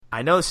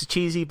I know this is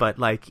cheesy, but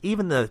like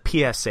even the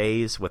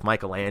PSAs with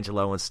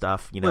Michelangelo and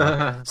stuff, you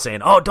know,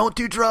 saying, "Oh, don't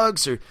do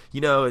drugs," or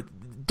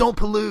don't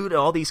pollute,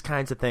 all these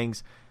kinds of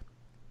things.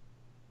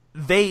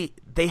 They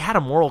had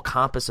a moral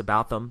compass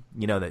about them.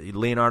 You know, that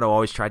Leonardo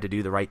always tried to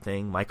do the right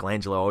thing.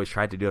 Michelangelo always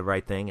tried to do the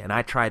right thing, and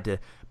I tried to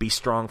be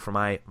strong for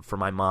my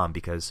mom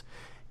because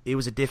it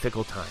was a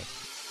difficult time.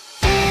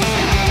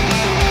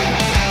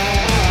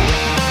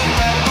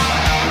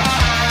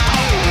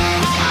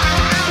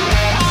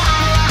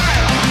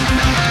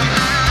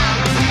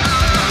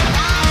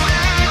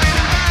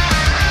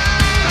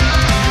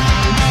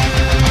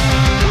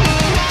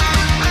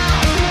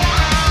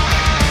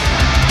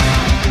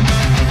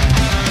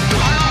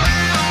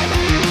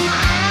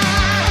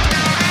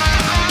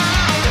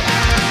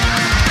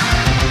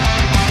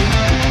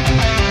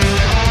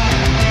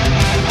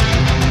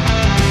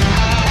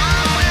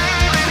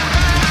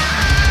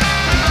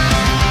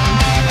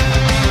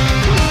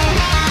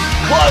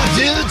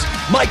 Dudes,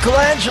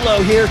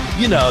 Michelangelo here,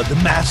 the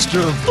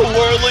master of the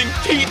whirling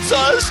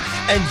pizzas.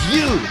 And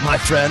you, my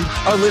friend,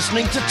 are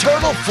listening to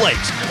Turtle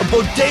Flakes, a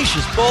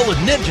bodacious bowl of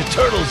Ninja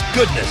Turtles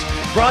goodness,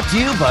 brought to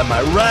you by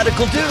my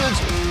radical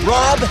dudes,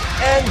 Rob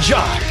and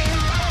Josh.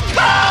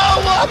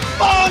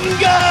 Cowabunga!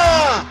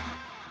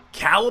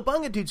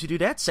 Cowabunga, dudes and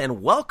dudettes,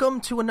 and welcome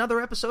to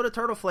another episode of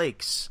Turtle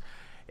Flakes.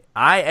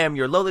 I am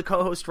your lowly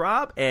co-host,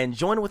 Rob, and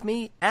joining with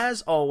me,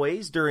 as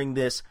always, during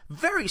this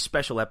very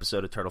special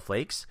episode of Turtle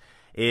Flakes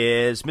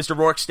is Mr.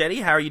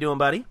 Rourke-Steady. How are you doing,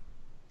 buddy?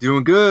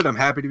 Doing good. I'm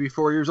happy to be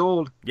 4 years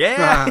old.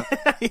 Yeah.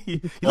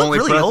 You look Only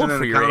really old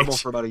for your accountable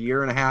age. for about a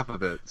year and a half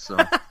of it. So.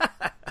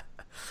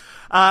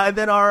 And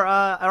then our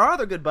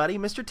other good buddy,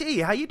 Mr. T.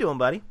 How you doing,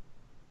 buddy?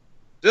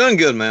 Doing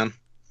good, man.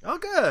 Oh,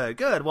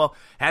 good. Well,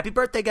 happy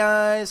birthday,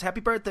 guys.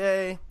 Happy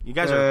birthday. You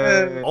guys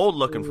are old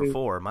looking for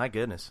 4. My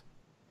goodness.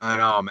 I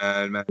know,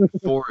 man.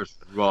 4 is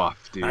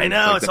rough, dude. I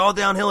know. It's all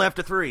downhill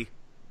after 3.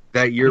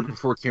 That year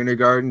before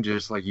kindergarten,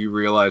 just like you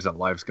realize that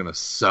life's going to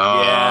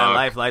suck.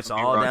 Yeah, life's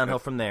all downhill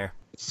from there.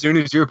 As soon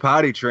as you're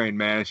potty trained,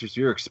 man, it's just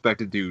you're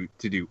expected to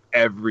do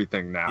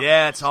everything now.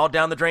 Yeah, it's all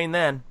down the drain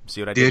then.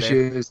 See what I did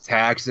there? Dishes,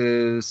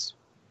 taxes,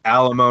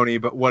 alimony,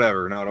 but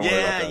whatever. No, don't worry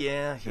about that.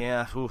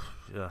 Yeah. Oof,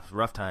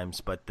 rough times.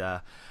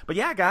 But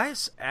yeah,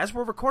 guys, as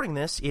we're recording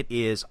this, it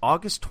is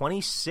August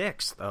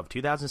 26th of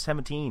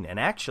 2017. And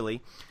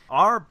actually,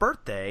 our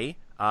birthday,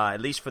 at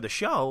least for the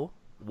show,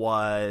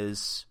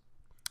 was...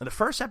 The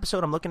first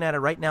episode, I'm looking at it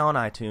right now on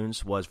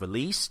iTunes, was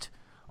released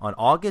on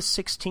August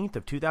 16th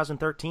of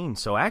 2013.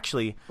 So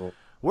actually,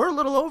 we're a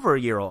little over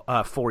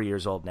 4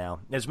 years old now.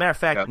 As a matter of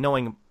fact,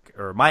 knowing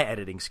my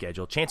editing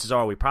schedule, chances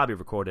are we probably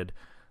recorded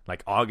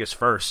like August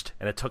 1st,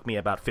 and it took me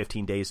about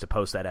 15 days to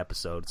post that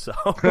episode. So,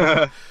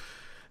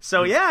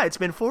 so yeah, it's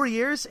been 4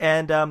 years,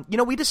 and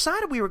we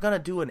decided we were going to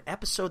do an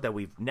episode that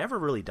we've never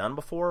really done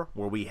before,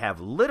 where we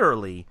have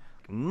literally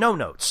no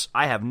notes.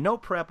 I have no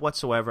prep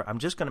whatsoever. I'm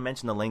just going to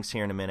mention the links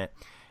here in a minute.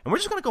 And we're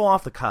just going to go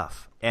off the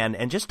cuff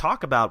and just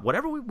talk about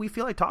whatever we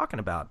feel like talking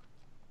about.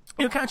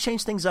 Kind of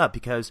change things up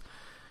because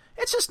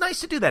it's just nice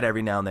to do that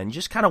every now and then. You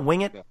just kind of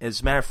wing it. Yeah.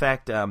 As a matter of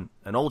fact, an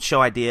old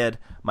show I did,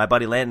 my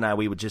buddy Landon and I,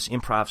 we would just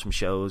improv some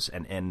shows,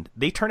 and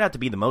they turned out to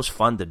be the most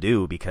fun to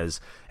do because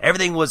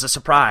everything was a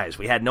surprise.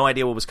 We had no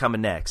idea what was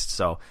coming next.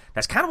 So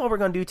that's kind of what we're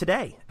going to do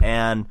today.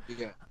 And,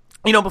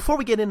 before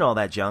we get into all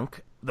that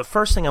junk, the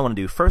first thing I want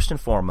to do, first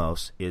and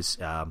foremost, is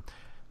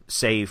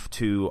save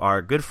to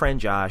our good friend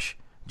Josh,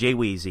 Jay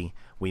Weezy.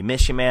 We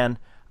miss you, man.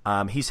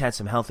 He's had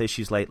some health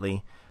issues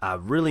lately.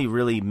 Really,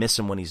 really miss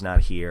him when he's not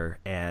here.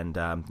 And,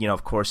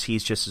 of course,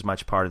 he's just as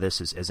much part of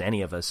this as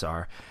any of us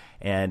are.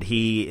 And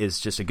he is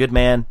just a good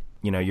man.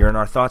 You're in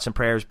our thoughts and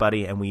prayers,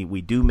 buddy, and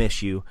we do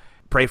miss you.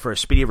 Pray for a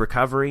speedy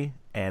recovery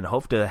and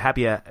hope to have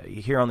you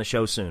here on the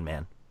show soon,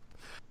 man.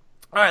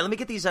 All right, let me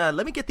get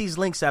these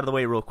links out of the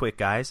way real quick,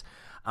 guys.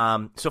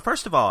 So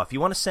first of all, if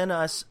you want to send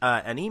us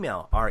an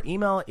email, our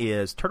email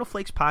is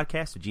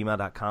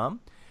turtleflakespodcast@gmail.com.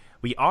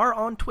 We are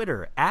on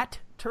Twitter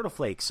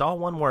 @TurtleFlakes, all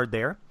one word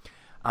there.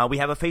 We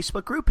have a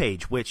Facebook group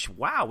page, which,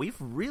 wow, we've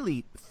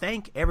really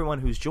thanked everyone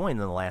who's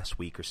joined in the last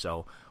week or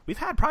so. We've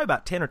had probably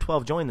about 10 or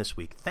 12 join this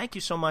week. Thank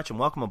you so much and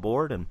welcome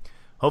aboard, and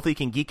hopefully you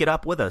can geek it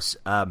up with us.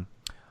 Our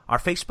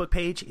Facebook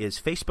page is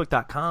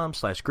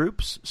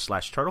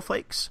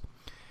facebook.com/groups/TurtleFlakes.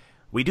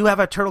 We do have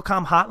a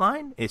TurtleCom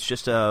hotline. It's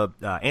just a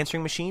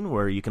answering machine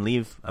where you can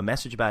leave a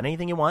message about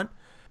anything you want.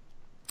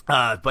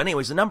 But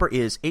anyways, the number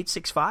is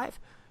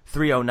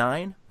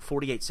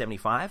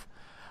 865-309-4875.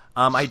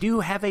 I do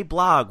have a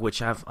blog,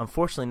 which I've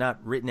unfortunately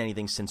not written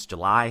anything since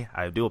July.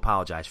 I do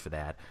apologize for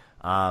that.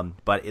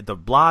 But the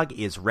blog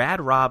is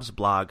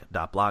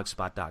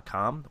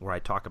radrobsblog.blogspot.com, where I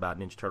talk about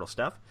Ninja Turtle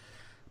stuff.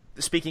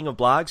 Speaking of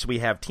blogs, we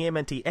have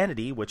TMNT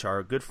Entity, which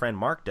our good friend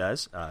Mark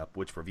does,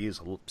 which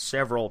reviews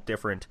several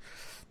different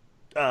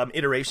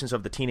iterations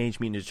of the Teenage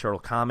Mutant Ninja Turtle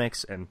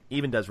comics, and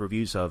even does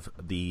reviews of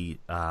the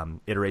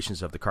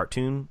iterations of the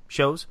cartoon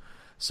shows.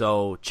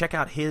 So check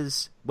out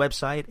his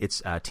website.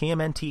 It's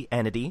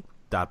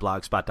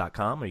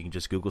tmntentity.blogspot.com, or you can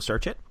just Google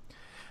search it.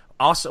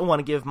 Also want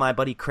to give my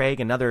buddy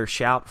Craig another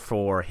shout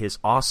for his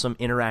awesome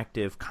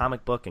interactive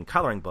comic book and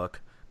coloring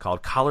book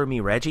called Color Me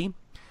Reggie.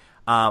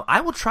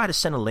 I will try to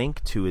send a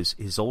link to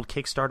his old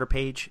Kickstarter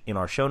page in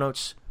our show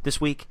notes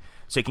this week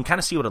so you can kind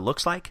of see what it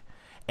looks like.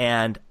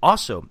 And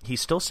also,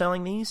 he's still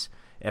selling these.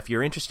 If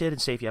you're interested,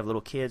 and say if you have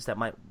little kids that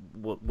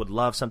would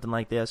love something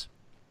like this,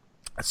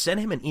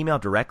 send him an email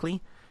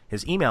directly.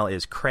 His email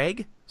is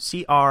Craig,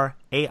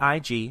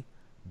 CRAIG,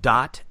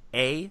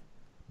 .a.holland,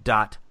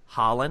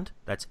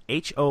 that's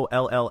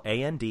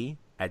HOLLAND,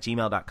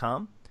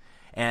 @gmail.com.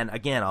 And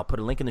again, I'll put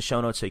a link in the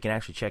show notes so you can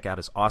actually check out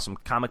his awesome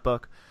comic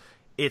book.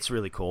 It's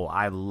really cool.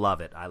 I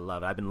love it.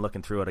 I've been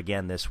looking through it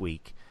again this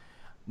week.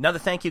 Another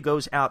thank you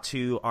goes out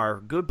to our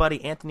good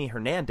buddy Anthony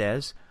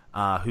Hernandez,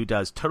 who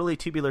does Totally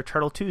Tubular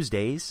Turtle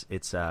Tuesdays.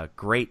 It's a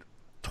great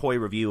toy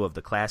review of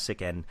the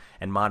classic and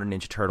modern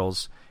Ninja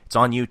Turtles. It's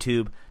on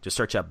YouTube. Just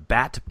search up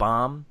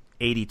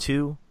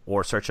BatBomb82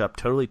 or search up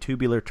Totally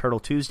Tubular Turtle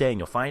Tuesday and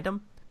you'll find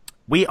them.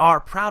 We are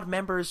proud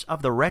members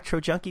of the Retro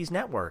Junkies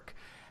Network.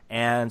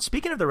 And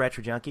speaking of the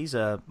Retro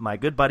Junkies, my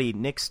good buddy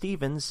Nick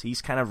Stevens,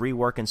 he's kind of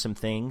reworking some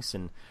things,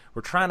 and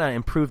we're trying to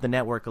improve the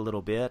network a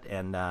little bit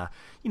and,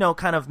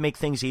 kind of make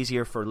things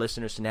easier for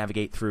listeners to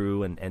navigate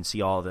through and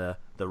see all the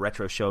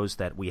retro shows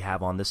that we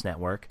have on this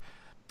network.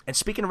 And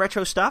speaking of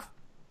retro stuff,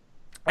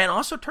 and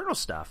also Turtle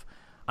stuff,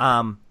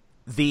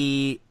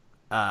 the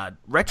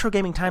Retro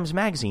Gaming Times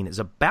magazine is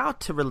about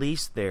to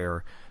release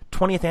their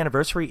 20th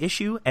anniversary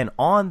issue, and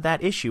on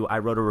that issue I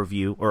wrote a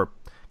review, or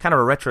kind of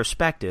a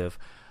retrospective,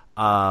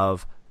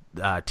 of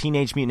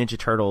Teenage Mutant Ninja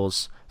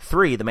Turtles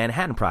 3, The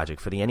Manhattan Project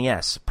for the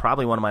NES.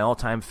 Probably one of my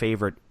all-time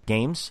favorite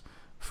games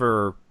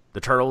for the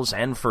Turtles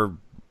and for,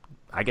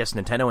 I guess,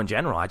 Nintendo in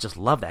general. I just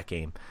love that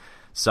game.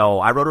 So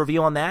I wrote a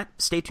review on that.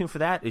 Stay tuned for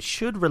that. It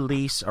should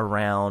release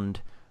around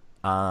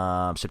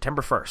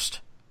September 1st.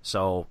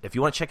 So if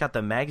you want to check out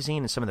the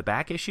magazine and some of the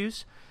back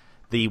issues,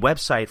 the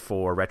website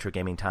for Retro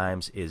Gaming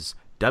Times is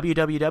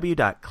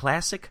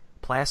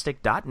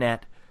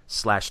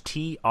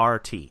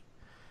www.classicplastic.net/TRT.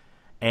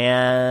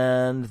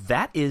 And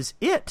that is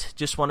it.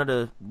 Just wanted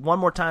to one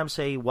more time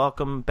say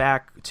welcome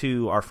back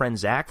to our friend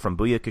Zach from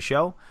Booyaka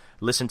Show.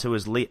 Listened to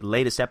his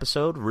latest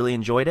episode. Really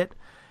enjoyed it.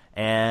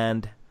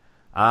 And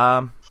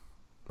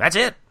that's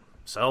it.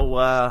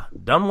 So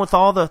done with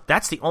all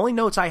that's the only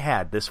notes I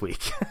had this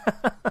week.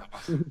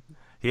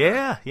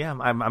 Yeah.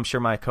 I'm sure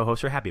my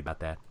co-hosts are happy about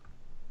that.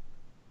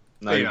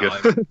 No, you're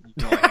good.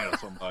 You only handle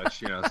so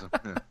much, yeah.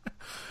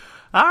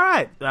 All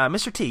right.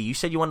 Mr. T, you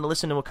said you wanted to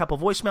listen to a couple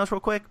voicemails real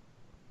quick?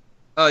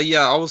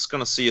 Yeah, I was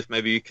gonna see if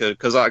maybe you could,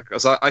 because I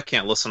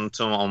can't listen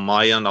to them on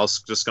my end. I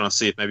was just gonna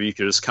see if maybe you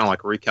could just kind of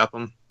like recap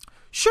them.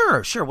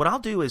 Sure. What I'll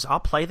do is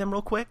I'll play them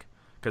real quick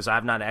because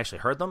I've not actually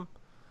heard them.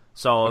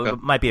 So Okay.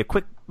 It might be a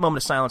quick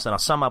moment of silence, and I'll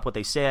sum up what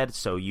they said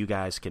so you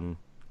guys can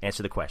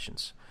answer the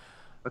questions.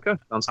 Okay,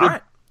 sounds good. All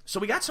right.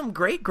 So we got some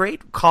great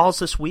calls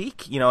this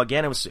week.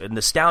 Again, it was a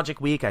nostalgic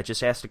week. I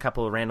just asked a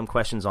couple of random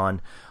questions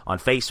on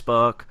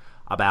Facebook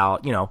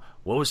about,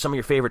 what was some of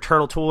your favorite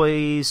Turtle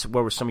toys?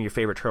 What were some of your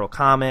favorite Turtle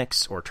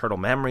comics or Turtle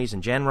memories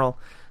in general?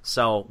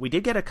 So we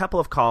did get a couple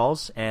of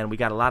calls, and we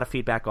got a lot of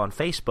feedback on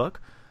Facebook.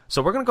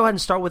 So we're going to go ahead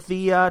and start with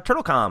the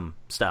TurtleCom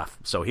stuff.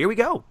 So here we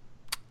go.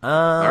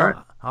 All right.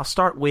 I'll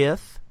start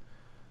with,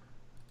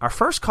 our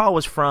first call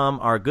was from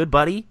our good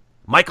buddy,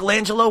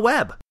 Michelangelo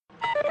Webb.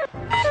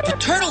 The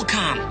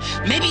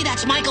TurtleCom. Maybe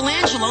that's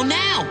Michelangelo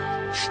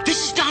now.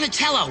 This is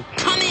Donatello.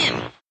 Come in.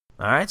 All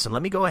right, so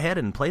let me go ahead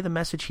and play the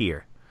message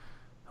here.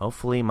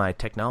 Hopefully my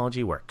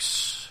technology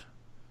works.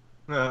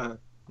 By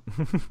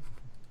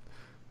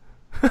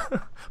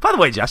the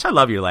way, Josh, I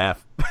love your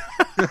laugh.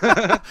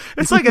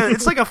 It's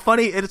like a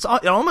funny. It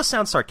almost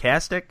sounds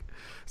sarcastic.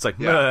 It's like,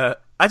 Yeah.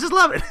 I just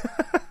love it.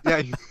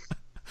 Yeah,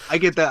 I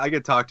get that. I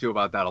get talked to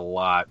about that a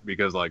lot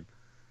because, like,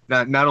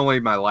 not only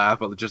my laugh,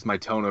 but just my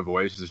tone of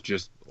voice is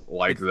just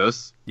like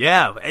this.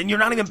 Yeah, and you're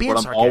not even being What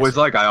I'm sarcastic. always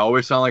like. I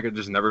always sound like I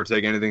just never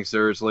take anything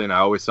seriously, and I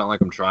always sound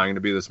like I'm trying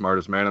to be the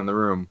smartest man in the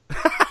room.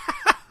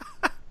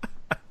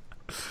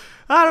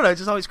 I don't know. It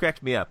just always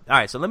cracks me up. All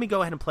right, so let me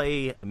go ahead and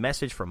play a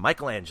message from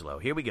Michelangelo.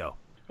 Here we go.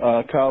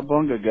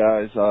 Cowabunga,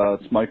 guys.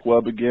 It's Mike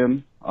Webb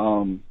again.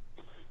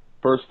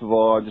 First of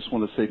all, I just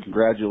want to say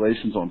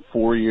congratulations on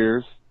 4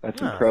 years.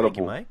 That's incredible. Thank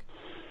you, Mike.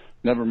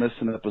 Never miss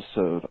an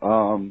episode.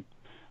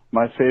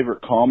 My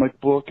favorite comic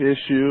book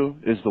issue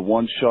is the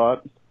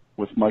one-shot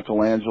with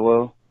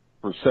Michelangelo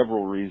for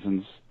several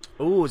reasons.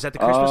 Ooh, is that the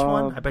Christmas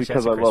one? I bet Because you I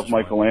that's the love Christmas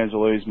one.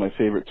 Michelangelo. He's my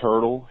favorite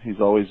turtle. He's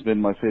always been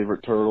my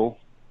favorite turtle.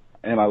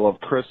 And I love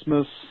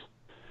Christmas.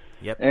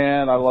 Yep.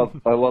 And I love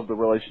the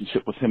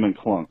relationship with him and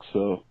Clunk.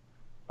 So,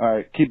 all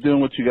right, keep doing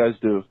what you guys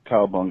do.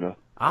 Cowabunga.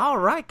 All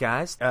right,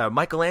 guys.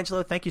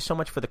 Michelangelo, thank you so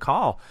much for the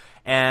call.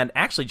 And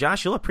actually,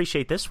 Josh, you'll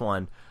appreciate this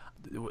one.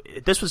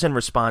 This was in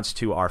response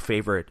to our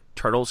favorite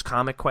Turtles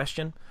comic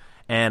question.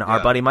 And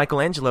our buddy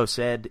Michelangelo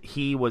said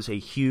he was a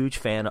huge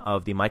fan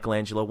of the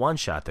Michelangelo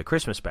one-shot, the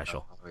Christmas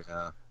special.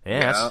 Oh,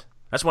 Yeah,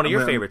 that's one of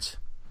your favorites.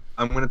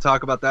 I'm going to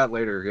talk about that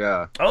later.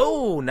 Yeah.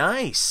 Oh,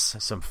 nice.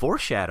 Some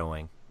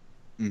foreshadowing.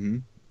 Mm-hmm.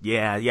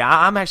 Yeah,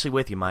 I'm actually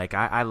with you, Mike.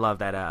 I love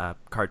that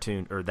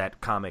cartoon or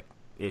that comic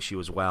issue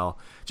as well.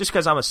 Just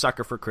because I'm a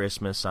sucker for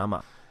Christmas. I'm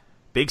a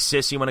big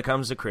sissy when it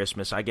comes to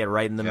Christmas. I get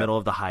right in the middle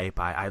of the hype.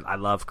 I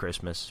love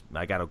Christmas.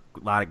 I got a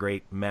lot of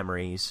great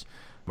memories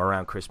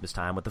around Christmas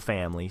time with the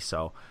family.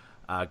 So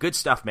good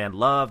stuff, man.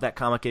 Love that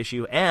comic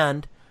issue.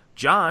 And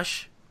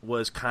Josh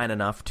was kind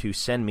enough to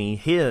send me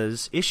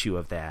his issue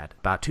of that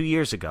about 2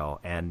 years ago.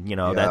 And,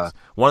 that's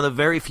one of the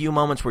very few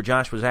moments where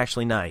Josh was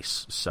actually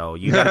nice. So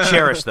you got to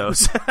cherish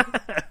those.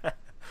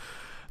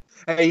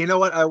 Hey, you know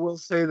what? I will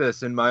say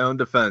this in my own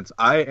defense.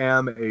 I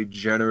am a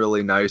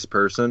generally nice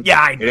person. Yeah,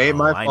 I know. It ain't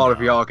my fault if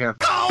y'all can't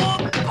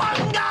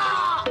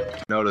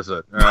notice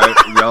it. All right?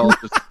 Y'all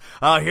just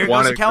here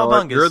goes the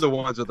Cowabungas. You're the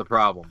ones with the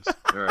problems.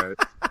 All right.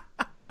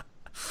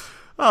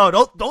 Oh,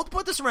 don't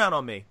put this around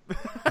on me.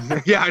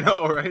 Yeah, I know,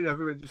 right?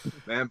 Everyone just,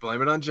 man,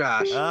 blame it on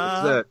Josh.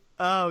 That's it.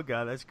 Oh,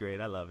 God, that's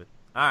great. I love it.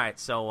 All right,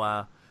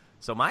 so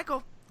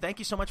Michael, thank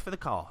you so much for the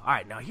call. All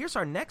right, now here's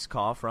our next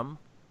call from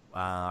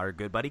our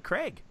good buddy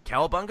Craig,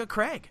 Cowabunga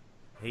Craig.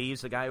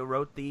 He's the guy who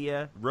wrote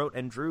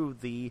and drew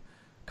the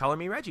Color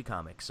Me Reggie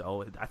comic.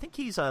 So I think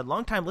he's a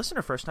longtime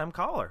listener, first-time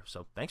caller.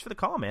 So thanks for the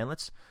call, man.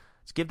 Let's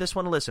give this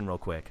one a listen real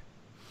quick.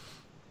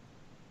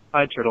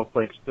 Hi, Turtle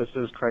Flakes. This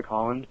is Craig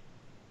Holland.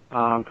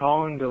 I'm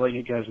calling to let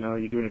you guys know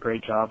you're doing a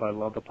great job. I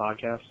love the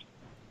podcast.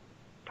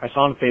 I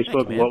saw on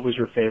Facebook, Thanks, what was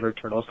your favorite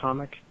Turtles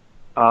comic?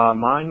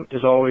 Mine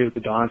is always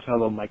the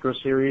Donatello micro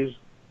series,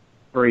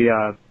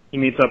 where he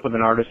meets up with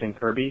an artist named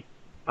Kirby.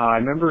 I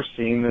remember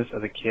seeing this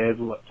as a kid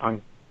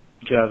on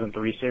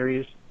 2003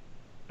 series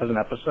as an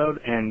episode,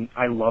 and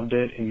I loved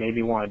it and made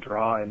me want to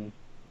draw. And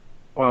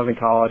when I was in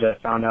college, I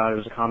found out it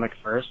was a comic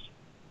first.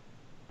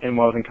 And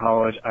when I was in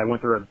college, I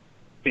went through a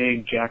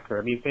big Jack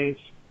Kirby phase.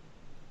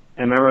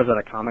 And I remember I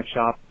was at a comic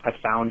shop. I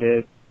found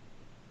it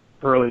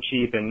really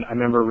cheap, and I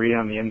remember reading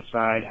on the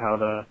inside how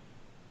the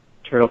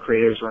Turtle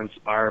creators were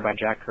inspired by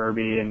Jack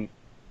Kirby, and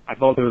I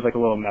felt it was like a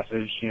little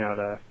message,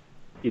 to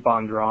keep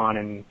on drawing,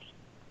 and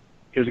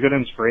it was a good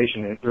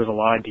inspiration. There was a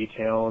lot of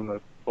detail in the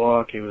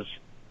book. It was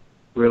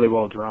really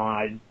well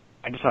drawn.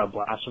 I just had a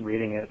blast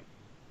reading it.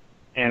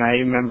 And I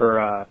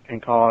remember in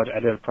college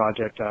I did a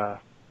project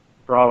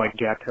draw like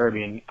Jack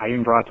Kirby, and I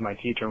even brought it to my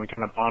teacher, and we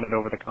kind of bonded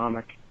over the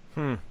comic.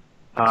 That's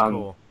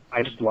cool.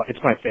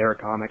 It's my favorite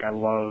comic. I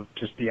love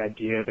just the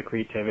idea, the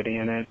creativity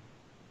in it.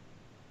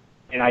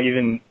 And I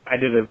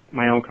did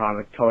my own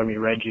comic, Color Me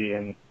Reggie,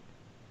 and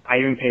I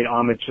even paid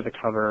homage to the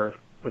cover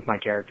with my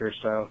characters.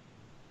 So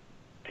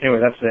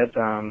anyway, that's it.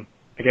 I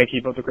gotta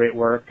keep up the great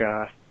work.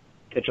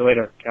 Catch you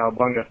later.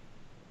 Cowabunga.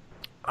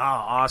 Oh,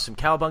 awesome.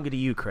 Cowabunga to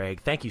you, Craig.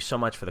 Thank you so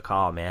much for the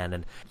call, man.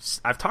 And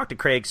I've talked to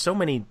Craig so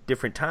many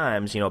different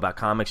times, about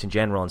comics in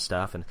general and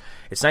stuff, and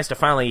it's nice to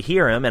finally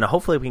hear him, and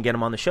hopefully we can get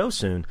him on the show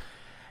soon.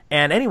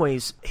 And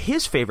anyways,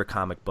 his favorite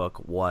comic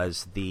book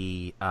was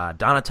the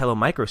Donatello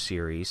micro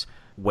series,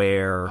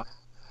 where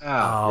with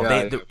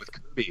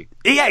Kirby.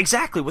 Yeah,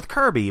 exactly, with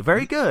Kirby.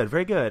 Very good,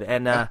 very good.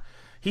 And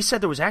he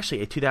said there was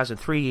actually a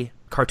 2003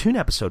 cartoon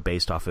episode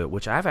based off of it,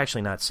 which I've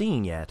actually not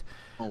seen yet.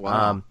 Oh,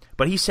 wow.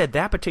 But he said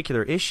that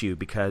particular issue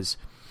because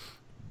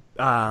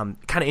kind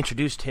of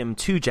introduced him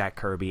to Jack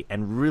Kirby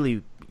and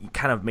really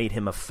kind of made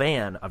him a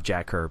fan of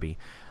Jack Kirby.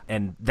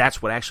 And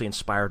that's what actually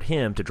inspired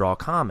him to draw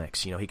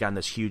comics. He got in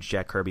this huge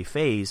Jack Kirby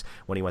phase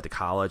when he went to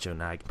college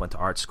and I went to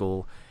art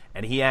school.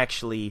 And he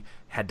actually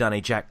had done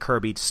a Jack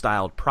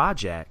Kirby-styled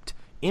project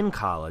in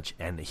college,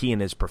 and he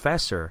and his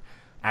professor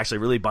actually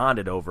really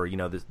bonded over,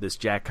 this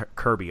Jack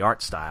Kirby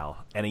art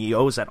style. And he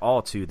owes that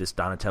all to this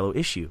Donatello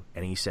issue.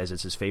 And he says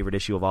it's his favorite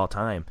issue of all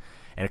time.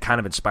 And it kind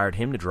of inspired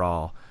him to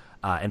draw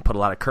and put a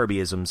lot of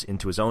Kirbyisms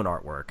into his own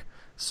artwork.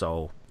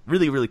 So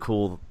really, really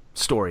cool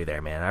story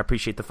there, man. I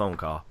appreciate the phone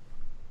call.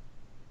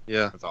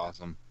 Yeah. That's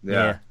awesome.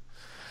 Yeah.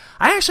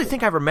 I actually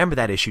think I remember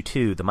that issue,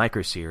 too, the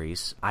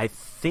micro-series. I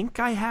think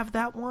I have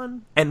that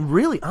one. And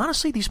really,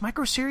 honestly, these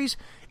micro-series,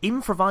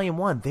 even for Volume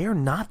 1, they're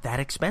not that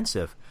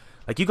expensive.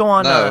 Like, you go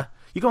on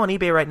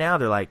eBay right now,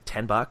 they're like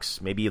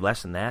 $10, maybe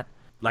less than that.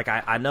 Like,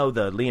 I know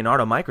the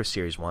Leonardo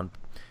micro-series one,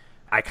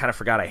 I kind of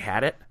forgot I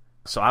had it.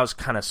 So I was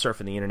kind of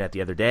surfing the internet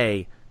the other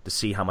day to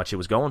see how much it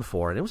was going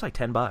for, and it was like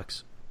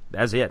 $10.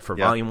 That's it for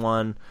Volume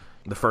 1,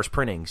 the first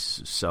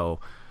printings. So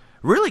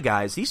really,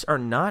 guys, these are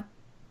not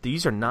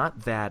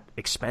that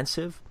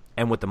expensive.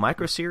 And with the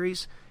micro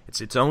series,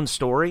 it's its own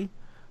story.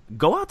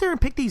 Go out there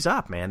and pick these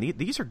up, man.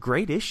 These are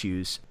great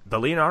issues. The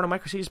Leonardo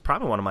micro series is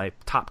probably one of my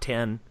top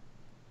 10,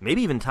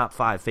 maybe even top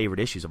 5 favorite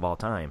issues of all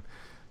time.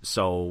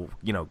 So,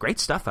 great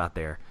stuff out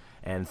there.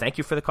 And thank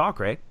you for the call,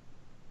 Craig.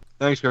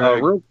 Thanks,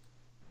 Craig.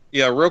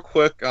 Real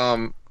quick.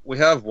 We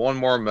have one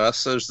more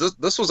message.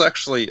 This was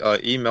actually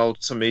emailed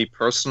to me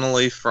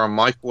personally from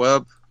Mike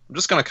Webb. I'm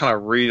just going to kind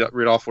of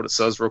read off what it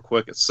says real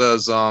quick. It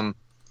says,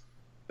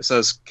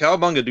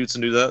 Cowabunga Dudes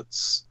and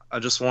Dudettes. I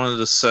just wanted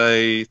to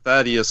say,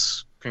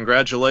 Thaddeus,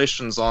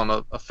 congratulations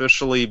on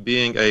officially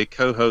being a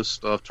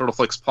co-host of Turtle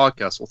Flakes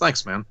podcast. Well,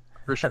 thanks, man.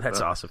 Appreciate That's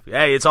that. awesome.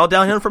 Hey, it's all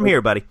downhill from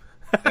here, buddy.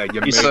 Yeah,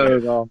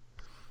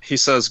 He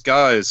says,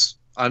 guys,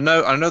 I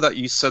know that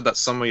you said that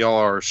some of y'all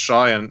are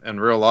shy in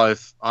real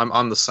life.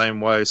 I'm the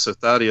same way. So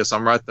Thaddeus,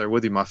 I'm right there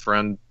with you, my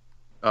friend.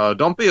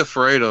 Don't be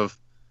afraid of,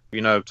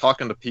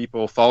 talking to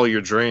people. Follow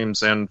your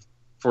dreams, and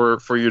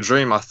for your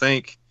dream, I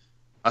think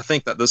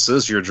that this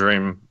is your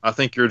dream. I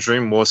think your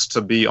dream was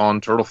to be on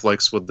Turtle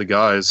Flakes with the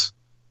guys.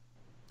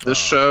 This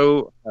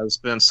show has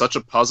been such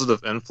a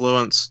positive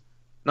influence,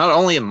 not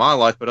only in my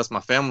life but as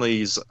my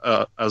family's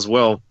as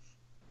well.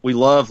 We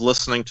love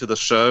listening to the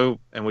show,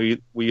 and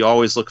we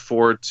always look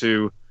forward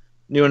to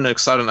new and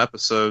exciting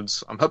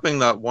episodes. I'm hoping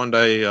that one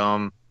day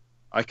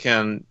I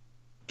can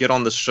get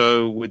on the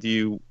show with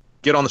you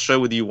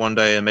one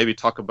day and maybe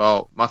talk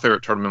about my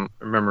favorite tournament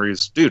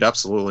memories. Dude,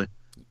 absolutely.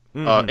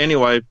 Mhm.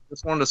 Anyway,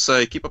 just wanted to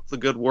say, keep up the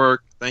good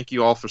work. Thank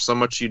you all for so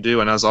much you do,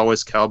 and as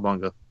always,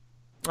 Cowabunga.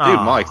 Dude,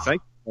 Aw. Mike,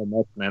 thank you so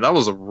much, man. That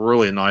was a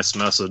really nice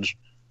message.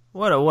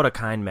 What a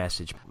kind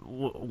message.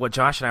 What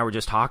Josh and I were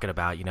just talking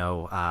about,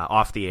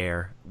 off the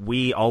air,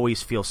 we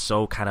always feel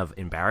so kind of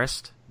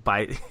embarrassed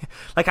by,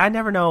 like, I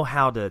never know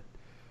how to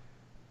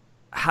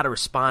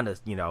respond to,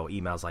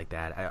 emails like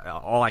that.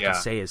 All I can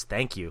say is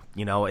thank you.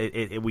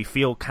 We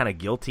feel kind of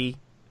guilty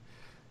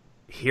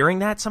hearing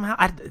that somehow.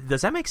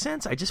 Does that make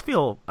sense? I just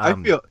feel...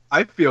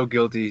 I feel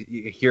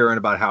guilty hearing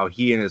about how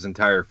he and his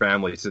entire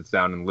family sits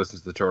down and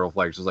listens to Turtle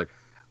Flakes. It's like,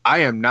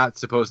 I am not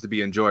supposed to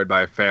be enjoyed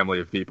by a family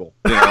of people.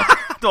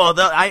 Well,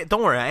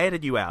 don't worry, I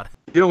edited you out.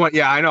 You know what?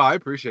 Yeah, I know. I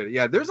appreciate it.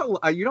 Yeah, there's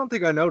you don't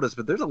think I noticed,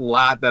 but there's a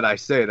lot that I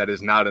say that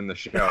is not in the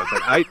show.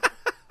 It's like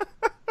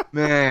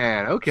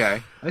man,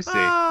 okay, I see.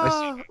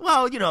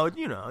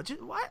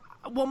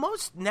 Well,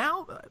 most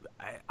now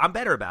I'm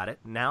better about it.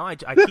 Now I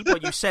keep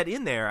what you said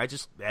in there. I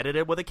just edit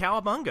it with a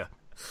Cowabunga.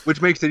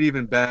 Which makes it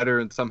even better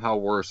and somehow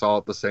worse all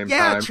at the same time.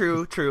 Yeah,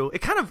 true.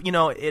 It kind of,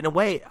 in a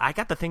way, I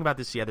got to think about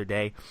this the other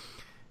day.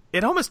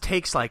 It almost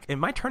takes, like,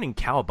 am I turning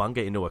Cowabunga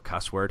into a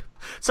cuss word?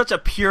 Such a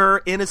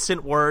pure,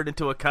 innocent word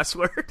into a cuss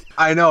word.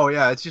 I know,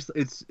 yeah. It's just,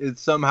 it's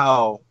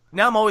somehow...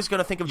 Now I'm always going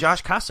to think of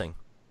Josh cussing.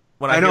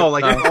 I know,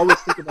 I always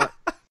think about...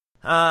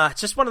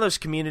 It's just one of those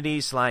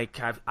communities, like,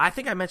 I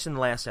think I mentioned in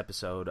the last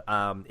episode.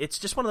 It's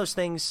just one of those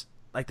things,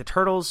 like the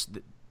Turtles,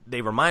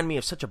 they remind me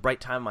of such a bright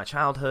time in my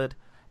childhood,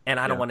 and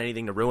I don't want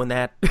anything to ruin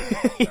that.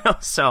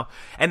 So,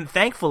 and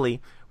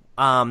thankfully...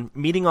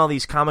 meeting all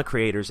these comic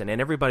creators and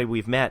everybody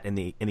we've met in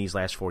these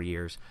last 4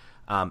 years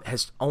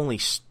has only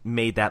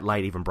made that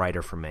light even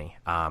brighter for me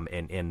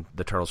in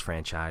the Turtles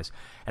franchise.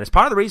 And it's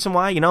part of the reason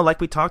why,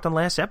 like we talked on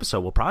last episode,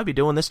 we'll probably be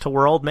doing this till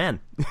we're old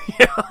men.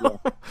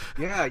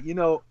 Yeah,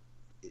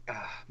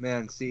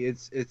 man, see,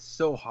 it's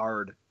so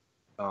hard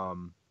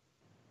to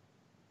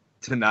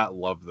not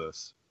love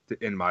this,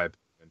 in my opinion.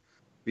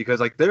 Because,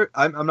 like,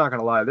 I'm not going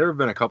to lie, there have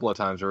been a couple of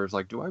times where it's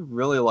like, do I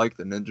really like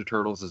the Ninja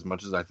Turtles as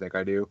much as I think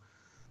I do?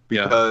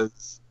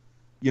 Because,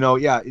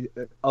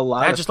 a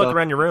lot of just look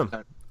around your room.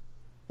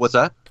 What's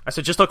that? I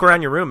said, just look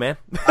around your room, man.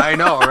 I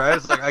know, right?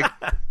 It's like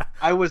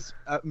I was,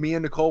 me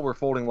and Nicole were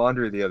folding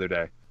laundry the other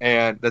day,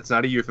 and that's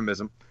not a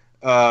euphemism.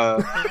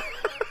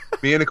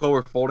 Me and Nicole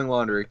were folding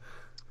laundry,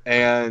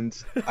 and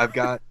I've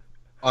got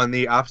on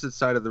the opposite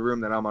side of the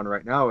room that I'm on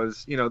right now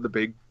is, the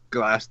big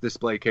glass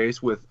display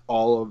case with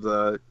all of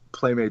the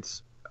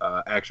Playmates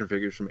action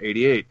figures from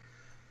 '88.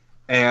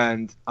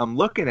 And I'm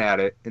looking at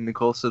it, and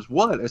Nicole says,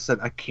 "What?" I said,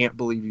 "I can't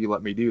believe you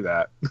let me do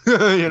that."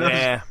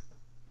 Yeah.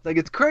 Like,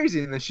 it's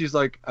crazy. And then she's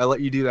like, "I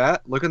let you do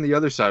that? Look on the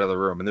other side of the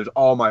room, and there's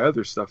all my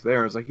other stuff there."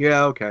 I was like,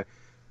 "Yeah, okay."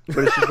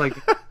 But it's just like,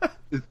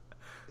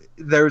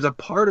 there's a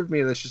part of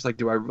me that's just like,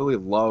 do I really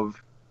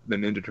love the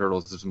Ninja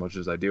Turtles as much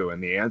as I do?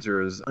 And the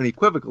answer is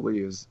unequivocally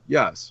is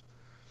yes.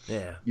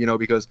 Yeah.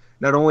 Because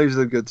not only is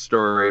it a good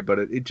story, but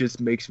it just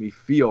makes me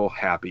feel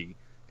happy.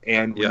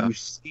 And when you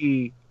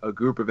see a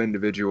group of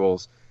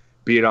individuals,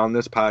 be it on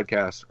this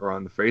podcast or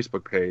on the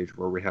Facebook page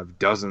where we have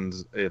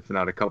dozens, if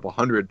not a couple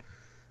hundred,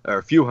 or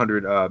a few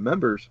hundred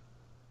members,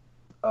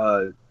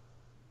 when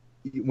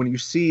you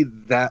see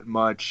that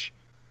much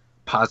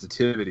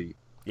positivity,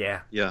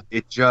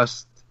 it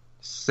just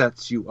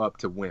sets you up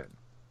to win.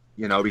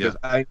 Because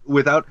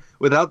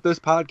without this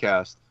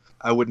podcast,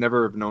 I would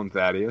never have known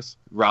Thaddeus.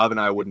 Rob and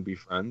I wouldn't be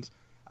friends.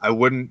 I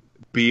wouldn't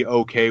be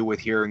okay with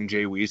hearing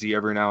Jay Weezy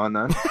every now and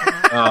then.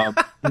 I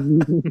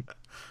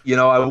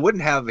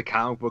wouldn't have the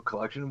comic book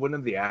collection, wouldn't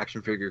have the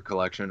action figure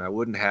collection. I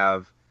wouldn't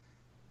have,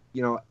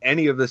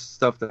 any of this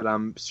stuff that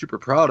I'm super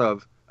proud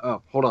of.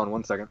 Oh, hold on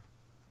one second.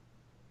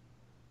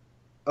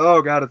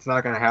 Oh, God, it's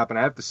not going to happen.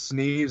 I have to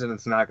sneeze, and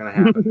it's not going to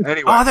happen.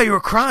 Anyway. Oh, I thought you were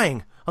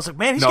crying. I was like,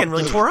 man, he's getting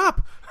really tore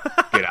up.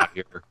 Get out of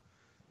here.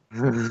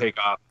 Take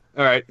off.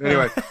 All right,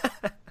 anyway.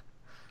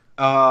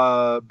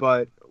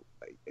 But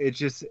it's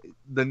just,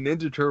 the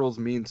Ninja Turtles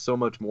mean so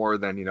much more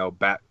than,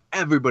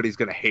 everybody's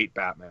going to hate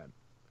Batman.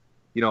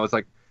 It's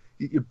like,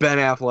 Ben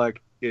Affleck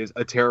is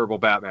a terrible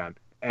Batman,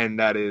 and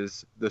that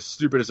is the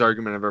stupidest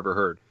argument I've ever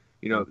heard.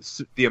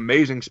 The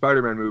Amazing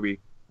Spider-Man movie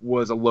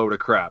was a load of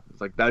crap.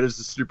 It's like, that is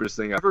the stupidest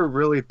thing. I've never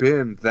really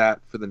been that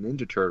for the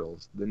Ninja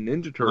Turtles. The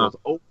Ninja Turtles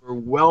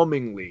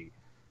overwhelmingly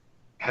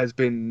has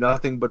been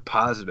nothing but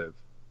positive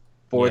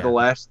for the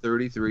last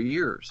 33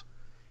 years.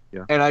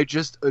 Yeah. And I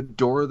just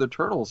adore the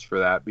Turtles for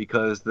that,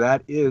 because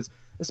that is,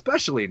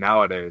 especially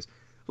nowadays,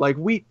 like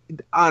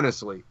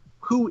honestly,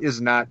 who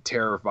is not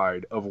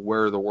terrified of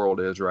where the world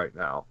is right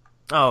now?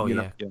 Oh, you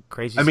know?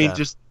 Crazy I stuff.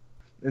 mean,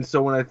 and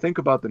so when I think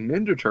about the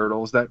Ninja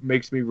Turtles, that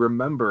makes me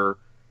remember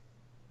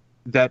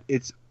that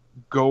it's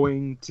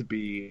going to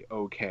be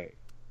okay.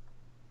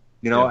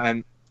 You know,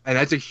 and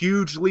that's a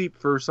huge leap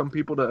for some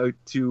people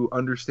to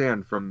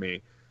understand from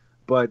me.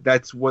 But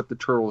that's what the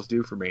Turtles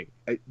do for me.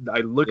 I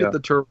look at the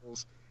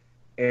Turtles,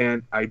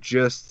 and I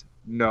just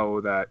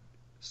know that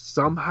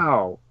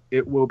somehow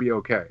it will be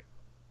okay.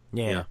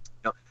 Yeah.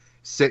 You know,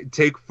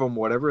 take from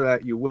whatever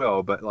that you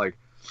will, but like,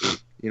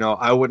 you know,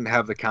 I wouldn't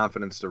have the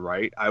confidence to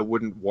write. I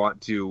wouldn't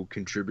want to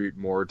contribute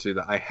more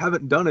to I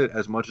haven't done it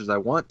as much as I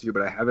want to,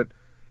 but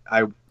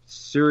I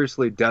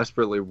seriously,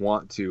 desperately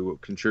want to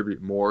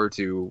contribute more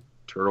to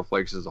Turtle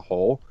Flakes as a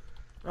whole.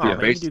 Oh, man,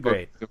 you do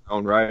great. Through my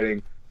own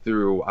writing,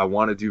 I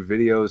want to do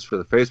videos for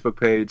the Facebook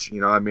page.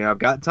 You know, I mean, I've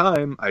got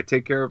time. I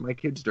take care of my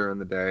kids during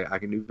the day. I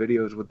can do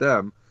videos with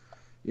them,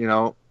 you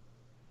know.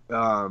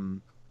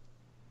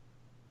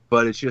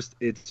 But it's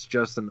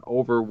just an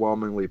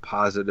overwhelmingly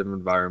positive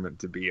environment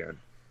to be in.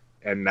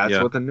 And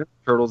that's what the Ninja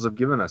Turtles have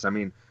given us. I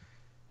mean,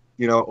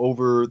 you know,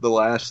 over the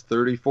last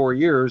 34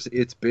 years,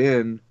 it's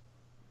been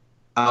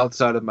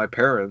outside of my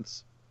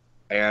parents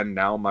and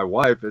now my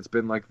wife, it's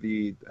been like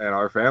and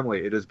our family,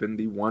 it has been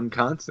the one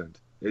constant.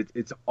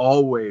 It's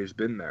always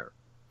been there,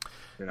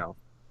 you know.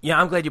 Yeah,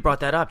 I'm glad you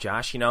brought that up,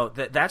 Josh. You know,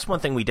 that's one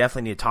thing we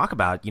definitely need to talk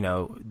about. You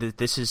know,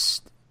 this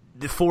is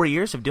the 4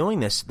 years of doing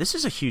this. This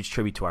is a huge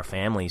tribute to our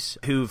families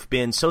who've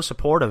been so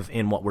supportive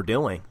in what we're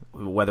doing,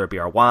 whether it be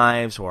our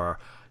wives or,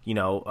 you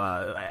know,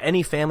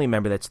 any family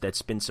member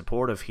that's been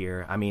supportive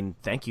here. I mean,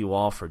 thank you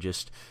all for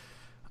just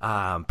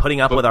putting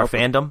up with our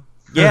fandom.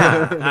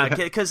 Yeah,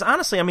 because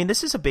honestly, I mean,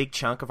 this is a big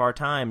chunk of our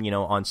time, you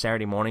know, on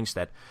Saturday mornings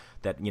that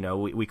you know,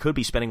 we could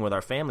be spending with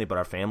our family, but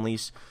our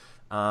families,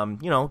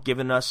 you know,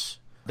 giving us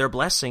their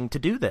blessing to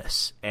do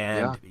this.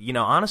 And, you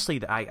know,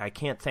 honestly, I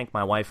can't thank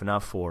my wife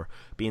enough for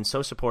being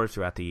so supportive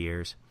throughout the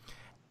years.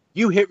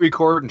 You hit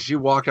record and she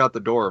walked out the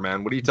door,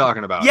 man. What are you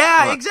talking about?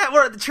 Yeah,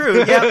 exactly.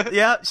 True.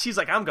 Yeah. She's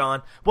like, I'm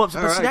gone. Well, but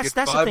right,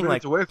 that's the thing.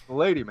 Like, away from the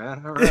lady,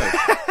 man. All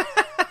right.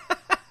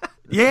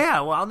 Yeah,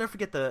 well, I'll never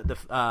forget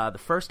the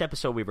first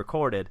episode we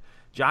recorded.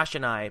 Josh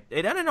and I,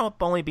 it ended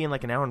up only being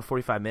like an hour and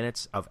 45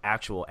 minutes of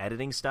actual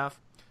editing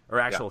stuff or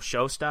actual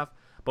show stuff,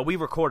 but we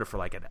recorded for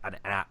like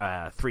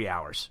 3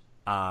 hours.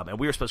 And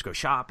we were supposed to go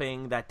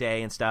shopping that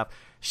day and stuff.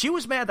 She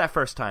was mad that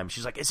first time.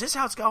 She's like, "Is this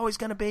how it's always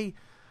going to be?"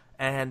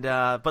 And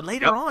but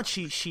later on,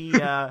 she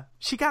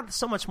got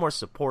so much more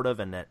supportive,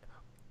 and that,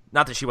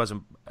 not that she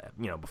wasn't,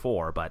 you know,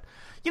 before, but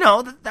you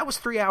know, that was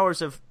 3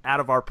 hours out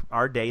of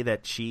our day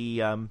that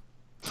she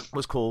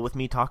was cool with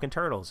me talking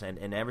Turtles,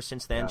 and ever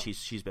since then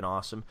she's been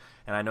awesome.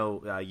 And I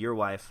know your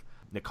wife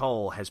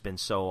Nicole has been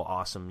so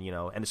awesome, you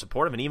know, and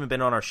supportive, and even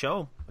been on our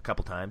show a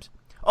couple times.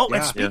 Oh,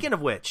 and speaking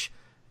of which,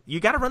 you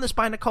got to run this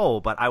by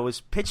Nicole, but I was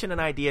pitching an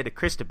idea to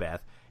Christabeth,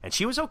 and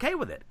she was okay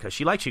with it because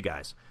she likes you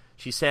guys.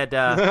 She said,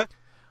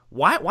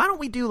 why don't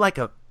we do like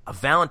a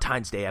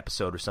Valentine's Day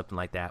episode or something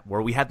like that,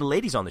 where we had the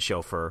ladies on the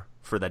show for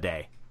the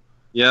day?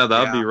 Yeah,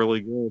 that'd be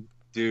really good.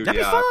 Dude,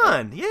 that'd be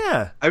fun.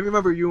 Yeah. I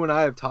remember you and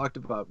I have talked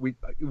about,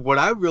 what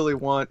I really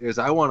want is,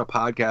 I want a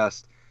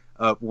podcast.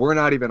 We're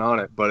not even on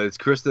it, but it's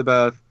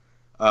Christabeth,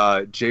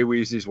 Jay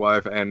Weezy's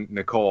wife, and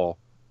Nicole.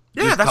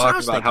 Yeah, just that's what I talk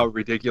was about thinking. how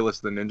ridiculous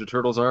the Ninja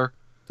Turtles are.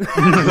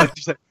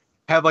 Just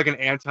have like an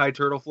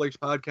anti-Turtle Flakes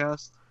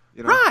podcast.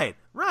 You know?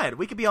 Right.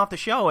 We could be off the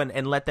show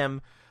and let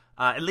them,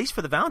 at least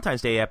for the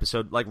Valentine's Day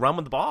episode, like run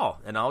with the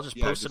ball, and I'll just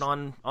post it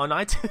on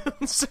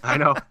iTunes. I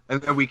know,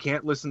 and we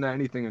can't listen to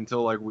anything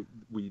until like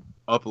we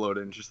upload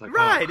it, and just like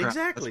right, oh, crap,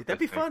 exactly. That'd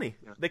be funny.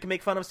 Yeah. They can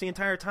make fun of us the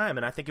entire time,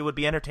 and I think it would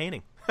be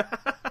entertaining.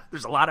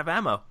 There's a lot of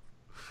ammo.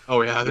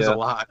 Oh yeah, there's a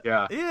lot.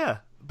 Yeah. Yeah,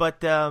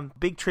 but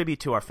big tribute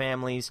to our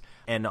families,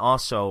 and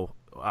also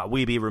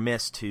we'd be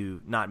remiss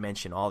to not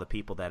mention all the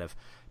people that have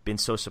been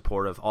so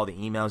supportive, all the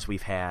emails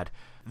we've had,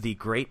 the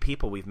great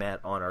people we've met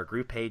on our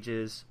group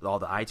pages, all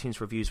the iTunes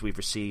reviews we've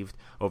received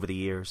over the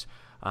years.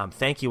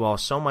 Thank you all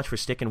so much for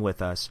sticking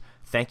with us.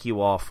 Thank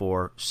you all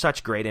for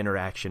such great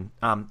interaction.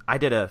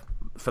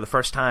 For the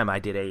first time, I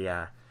did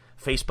a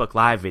Facebook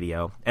Live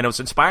video, and it was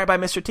inspired by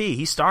Mr. T.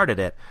 He started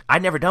it.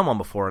 I'd never done one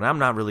before, and I'm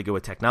not really good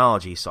with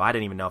technology, so I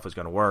didn't even know if it was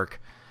going to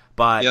work.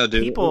 But yeah,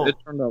 dude, people, it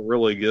turned out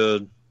really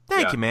good.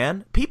 Thank you,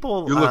 man.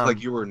 People, you look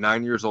like you were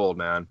 9 years old,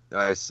 man.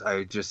 I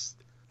just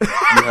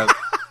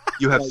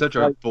you have such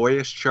a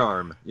boyish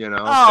charm, you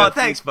know. Oh,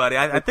 thanks, buddy.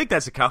 I think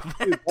that's a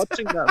compliment. Dude,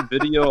 watching that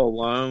video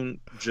alone,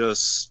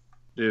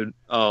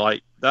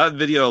 like that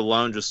video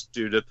alone,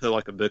 it put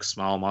like a big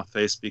smile on my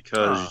face,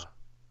 because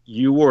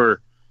you were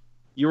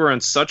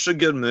in such a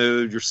good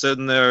mood. You're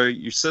sitting there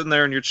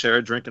in your chair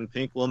drinking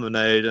pink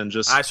lemonade, and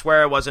just, I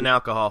swear it wasn't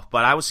alcohol,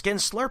 but I was getting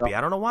slurpy.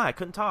 I don't know why. I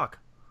couldn't talk.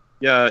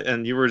 Yeah,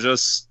 and you were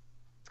just,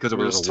 because it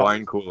was a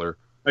wine cooler.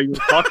 You were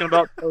talking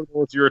about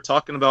Turtles. You were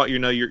talking about,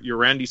 your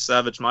Randy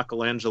Savage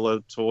Michelangelo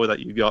toy that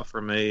you got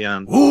for me,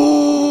 and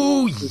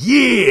ooh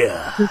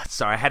yeah.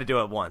 Sorry, I had to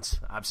do it once.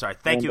 I'm sorry.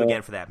 Thank you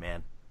again for that,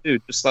 man.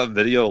 Dude, just that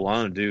video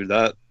alone, dude.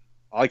 I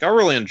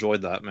really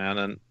enjoyed that, man.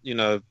 And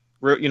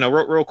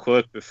real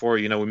quick before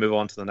we move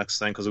on to the next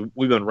thing, because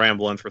we've been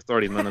rambling for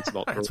 30 minutes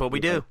about. That's what we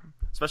do,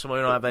 especially when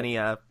we don't have any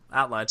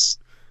outlines.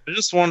 I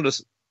just wanted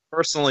to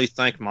personally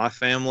thank my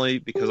family,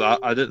 because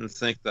I didn't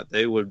think that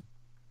they would.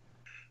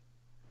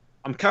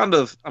 I'm kind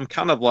of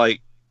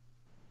like,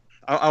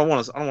 I don't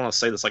want to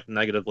say this like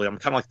negatively. I'm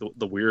kind of like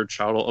the weird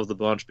child of the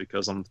bunch,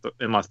 because I'm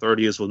in my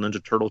 30s with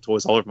Ninja Turtle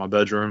toys all over my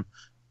bedroom.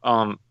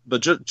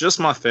 But just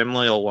my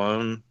family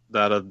alone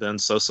that have been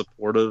so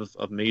supportive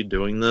of me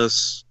doing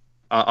this.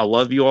 I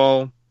love you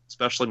all,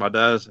 especially my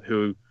dad,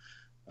 who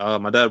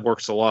my dad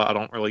works a lot. I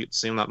don't really get to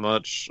see him that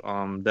much.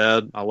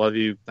 Dad, I love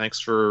you. Thanks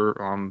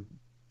for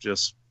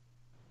just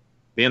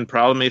being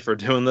proud of me for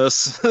doing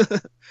this.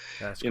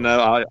 That's cool.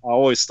 I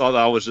always thought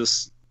I was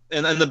just,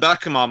 in the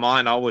back of my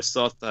mind, I always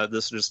thought that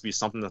this would just be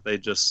something that they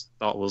just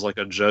thought was like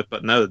a joke.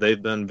 But no,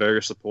 they've been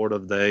very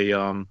supportive. They,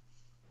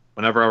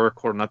 whenever I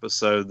record an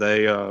episode,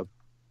 they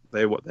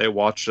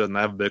watch it and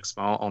they have a big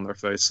smile on their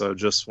face. So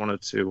just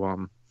wanted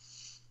to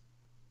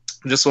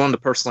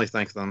personally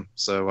thank them.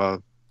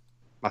 So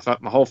my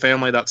whole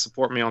family that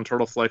support me on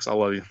Turtle Flakes, I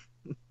love you.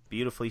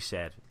 Beautifully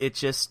said. It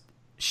just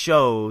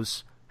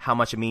shows how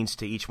much it means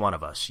to each one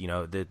of us,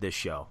 this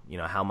show,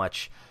 how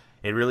much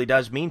it really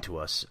does mean to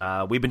us.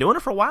 We've been doing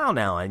it for a while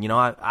now, and,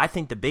 I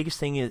think the biggest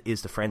thing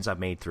is the friends I've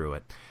made through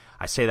it.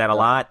 I say that a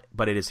lot,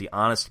 but it is the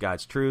honest to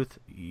God's truth.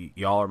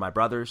 Y'all are my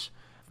brothers.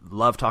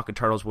 Love talking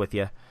Turtles with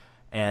you.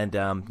 And,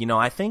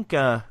 I think,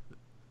 I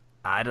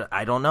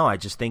don't know, I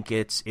just think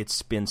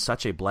it's been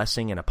such a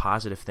blessing and a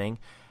positive thing.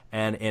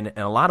 And in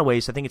a lot of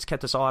ways, I think it's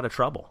kept us all out of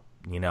trouble.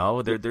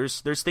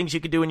 There's things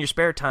you can do in your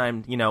spare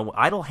time,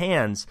 idle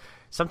hands.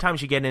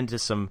 Sometimes you get into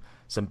some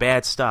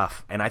bad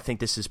stuff, and I think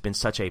this has been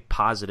such a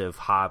positive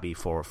hobby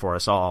for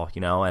us all,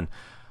 and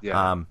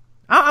Yeah.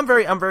 I'm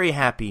very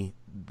happy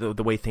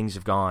the way things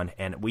have gone,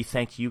 and we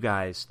thank you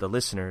guys, the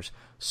listeners,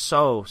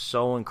 so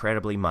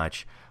incredibly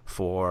much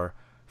for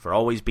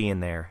always being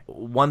there.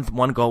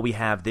 One goal we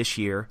have this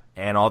year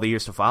and all the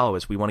years to follow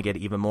is we want to get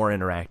even more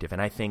interactive,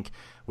 and I think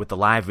with the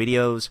live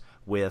videos,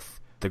 with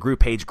the group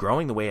page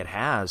growing the way it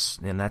has,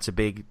 and that's a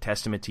big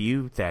testament to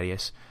you,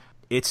 Thaddeus.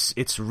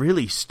 It's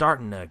really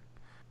starting to.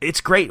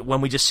 It's great when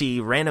we just see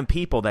random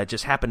people that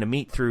just happen to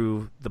meet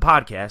through the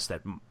podcast,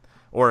 that,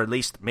 or at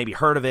least maybe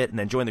heard of it and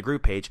then join the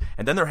group page,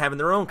 and then they're having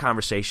their own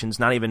conversations,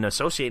 not even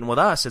associating with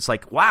us. It's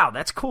like, wow,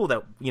 that's cool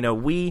that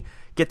we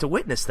get to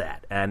witness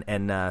that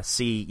and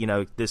see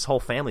this whole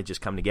family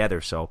just come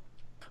together. So,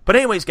 but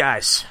anyways,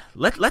 guys,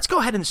 let's go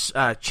ahead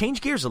and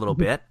change gears a little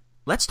bit.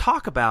 Let's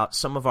talk about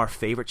some of our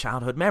favorite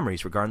childhood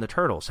memories regarding the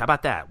Turtles. How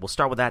about that? We'll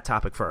start with that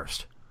topic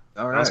first.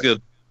 All right. Sounds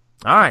good.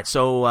 All right,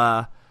 so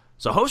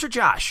Hoser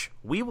Josh,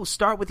 we will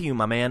start with you,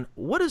 my man.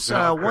 What is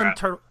one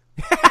turtle?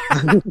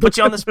 Put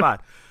you on the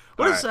spot.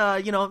 What is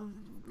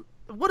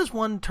what is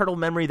one turtle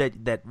memory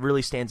that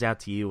really stands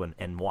out to you,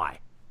 and why?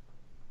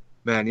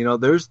 Man,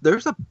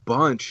 there's a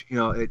bunch.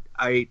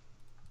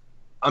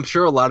 I'm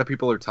sure a lot of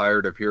people are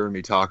tired of hearing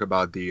me talk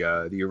about the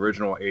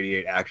original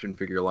 '88 action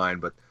figure line,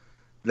 but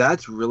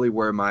that's really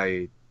where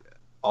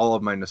all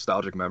of my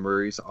nostalgic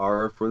memories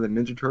are for the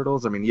Ninja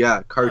Turtles. I mean,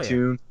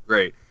 cartoons,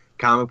 great.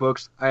 Comic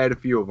books, I had a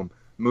few of them.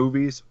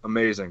 Movies,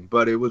 amazing.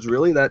 But it was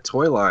really that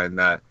toy line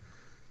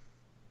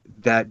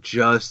that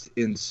just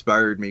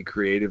inspired me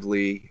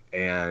creatively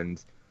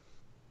and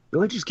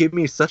really just gave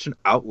me such an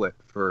outlet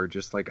for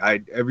just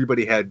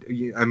everybody had.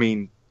 I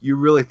mean, you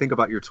really think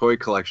about your toy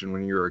collection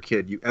when you were a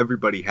kid.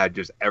 Everybody had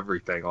just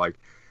everything. I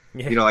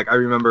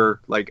remember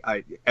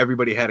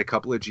everybody had a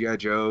couple of G.I.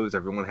 Joes.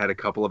 Everyone had a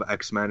couple of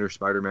X-Men or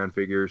Spider-Man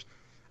figures.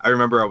 I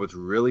remember I was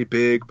really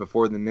big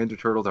before the Ninja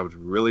Turtles. I was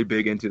really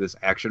big into this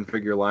action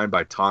figure line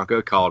by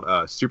Tonka called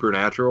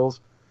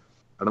Supernaturals.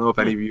 I don't know if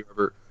any of you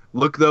ever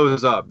look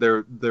those up.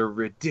 They're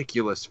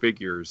ridiculous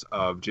figures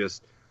of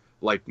just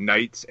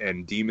knights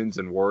and demons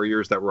and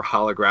warriors that were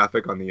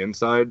holographic on the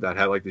inside that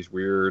had these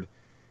weird,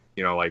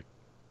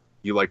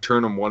 you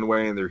turn them one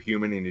way and they're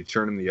human, and you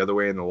turn them the other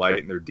way in the light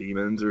and they're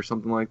demons or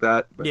something like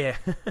that. But yeah,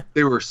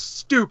 they were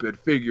stupid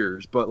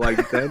figures. But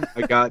then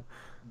I got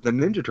the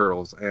Ninja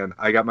Turtles, and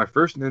I got my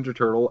first Ninja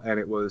Turtle, and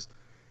it was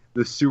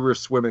the sewer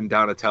swimming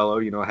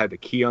Donatello. I had the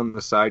key on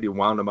the side. You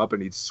wound him up,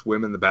 and he'd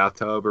swim in the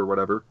bathtub or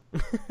whatever.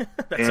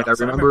 And I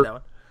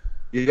remember,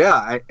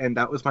 and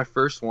that was my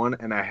first one.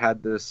 And I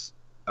had this.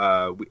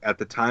 At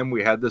the time,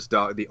 we had this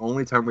dog. The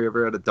only time we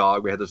ever had a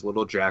dog, we had this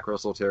little Jack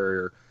Russell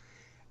Terrier,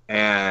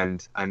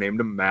 and I named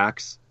him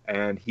Max,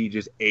 and he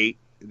just ate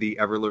the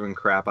ever-living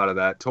crap out of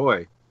that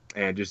toy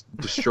and just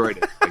destroyed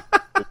it.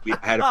 We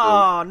had it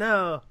oh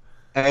no.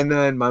 And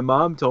then my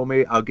mom told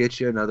me, I'll get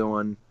you another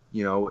one,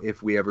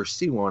 if we ever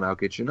see one, I'll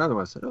get you another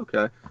one. I said,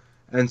 okay.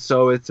 And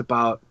so it's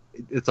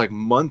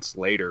months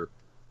later.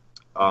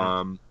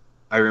 I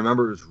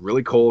remember it was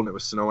really cold and it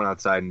was snowing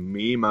outside, and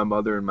me, my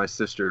mother, and my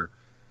sister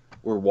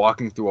were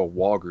walking through a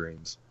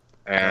Walgreens,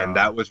 and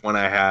that was when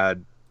I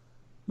had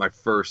my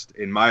first,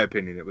 in my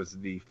opinion, it was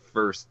the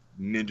first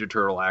Ninja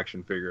Turtle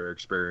action figure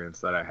experience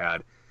that I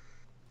had.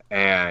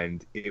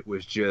 And it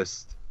was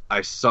just,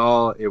 I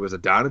saw it was a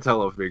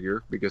Donatello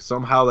figure, because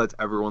somehow that's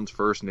everyone's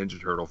first Ninja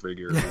Turtle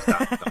figure. Is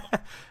Donatello.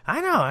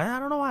 I know. I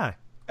don't know why.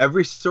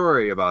 Every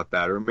story about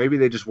that, or maybe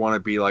they just want to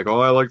be like,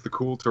 oh, I like the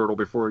cool turtle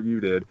before you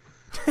did.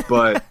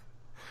 But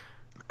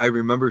I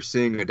remember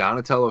seeing a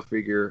Donatello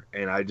figure,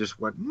 and I just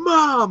went,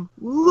 Mom,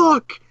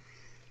 look!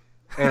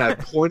 And I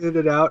pointed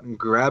it out and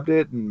grabbed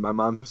it, and my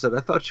mom said, I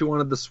thought you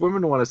wanted the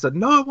swimming one. I said,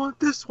 no, I want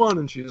this one.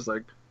 And she was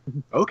like,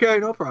 okay,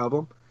 no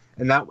problem.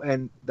 And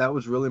that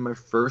was really my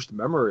first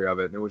memory of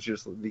it, and it was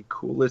just the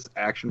coolest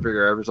action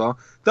figure I ever saw.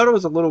 Thought it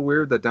was a little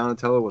weird that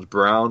Donatello was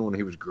brown when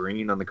he was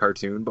green on the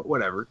cartoon, but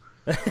whatever.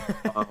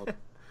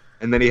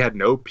 And then he had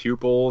no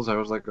pupils. I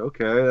was like,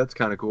 okay, that's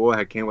kind of cool.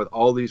 I came with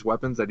all these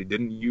weapons that he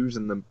didn't use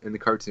in the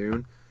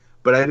cartoon,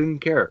 but I didn't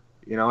care.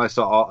 You know,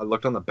 I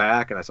looked on the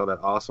back and I saw that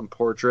awesome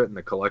portrait and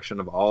the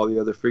collection of all the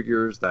other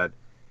figures that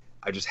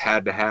I just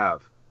had to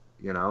have.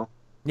 You know,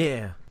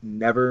 Yeah.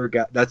 never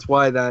got. That's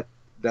why that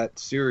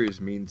series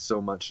means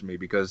so much to me,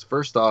 because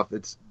first off,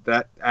 it's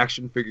that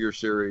action figure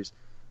series.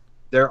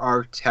 There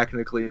are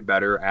technically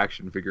better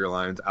action figure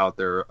lines out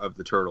there of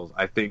the Turtles.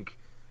 I think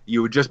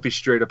you would just be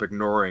straight up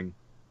ignoring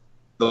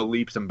the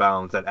leaps and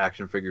bounds that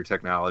action figure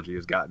technology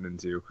has gotten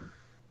into.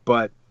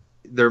 But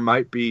there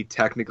might be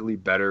technically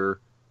better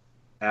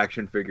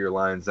action figure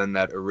lines than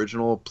that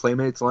original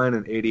Playmates line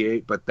in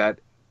 88, but that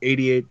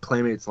 88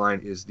 Playmates line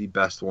is the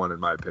best one in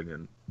my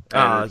opinion.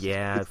 Oh, And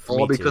yeah, it's for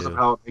all me because too. of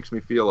how it makes me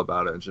feel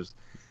about it. It's just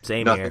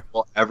Same nothing here.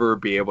 will ever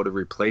be able to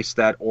replace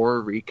that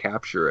or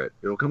recapture it.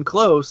 It'll come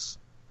close,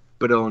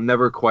 but it'll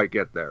never quite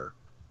get there.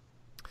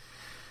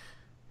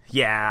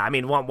 Yeah, I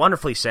mean,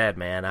 wonderfully said,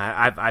 man.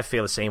 I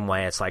feel the same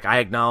way. It's like I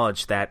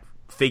acknowledge that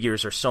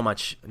figures are so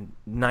much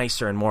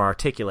nicer and more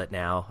articulate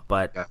now,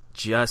 but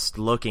just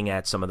looking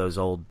at some of those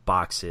old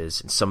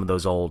boxes and some of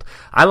those old,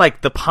 I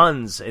like the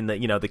puns in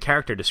the the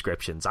character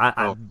descriptions.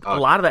 A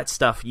lot of that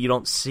stuff you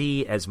don't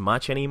see as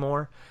much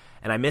anymore,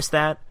 and I miss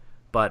that.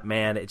 But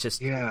man, it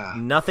just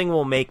nothing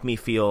will make me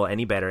feel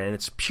any better, and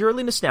it's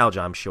purely nostalgia,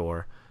 I'm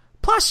sure.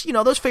 Plus,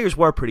 those figures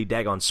were pretty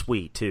daggone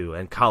sweet too,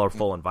 and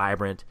colorful and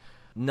vibrant.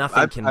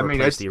 Nothing can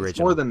replace the original. It's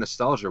more than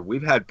nostalgia.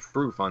 We've had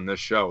proof on this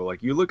show.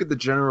 Like, you look at the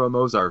General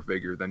Mozart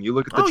figure, then you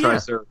look at the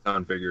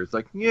Triceraton figure. It's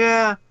like,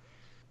 yeah,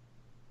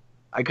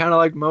 I kind of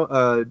like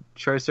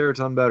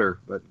Triceraton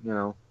better, but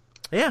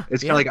yeah,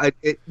 it's kind of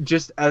like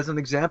just as an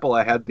example,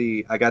 I got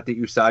the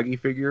Usagi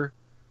figure.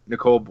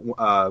 Nicole,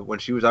 when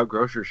she was out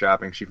grocery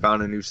shopping, she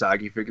found a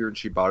Usagi figure and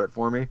she bought it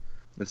for me.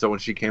 And so when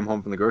she came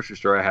home from the grocery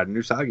store, I had an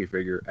Usagi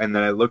figure, and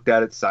then I looked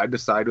at it side to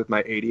side with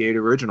my 88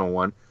 original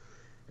one.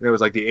 And it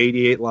was like the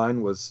 88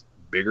 line was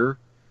bigger,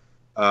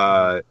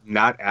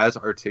 not as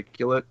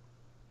articulate,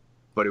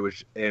 but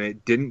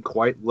it didn't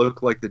quite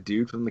look like the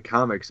dude from the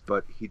comics,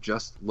 but he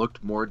just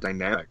looked more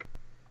dynamic.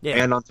 Yeah.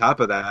 And on top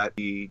of that,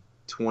 the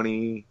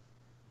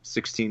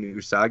 2016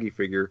 Usagi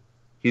figure,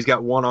 he's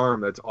got one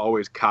arm that's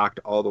always cocked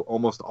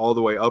almost all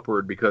the way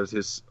upward, because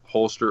his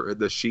holster,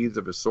 the sheaths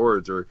of his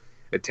swords are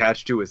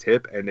attached to his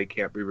hip and they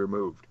can't be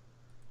removed.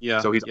 Yeah.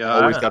 So he's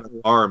always got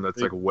an arm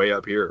that's like way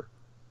up here.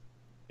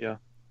 Yeah.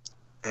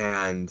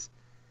 And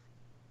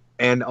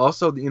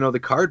also, the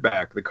card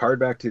back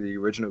to the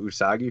original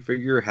Usagi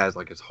figure has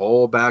like his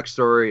whole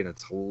backstory, and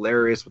it's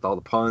hilarious with all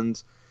the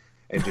puns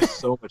and just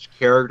so much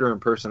character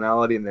and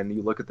personality. And then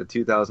you look at the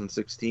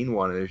 2016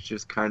 one, and it's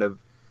just kind of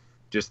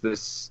just this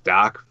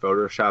stock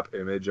Photoshop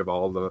image of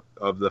all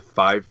of the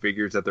 5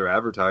 figures that they're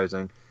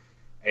advertising,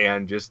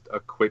 and just a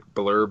quick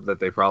blurb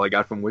that they probably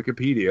got from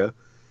Wikipedia.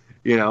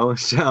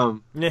 So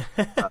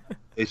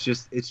it's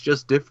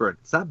just different.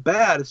 It's not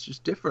bad. It's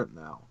just different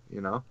now.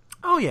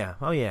 Oh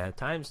yeah.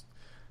 Times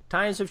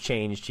have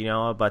changed.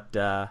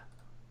 But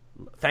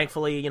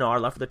thankfully, our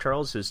love for the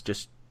Turtles is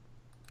just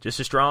as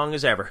strong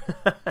as ever.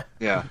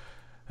 Yeah.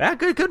 Yeah.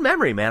 Good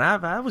memory,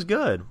 man. That was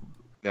good.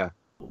 Yeah.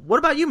 What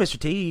about you, Mr.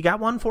 T? You got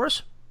one for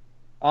us?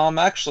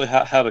 Actually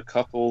had a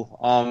couple.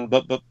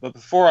 But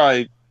before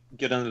I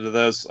get into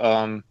those,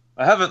 I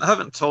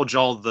haven't told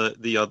y'all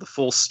the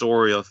full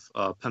story of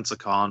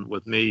Pensacon,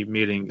 with me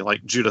meeting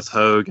like Judith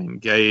Hogue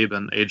and Gabe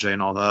and AJ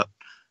and all that.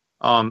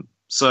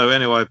 So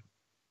anyway,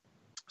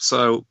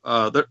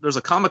 there's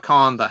a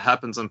Comic-Con that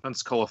happens in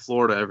Pensacola,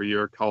 Florida every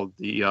year called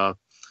the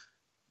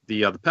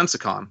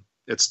Pensacon.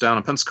 It's down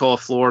in Pensacola,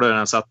 Florida,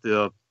 and it's at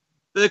the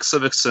big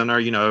civic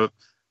center.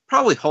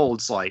 Probably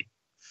holds like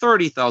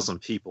 30,000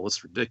 people.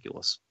 It's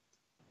ridiculous.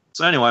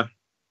 So anyway,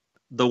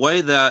 the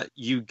way that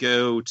you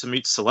go to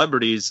meet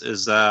celebrities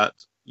is that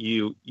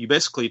you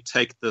basically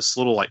take this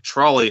little like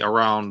trolley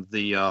around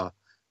the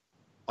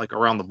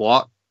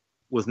block.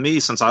 With me,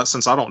 since I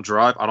don't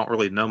drive, I don't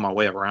really know my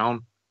way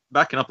around.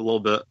 Backing up a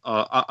little bit,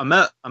 I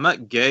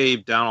met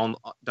Gabe down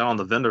on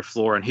the vendor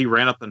floor, and he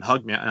ran up and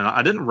hugged me, and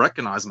I didn't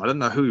recognize him. I didn't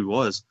know who he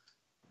was.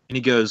 And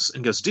he goes,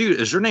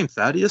 dude, is your name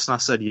Thaddeus? And I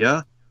said,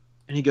 yeah.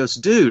 And he goes,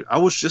 dude, I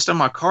was just in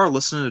my car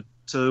listening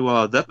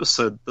to the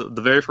episode,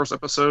 the very first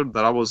episode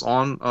that I was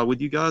on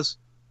with you guys.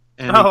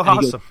 And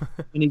awesome.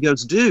 And he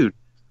goes, dude,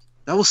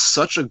 that was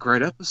such a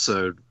great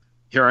episode.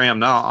 Here I am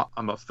now.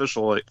 I'm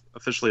officially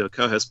a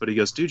co-host, but he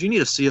goes, dude, you need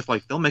to see if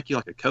like they'll make you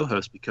like a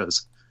co-host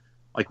because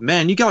like,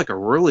 man, you got like a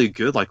really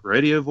good like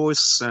radio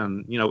voice.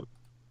 And, you know,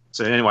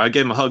 so anyway, I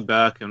gave him a hug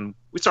back and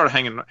we started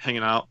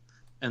hanging out.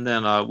 And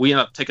then we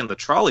ended up taking the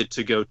trolley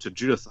to go to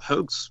Judith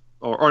Hoag's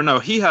or no,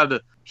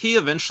 he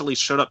eventually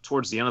showed up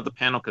towards the end of the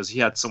panel because he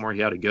had somewhere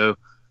he had to go.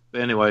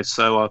 But anyway,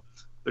 so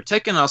they're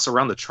taking us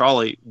around the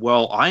trolley.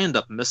 Well, I end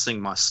up missing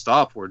my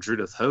stop where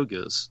Judith Hoag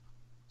is.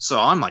 So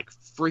I'm like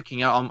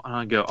freaking out.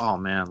 I go, oh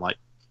man, like,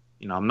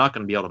 you know, I'm not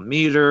going to be able to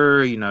meet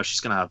her. You know, she's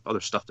going to have other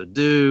stuff to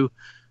do.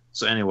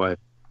 So anyway,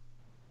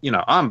 you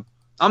know, I'm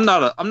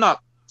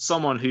not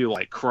someone who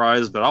like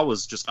cries, but I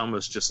was just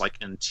almost just like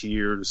in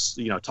tears,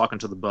 you know, talking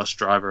to the bus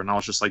driver. And I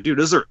was just like, dude,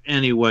 is there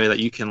any way that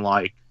you can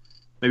like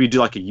maybe do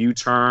like a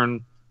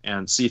U-turn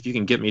and see if you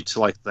can get me to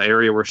like the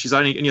area where she's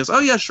at? And he goes, oh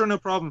yeah, sure, no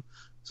problem.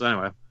 So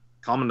anyway,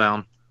 calming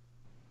down,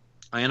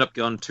 I end up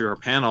going to her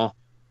panel,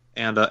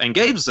 and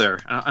Gabe's there.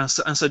 And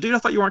I said, dude, I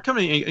thought you weren't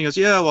coming. And he goes,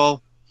 yeah,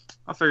 well,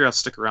 I figured I'd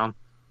stick around.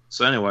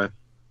 So anyway,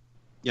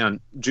 you know,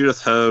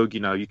 Judith Hoag, you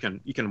know, you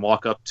can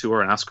walk up to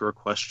her and ask her a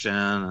question.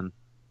 And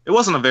it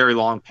wasn't a very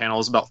long panel. It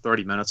was about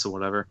 30 minutes or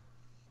whatever.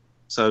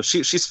 So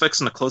she's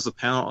fixing to close the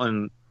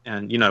panel.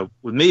 And you know,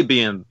 with me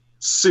being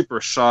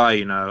super shy,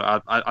 you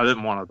know, I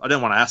didn't want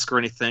to ask her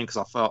anything because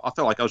I felt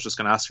like I was just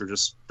going to ask her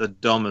just the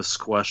dumbest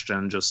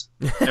question. Just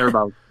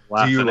everybody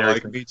laughing. Do you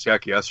like me?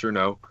 Check yes or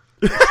no.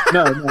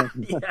 No,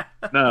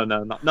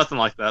 nothing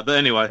like that. But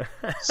anyway,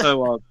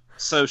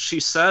 so she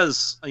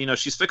says, you know,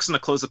 she's fixing to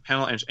close the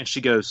panel, and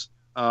she goes,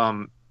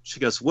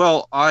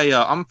 well,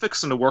 I'm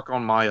fixing to work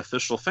on my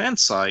official fan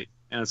site,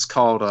 and it's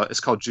called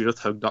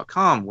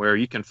judithhoag.com, where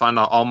you can find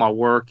out all my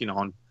work, you know,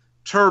 on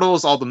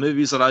Turtles, all the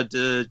movies that I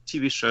did,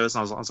 TV shows, and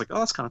I was like, oh,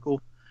 that's kind of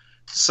cool.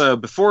 So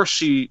before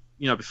she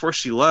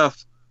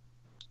left,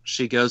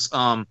 she goes,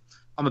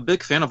 I'm a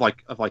big fan of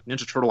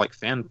Ninja Turtle like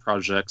fan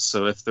projects.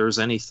 So if there's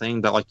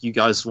anything that like you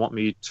guys want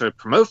me to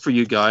promote for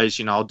you guys,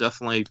 you know, I'll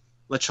definitely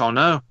let y'all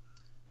know.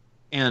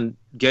 And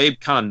Gabe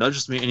kind of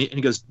nudges me and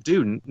he goes,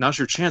 dude, now's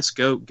your chance.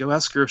 Go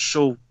ask her if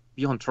she'll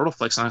be on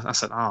Turtleflix. And I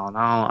said, oh no,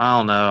 I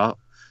don't know.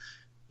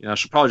 You know,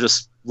 she'll probably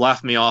just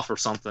laugh me off or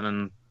something.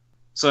 And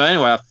so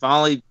anyway,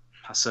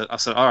 I said,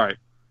 all right,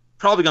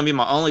 probably gonna be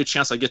my only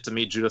chance I get to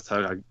meet Judith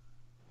Hoag. I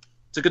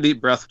took a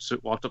deep breath,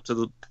 walked up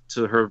to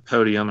her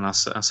podium, and I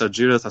said,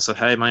 Judith, I said,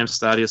 hey, my name's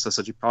Thaddeus. I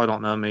said, you probably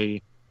don't know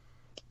me.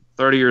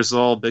 30 years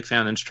old, big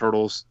fan of Ninja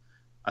Turtles.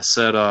 I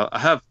said, I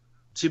have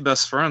two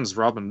best friends,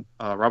 Rob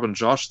and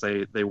Josh.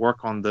 They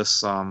work on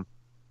this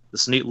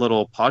neat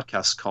little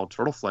podcast called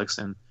Turtleflix,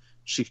 and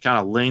she kind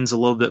of leans a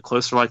little bit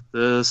closer like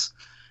this,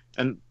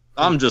 and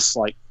I'm just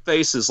like,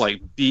 face is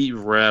like beet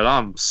red.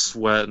 I'm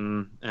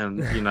sweating, and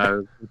you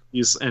know,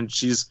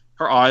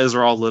 her eyes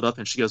are all lit up,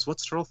 and she goes,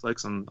 what's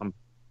Turtleflix? And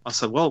I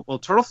said, well,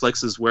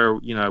 Turtleflix is where,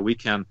 you know, we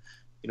can,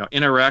 you know,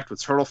 interact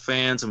with Turtle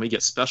fans, and we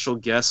get special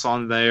guests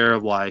on there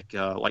like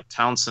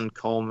Townsend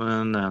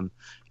Coleman and,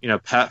 you know,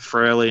 Pat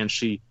Fraley, and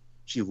she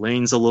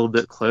leans a little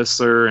bit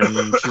closer,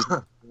 and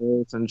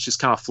she's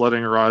kind of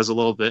flooding her eyes a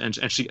little bit,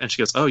 and she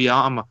goes, oh yeah,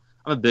 I'm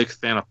a big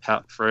fan of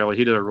Pat Fraley.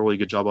 He did a really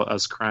good job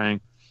as Krang.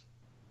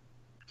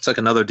 Took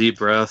another deep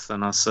breath,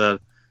 and I said,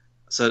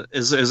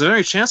 is there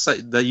any chance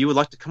that you would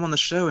like to come on the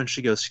show? And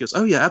she goes,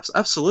 oh yeah,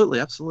 absolutely.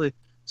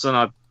 So then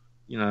I,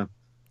 you know,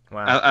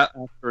 wow.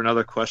 After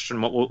another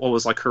question, what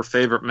was like her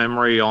favorite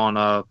memory on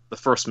the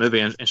first movie,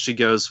 and she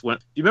goes, do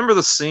you remember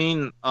the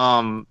scene,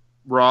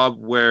 Rob,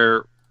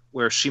 where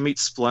she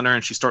meets Splinter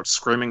and she starts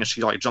screaming and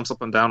she like jumps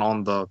up and down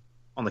on the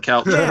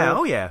couch? Yeah,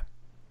 oh yeah.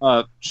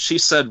 She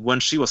said when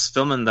she was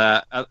filming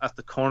that, at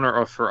the corner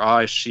of her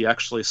eye, she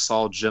actually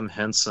saw Jim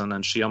Henson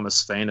and she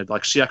almost fainted.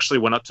 Like, she actually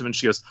went up to him and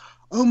she goes,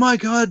 oh my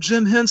God,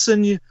 Jim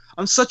Henson,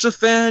 I'm such a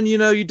fan. You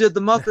know, you did the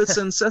Muppets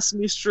and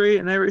Sesame Street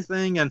and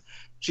everything. And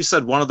she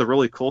said one of the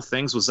really cool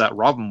things was that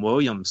Robin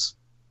Williams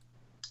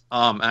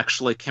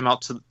actually came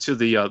out to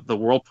the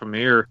world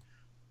premiere,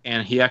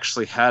 and he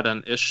actually had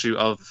an issue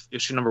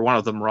number 1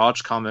 of the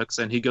Mirage comics,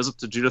 and he goes up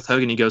to Judith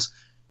Hoag and he goes,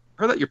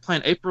 I heard that you're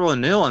playing April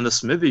O'Neil in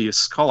this movie.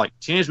 It's called like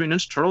Teenage Mutant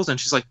Ninja Turtles, and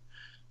she's like,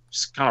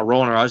 just kind of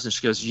rolling her eyes, and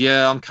she goes,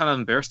 yeah, I'm kind of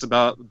embarrassed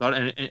about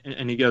it.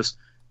 And he goes,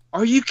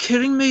 are you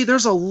kidding me?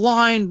 There's a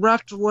line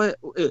wrapped away.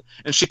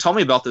 And she told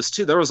me about this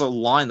too. There was a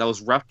line that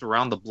was wrapped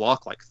around the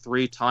block like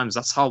 3 times.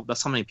 That's how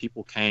many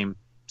people came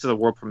to the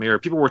world premiere.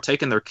 People were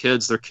taking their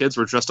kids. Their kids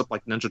were dressed up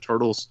like Ninja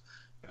Turtles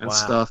and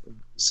stuff.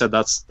 Said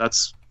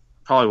that's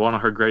probably one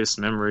of her greatest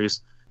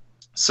memories.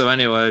 So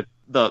anyway,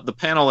 the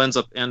panel ends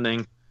up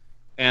ending,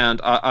 and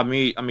I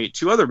meet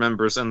 2 other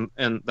members and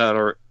that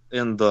are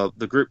in the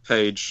group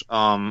page.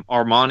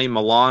 Armani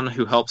Milan,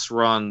 who helps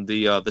run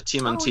the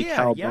TMNT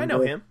Cal. Yeah, I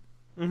know him.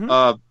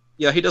 Mm-hmm.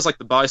 Yeah, he does like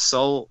the buy,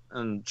 sell,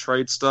 and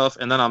trade stuff.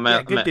 And then I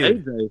met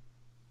AJ,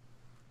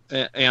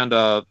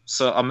 and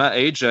so I met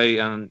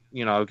AJ, and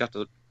you know, I got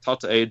to talk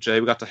to AJ.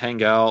 We got to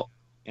hang out,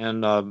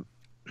 and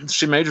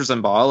she majors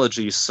in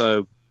biology,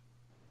 so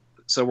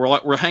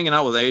we're hanging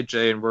out with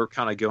AJ, and we're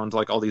kind of going to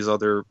like all these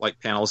other like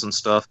panels and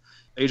stuff.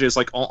 AJ's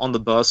like on the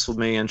bus with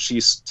me, and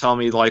she's telling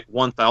me like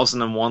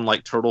 1001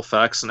 like turtle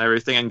facts and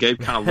everything. And Gabe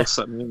kind of looks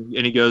at me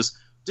and he goes,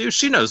 "Dude,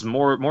 she knows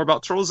more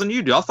about turtles than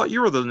you do. I thought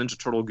you were the Ninja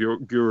Turtle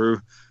guru."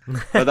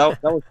 But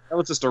that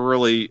was just a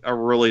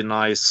really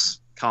nice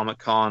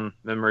Comic-Con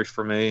memory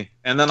for me.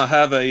 And then I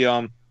have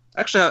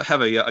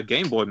a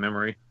Game Boy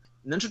memory.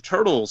 Ninja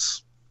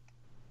Turtles,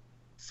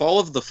 Fall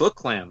of the Foot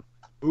Clan.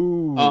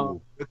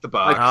 Ooh, with the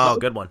box. Oh,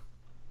 good one.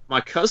 My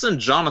cousin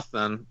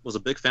Jonathan was a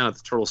big fan of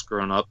the Turtles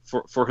growing up.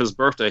 For his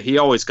birthday, he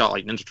always got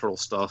like Ninja Turtle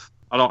stuff.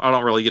 I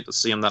don't really get to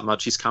see him that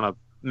much. He's kind of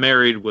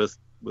married with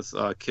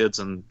kids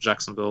in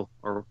Jacksonville,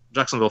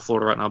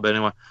 Florida right now. But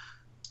anyway,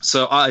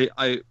 so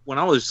I when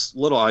I was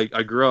little,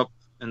 I grew up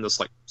in this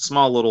like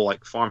small little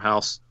like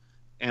farmhouse,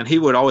 and he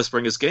would always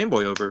bring his Game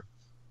Boy over,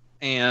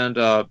 and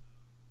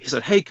he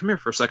said, "Hey, come here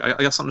for a sec. I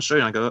got something to show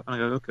you." And I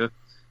go, "Okay."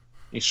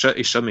 He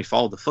showed me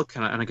Fall of the Foot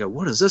Clan, and I go,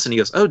 "What is this?" And he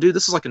goes, "Oh, dude,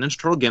 this is like a Ninja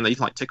Turtle game that you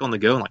can like take on the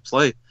go and like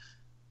play."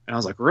 And I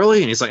was like, "Really?"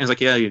 And he's like,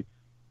 "Yeah." He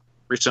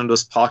reached into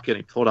his pocket and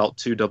he pulled out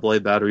 2 AA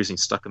batteries and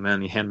he stuck them in.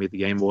 And he handed me the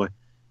Game Boy,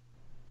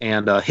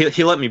 and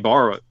he let me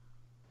borrow it.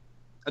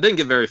 I didn't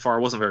get very far.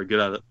 I wasn't very good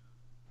at it,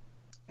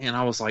 and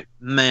I was like,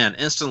 man,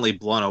 instantly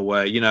blown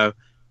away. You know,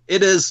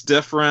 it is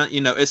different.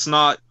 You know, it's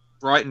not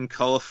bright and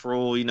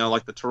colorful. You know,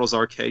 like the Turtles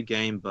arcade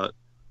game, but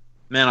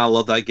man, I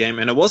love that game.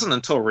 And it wasn't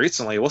until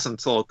recently, it wasn't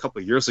until a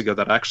couple of years ago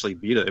that I actually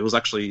beat it. It was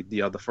actually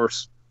the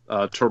first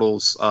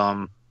Turtles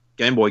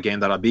Game Boy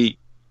game that I beat.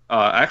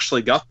 I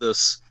actually got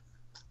this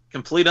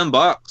complete in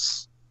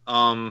box,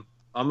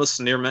 almost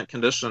near mint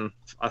condition.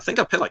 I think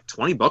I paid like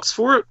 $20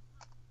 for it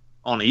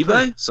on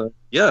eBay. So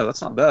yeah,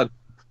 that's not bad.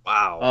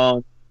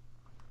 Wow.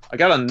 I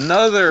got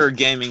another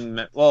gaming.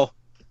 Well,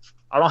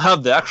 I don't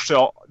have the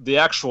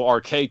actual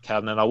arcade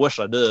cabinet. I wish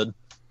I did,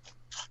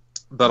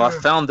 but I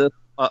found it.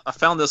 I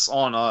found this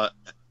on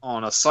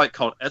a site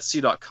called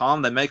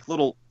Etsy.com. They make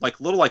little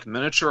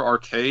miniature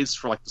arcades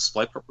for like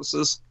display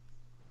purposes.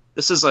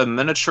 This is a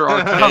miniature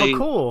arcade. Oh,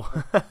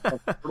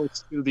 cool!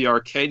 To the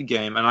arcade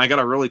game, and I got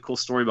a really cool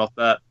story about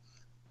that.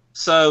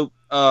 So,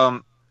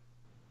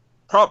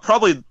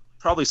 probably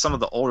some of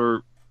the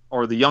older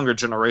or the younger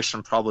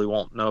generation probably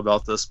won't know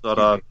about this,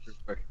 but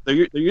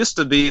there used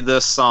to be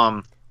this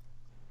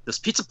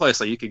pizza place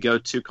that you could go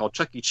to called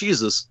Chuck E.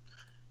 Cheese's.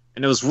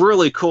 And it was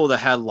really cool. They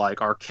had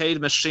like arcade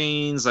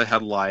machines. They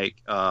had like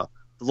the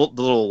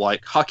little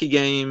like hockey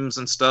games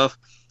and stuff.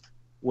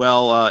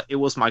 Well, it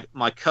was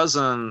my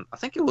cousin. I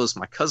think it was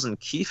my cousin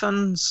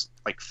Keithan's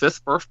like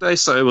 5th birthday.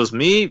 So it was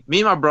me,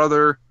 my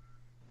brother,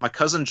 my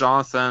cousin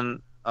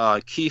Jonathan,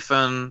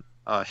 Keithan,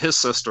 his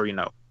sister. You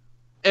know,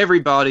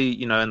 everybody.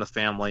 You know, in the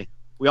family.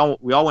 We all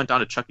went down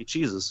to Chuck E.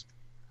 Cheese's.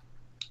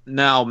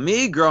 Now,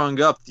 me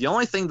growing up, the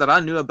only thing that I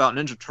knew about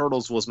Ninja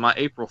Turtles was my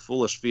April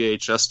Foolish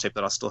VHS tape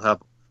that I still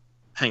have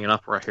hanging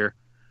up right here.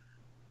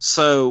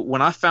 So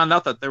when I found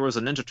out that there was a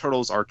Ninja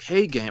Turtles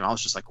arcade game, I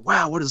was just like,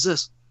 wow, what is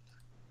this?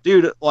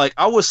 Dude, like,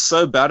 I was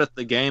so bad at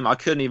the game, I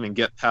couldn't even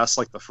get past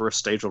like the first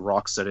stage of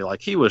Rocksteady.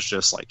 Like, he was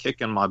just like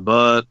kicking my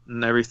butt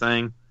and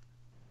everything.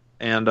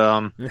 And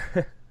I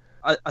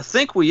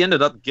think we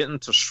ended up getting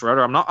to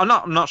Shredder.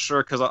 I'm not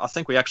sure, because I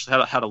think we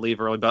actually had to leave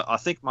early, but I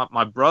think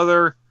my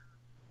brother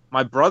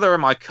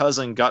and my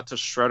cousin got to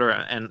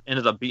Shredder and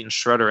ended up beating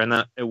Shredder, and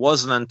then it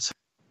wasn't until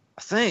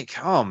I think,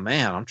 oh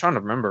man, I'm trying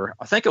to remember.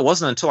 I think it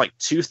wasn't until like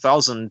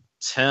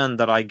 2010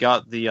 that I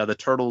got the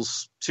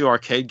Turtles 2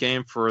 arcade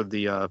game for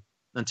the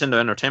Nintendo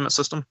Entertainment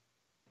System.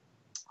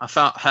 I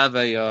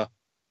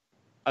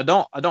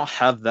don't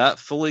have that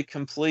fully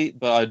complete,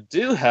 but I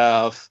do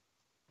have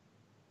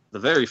the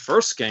very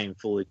first game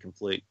fully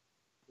complete.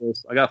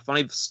 I got a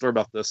funny story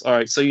about this. All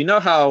right, so you know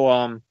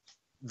how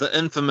the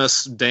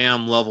infamous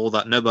dam level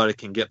that nobody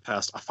can get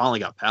past, I finally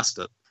got past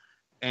it.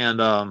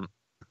 And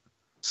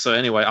so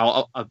anyway,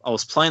 I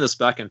was playing this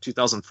back in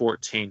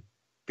 2014.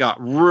 Got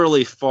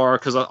really far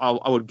because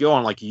I would go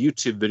on like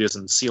YouTube videos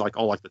and see like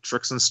all like the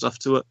tricks and stuff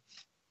to it.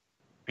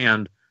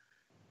 And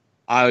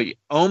I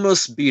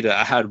almost beat it.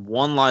 I had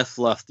 1 life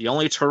left. The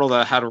only turtle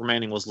that I had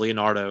remaining was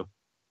Leonardo.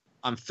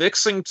 I'm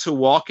fixing to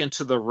walk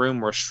into the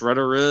room where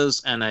Shredder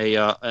is, and a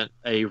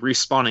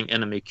respawning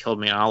enemy killed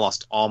me, and I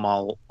lost all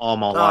my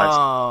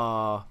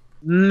lives.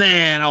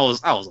 Man, I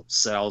was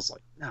upset. I was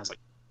like,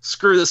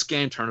 screw this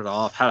game, turn it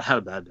off. Had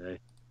a bad day.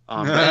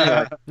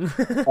 But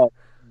anyway,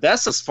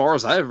 that's as far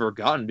as I've ever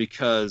gotten,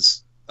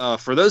 because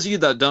for those of you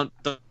that don't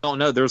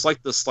know, there's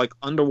like this like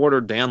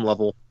underwater dam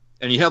level,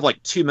 and you have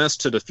like 2 minutes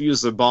to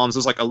defuse the bombs.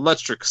 There's like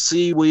electric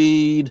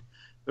seaweed.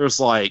 There's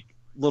like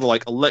little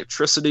like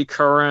electricity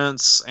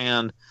currents,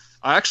 and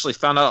I actually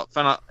found out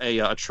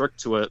a trick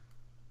to it.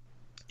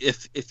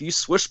 If you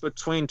switch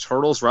between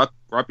turtles right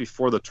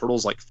before the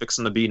turtle's like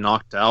fixing to be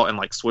knocked out, and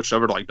like switch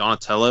over to like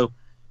Donatello,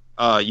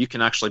 you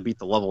can actually beat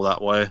the level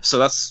that way. So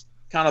that's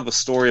kind of a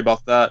story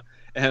about that,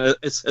 and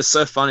it's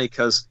so funny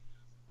because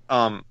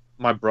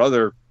my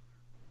brother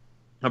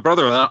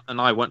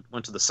and I went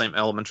to the same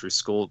elementary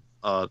school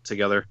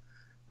together,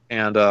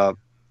 and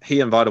he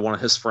invited one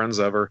of his friends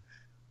over,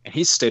 and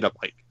he stayed up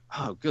like,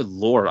 oh, good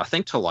Lord, I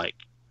think till like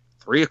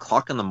 3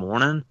 o'clock in the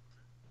morning.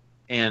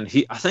 And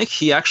I think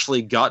he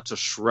actually got to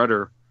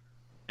Shredder,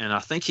 and I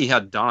think he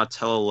had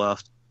Donatello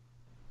left.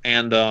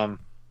 And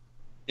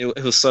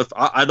it was so.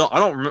 I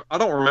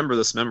don't remember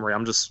this memory.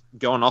 I'm just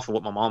going off of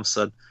what my mom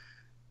said.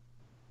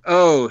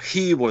 Oh,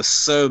 he was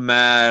so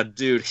mad,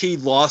 dude. He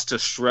lost to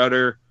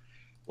Shredder.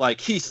 Like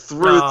he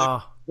threw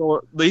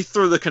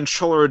the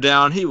controller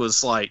down. He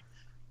was like,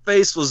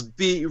 face was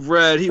beat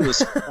red. He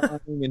was crying,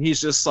 and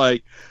he's just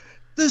like,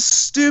 this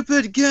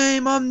stupid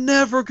game. I'm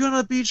never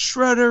gonna beat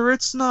Shredder.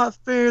 It's not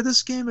fair.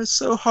 This game is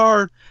so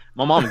hard.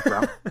 My mom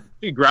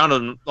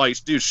grounded him. Like,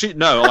 dude,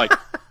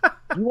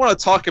 you want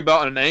to talk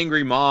about an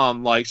angry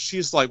mom? Like,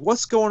 she's like,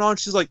 what's going on?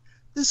 She's like,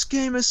 this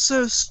game is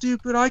so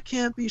stupid. I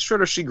can't beat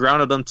Shredder. She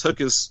grounded him, took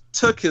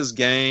his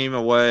game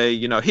away.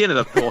 You know, he ended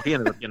up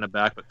getting it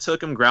back, but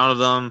took him,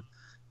 grounded him,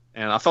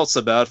 and I felt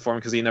so bad for him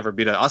because he never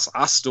beat it.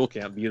 I still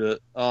can't beat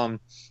it.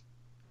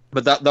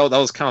 But that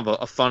was kind of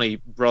a funny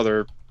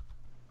brother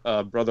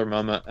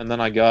moment. And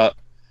then I got,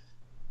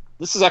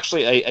 this is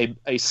actually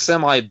a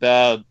semi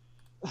bad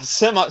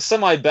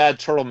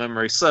turtle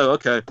memory. So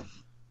okay.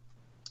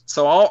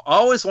 So I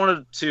always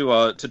wanted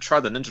to try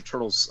the Ninja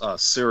Turtles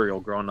cereal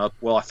growing up.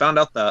 Well, I found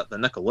out that the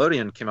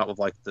Nickelodeon came out with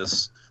like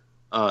this.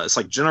 It's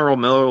like General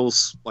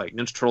Mills like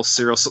Ninja Turtles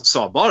cereal.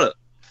 So I bought it.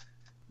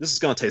 This is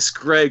gonna taste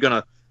great.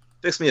 Gonna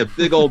fix me a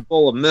big old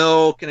bowl of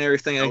milk and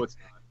everything. No, it's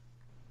not.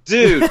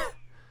 Dude,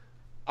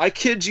 I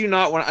kid you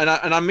not.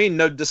 And I mean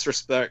no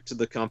disrespect to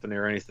the company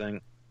or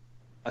anything.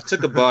 I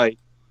took a bite.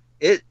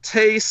 It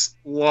tastes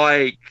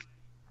like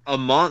a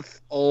month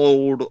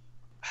old.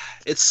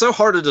 It's so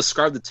hard to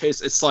describe the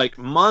taste. It's like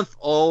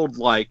month-old,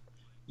 like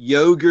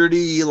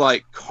yogurty,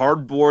 like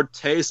cardboard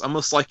taste,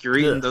 almost like you're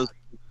eating those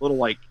little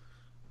like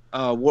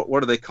what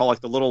do they call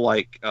like the little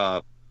like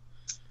the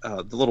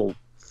little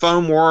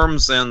foam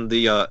worms and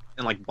the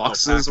in like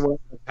boxes or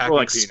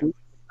like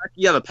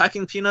the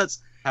packing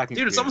peanuts.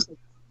 Dude, it's almost like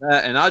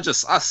that, and I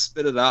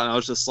spit it out, and I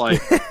was just like.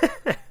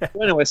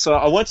 Anyway, so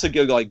I went to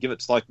go like give it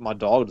to like my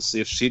dog to see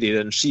if she'd eat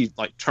it, and she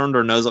like turned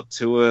her nose up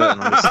to it,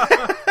 and I'm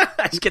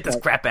just get this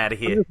crap out of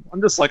here.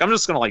 I'm just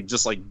gonna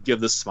give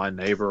this to my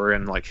neighbor,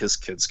 and like his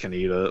kids can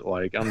eat it.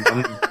 Like I'm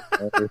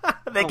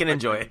they can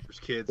enjoy it.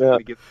 Kids, I'm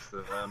gonna give this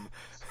to them.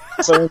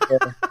 So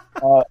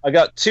I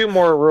got two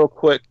more real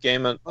quick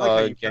game. I like how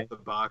you kept the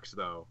box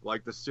though,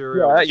 like the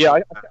cereal. I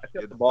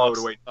kept the box.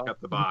 Away,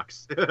 kept the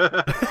box.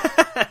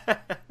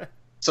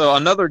 So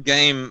another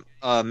game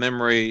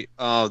memory.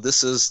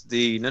 This is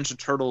the Ninja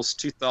Turtles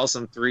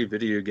 2003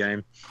 video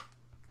game.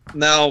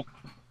 Now,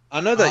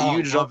 I know that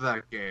you love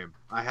that game.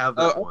 I have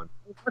that one.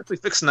 I'm actually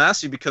fixing to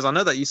ask you because I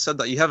know that you said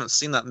that you haven't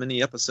seen that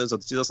many episodes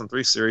of the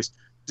 2003 series,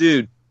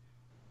 dude.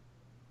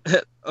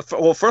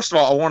 Well, first of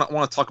all, I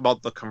want to talk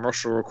about the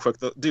commercial real quick.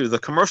 The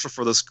commercial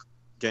for this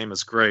game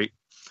is great.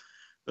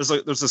 There's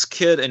this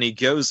kid, and he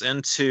goes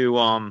into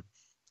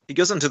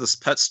this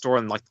pet store,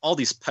 and like all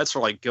these pets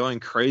are like going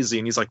crazy,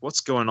 and he's like,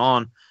 "What's going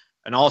on?"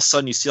 And all of a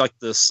sudden, you see like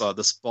this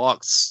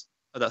box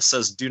that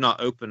says "Do not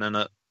open" in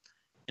it,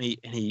 and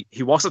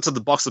he walks up to the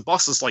box. The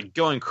box is like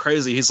going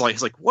crazy. He's like,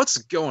 "What's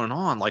going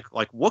on? Like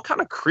what kind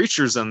of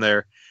creature's in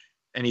there?"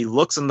 And he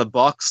looks in the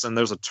box, and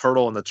there's a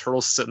turtle, and the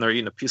turtle's sitting there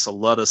eating a piece of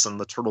lettuce, and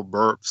the turtle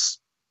burps.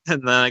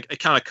 And then it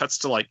kind of cuts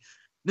to like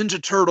Ninja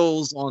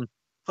Turtles on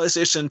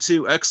PlayStation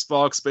 2,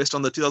 Xbox, based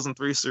on the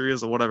 2003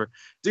 series or whatever.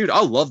 Dude,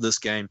 I love this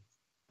game.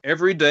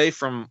 Every day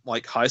from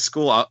like high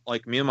school,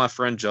 like me and my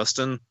friend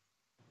Justin,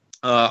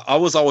 I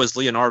was always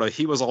Leonardo.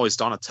 He was always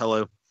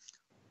Donatello.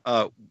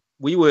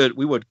 We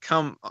would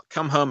come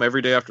home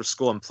every day after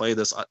school and play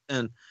this.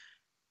 And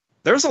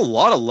there's a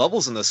lot of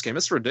levels in this game.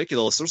 It's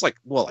ridiculous. There's like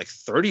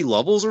 30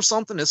 levels or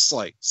something. It's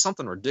like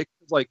something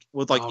ridiculous. Like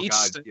with like each.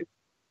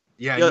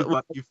 You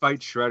fight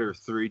Shredder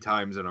 3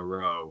 times in a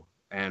row,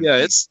 and he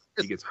gets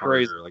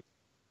crazy. harder. Like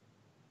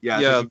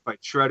you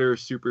fight Shredder,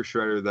 Super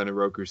Shredder, then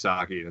Oroku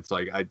Saki, and it's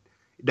like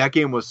that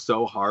game was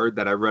so hard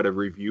that I read a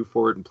review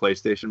for it in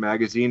PlayStation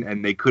Magazine,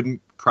 and they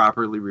couldn't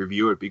properly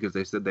review it because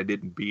they said they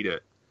didn't beat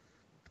it.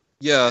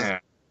 Yeah.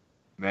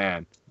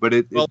 Man.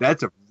 But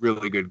that's a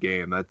really good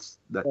game.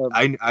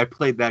 I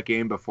played that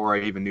game before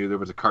I even knew there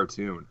was a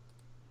cartoon.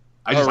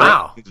 I just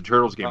played the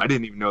Turtles game. I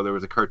didn't even know there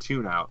was a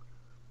cartoon out.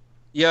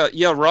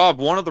 Yeah, Rob,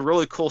 one of the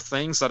really cool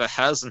things that it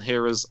has in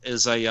here is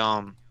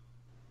a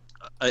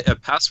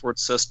password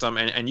system,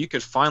 and you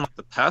could find like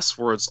the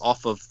passwords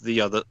off of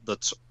the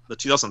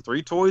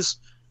 2003 toys,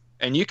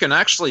 and you can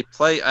actually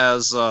play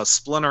as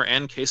Splinter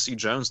and Casey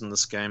Jones in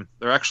this game.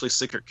 They're actually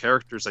secret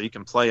characters that you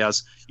can play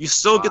as. You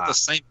still get the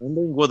same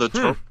ending with a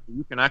turtle.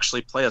 You can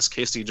actually play as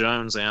Casey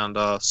Jones and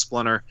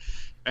Splinter.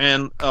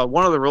 And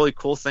one of the really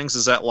cool things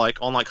is that like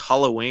on like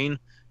Halloween,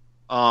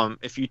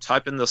 if you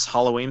type in this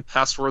Halloween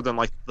password, then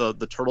like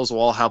the turtles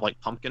will all have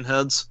like pumpkin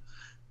heads.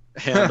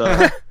 And,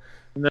 and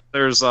then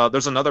there's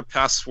another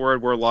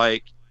password where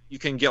like you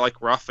can get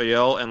like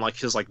Raphael and like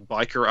his like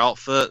biker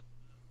outfit,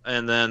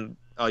 and then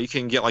you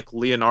can get like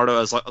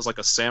Leonardo as like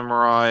a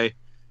samurai.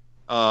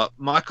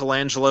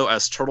 Michelangelo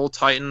as Turtle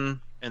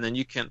Titan, and then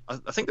you can. I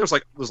think there's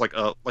like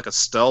a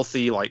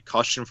stealthy like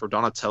costume for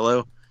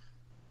Donatello.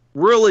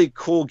 Really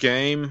cool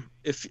game.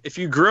 If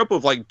you grew up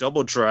with like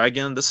Double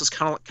Dragon, this is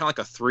kind of like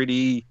a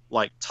 3D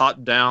like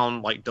top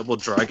down like Double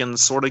Dragon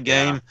sort of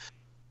game. Yeah.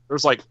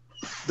 There's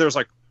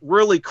like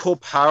really cool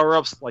power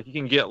ups. Like you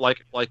can get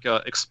like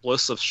a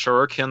explosive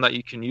shuriken that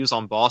you can use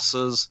on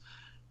bosses.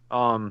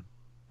 All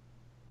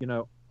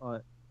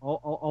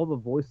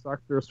the voice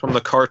actors from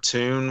the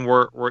cartoon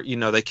were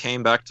they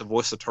came back to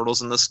voice the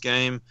turtles in this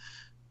game.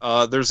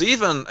 There's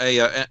even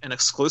an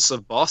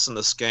exclusive boss in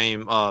this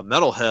game,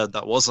 Metalhead,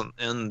 that wasn't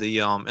in the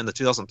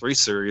 2003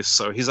 series.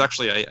 So he's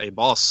actually a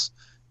boss,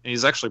 and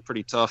he's actually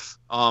pretty tough.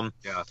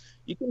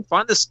 You can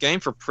find this game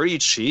for pretty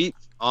cheap.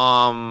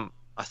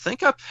 I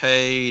think I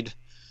paid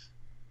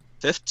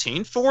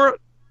 $15 for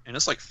it, and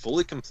it's like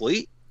fully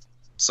complete.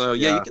 So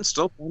you can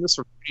still find this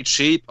for pretty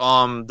cheap.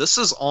 This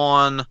is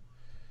on.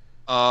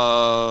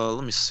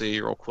 Let me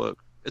see real quick.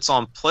 It's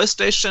on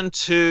PlayStation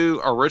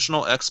 2,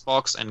 original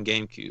Xbox, and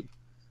GameCube.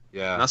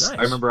 Yeah, nice.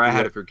 I remember I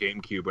had it for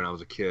GameCube when I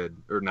was a kid,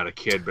 or not a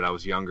kid, but I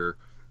was younger.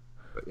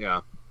 But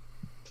yeah.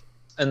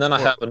 And then I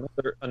have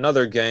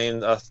another game.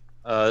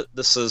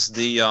 This is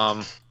the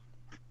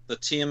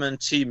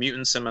TMNT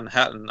Mutants in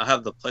Manhattan. I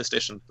have the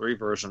PlayStation 3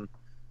 version.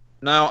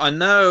 Now I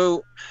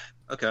know.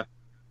 Okay.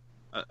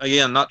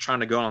 Again, not trying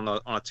to go on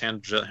a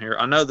tangent here.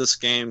 I know this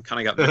game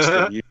kind of got mixed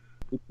reviews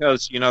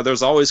because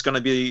there's always going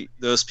to be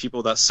those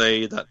people that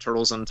say that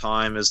Turtles in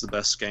Time is the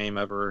best game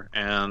ever,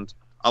 and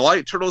I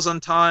like Turtles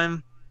in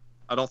Time.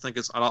 I don't think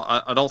it's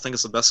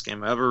the best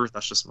game ever.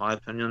 That's just my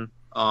opinion.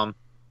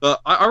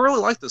 But I really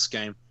like this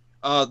game.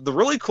 The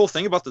really cool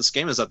thing about this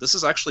game is that this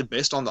is actually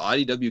based on the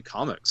IDW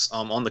comics.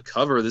 On the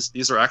cover,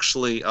 these are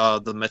actually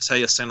the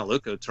Mattea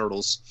Santaluca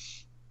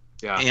turtles.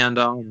 Yeah.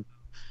 And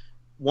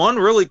one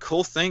really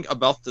cool thing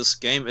about this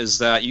game is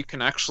that you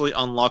can actually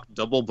unlock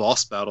double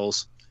boss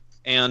battles.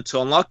 And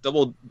to unlock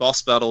double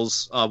boss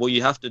battles, what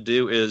you have to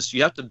do is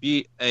you have to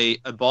beat a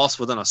boss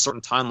within a certain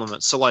time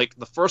limit. So like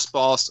the first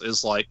boss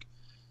is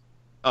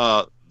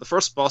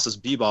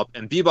Bebop,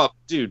 and Bebop,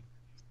 dude,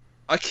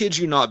 I kid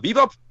you not,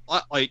 Bebop,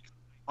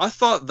 I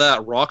thought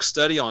that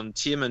Rocksteady on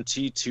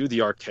TMNT 2,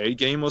 the arcade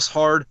game, was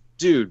hard.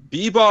 Dude,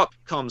 Bebop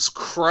comes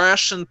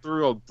crashing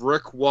through a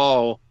brick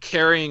wall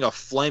carrying a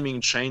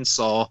flaming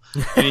chainsaw,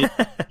 and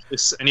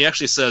he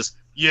actually says,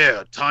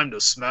 "Yeah, time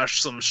to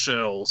smash some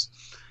shells."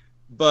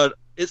 But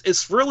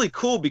it's really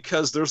cool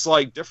because there's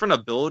like different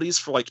abilities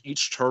for like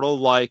each turtle.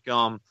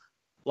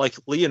 Like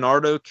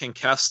Leonardo can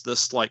cast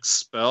this like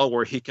spell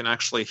where he can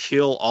actually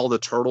heal all the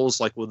turtles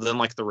like within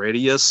like the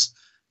radius.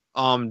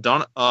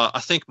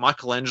 I think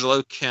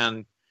Michelangelo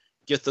can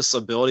get this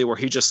ability where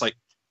he just like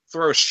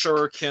throws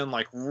shuriken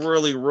like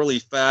really, really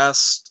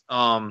fast.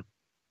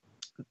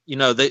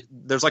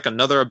 There's like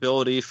another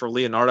ability for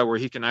Leonardo where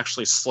he can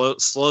actually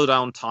slow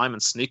down time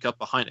and sneak up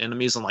behind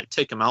enemies and like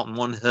take them out in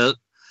one hit.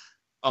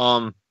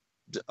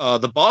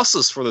 The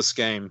bosses for this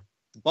game,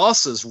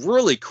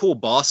 really cool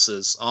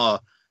bosses.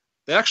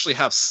 They actually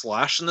have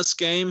Slash in this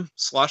game.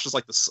 Slash is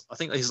I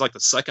think he's like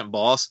the second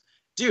boss.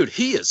 Dude,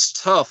 he is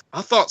tough.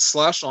 I thought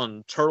Slash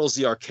on Turtles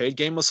the arcade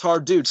game was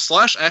hard. Dude,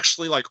 Slash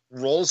actually like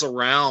rolls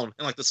around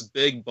in like this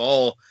big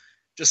ball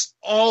just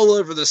all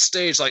over the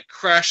stage, like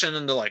crashing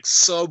into like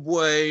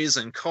subways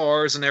and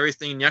cars and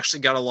everything. You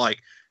actually gotta like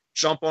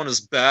jump on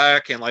his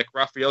back, and like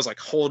Raphael's like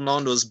holding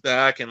onto his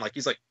back, and like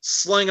he's like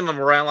slinging him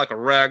around like a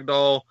rag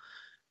doll.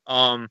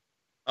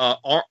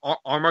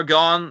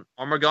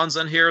 Armagon's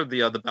in here,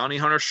 the bounty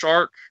hunter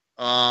shark.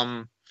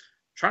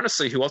 Trying to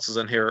see who else is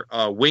in here.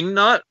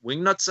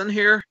 Wingnut's in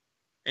here,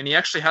 and he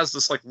actually has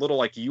this like little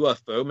like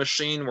UFO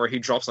machine where he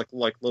drops like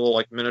little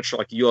like miniature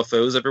like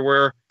UFOs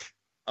everywhere.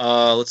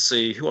 Let's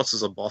see who else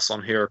is a boss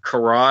on here.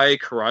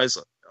 Karai's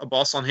a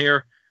boss on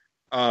here.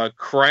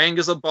 Krang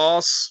is a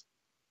boss.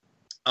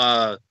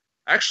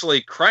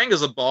 Actually, Krang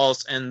is a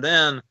boss, and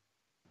then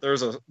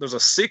there's a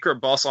secret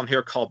boss on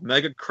here called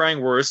Mega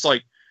Krang, where it's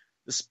like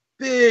this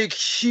big,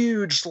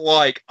 huge,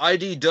 like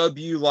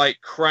IDW like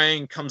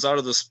Krang comes out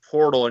of this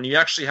portal, and you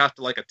actually have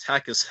to like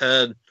attack his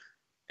head.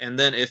 And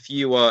then if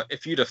you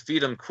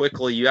defeat him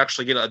quickly, you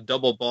actually get a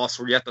double boss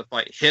where you have to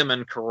fight him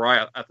and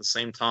Karai at the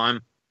same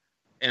time.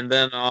 And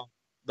then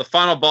the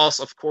final boss,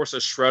 of course,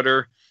 is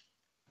Shredder.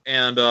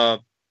 And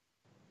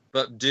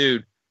but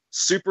dude,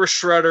 Super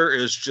Shredder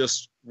is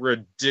just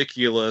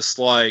ridiculous.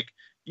 Like,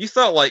 you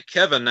thought like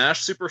Kevin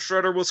Nash Super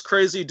Shredder was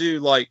crazy,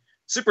 dude. Like,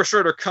 Super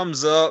Shredder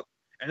comes up,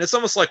 and it's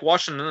almost like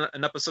watching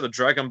an episode of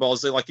Dragon Ball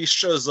Z. Like, he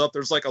shows up,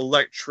 there's like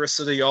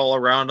electricity all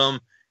around him.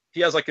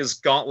 He has like his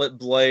gauntlet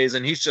blaze,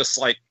 and he's just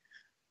like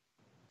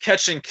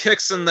catching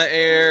kicks in the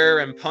air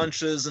and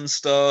punches and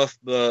stuff.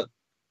 But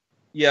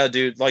yeah,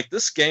 dude, like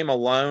this game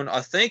alone,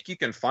 I think you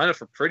can find it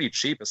for pretty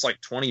cheap. It's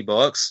like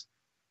 $20.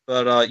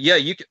 But yeah,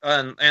 you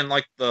can, and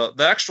like the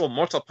actual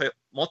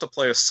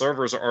multiplayer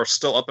servers are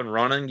still up and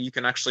running. You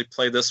can actually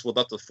play this with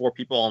up to 4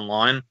 people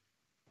online.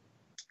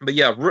 But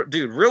yeah,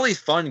 dude, really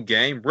fun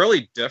game,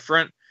 really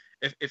different.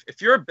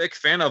 If you're a big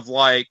fan of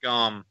like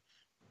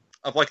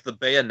of like the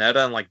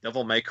Bayonetta and like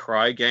Devil May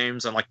Cry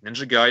games and like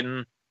Ninja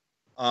Gaiden,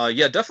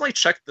 yeah, definitely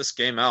check this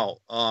game out.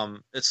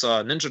 It's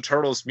Ninja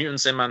Turtles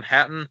Mutants in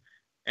Manhattan,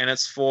 and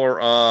it's for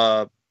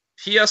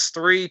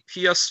PS3,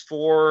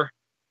 PS4,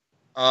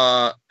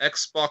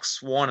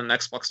 Xbox One, and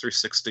Xbox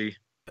 360.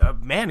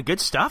 Man,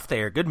 good stuff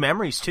there. Good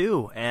memories,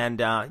 too. And,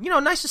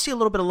 nice to see a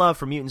little bit of love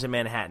for Mutants in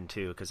Manhattan,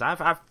 too, because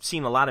I've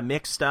seen a lot of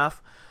mixed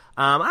stuff.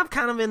 I'm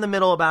kind of in the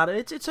middle about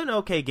it. It's an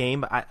okay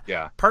game. But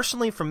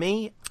personally, for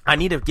me, I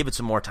need to give it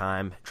some more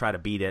time, try to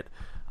beat it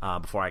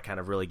before I kind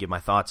of really give my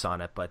thoughts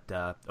on it. But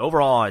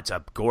overall, it's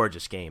a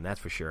gorgeous game,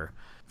 that's for sure.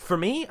 For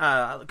me,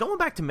 going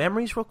back to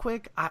memories real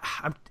quick,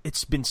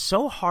 it's been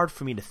so hard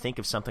for me to think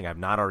of something I've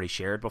not already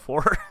shared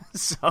before.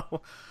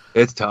 So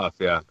it's tough,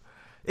 yeah.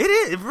 It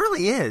is. It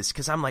really is,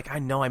 because I'm like, I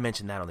know I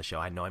mentioned that on the show.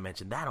 I know I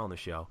mentioned that on the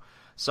show.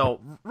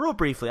 So real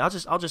briefly, I'll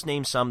just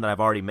name some that I've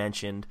already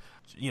mentioned.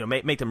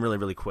 Make them really,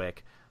 really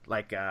quick.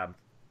 Like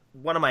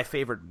one of my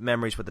favorite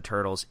memories with the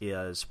Turtles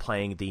is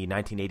playing the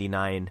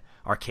 1989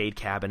 arcade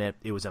cabinet.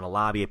 It was in a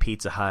lobby at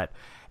Pizza Hut.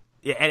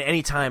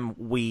 Anytime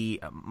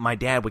my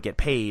dad would get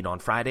paid on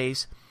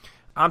Fridays,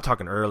 I'm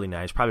talking early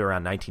 90s, probably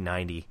around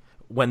 1990.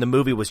 When the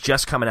movie was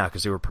just coming out,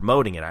 because they were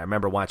promoting it. I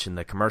remember watching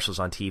the commercials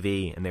on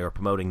TV, and they were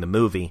promoting the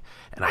movie,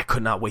 and I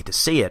could not wait to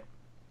see it.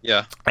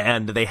 Yeah.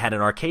 And they had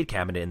an arcade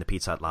cabinet in the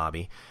Pizza Hut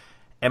lobby.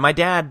 And my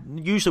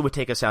dad usually would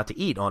take us out to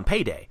eat on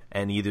payday.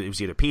 And it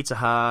was either Pizza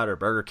Hut or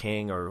Burger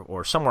King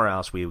or somewhere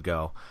else we would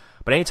go.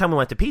 But anytime we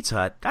went to Pizza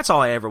Hut, that's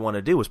all I ever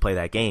wanted to do was play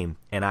that game.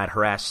 And I'd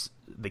harass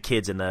the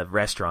kids in the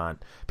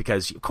restaurant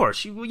because, of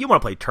course, you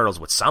want to play Turtles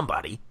with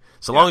somebody,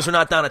 so long as they're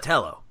not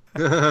Donatello.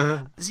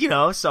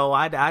 So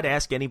I'd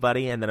ask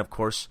anybody, and then of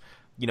course,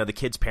 the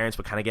kids' parents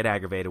would kind of get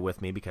aggravated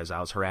with me because I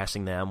was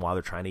harassing them while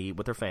they're trying to eat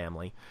with their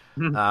family.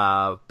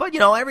 But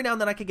every now and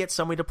then I could get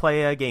somebody to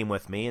play a game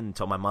with me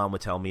until my mom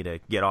would tell me to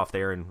get off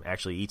there and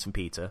actually eat some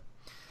pizza.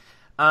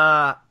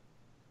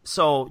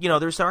 So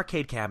there's the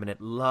arcade cabinet.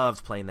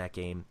 Loved playing that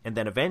game, and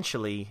then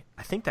eventually,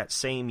 I think that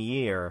same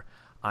year,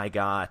 I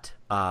got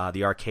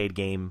the arcade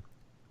game.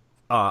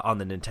 On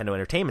the Nintendo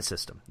Entertainment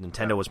System.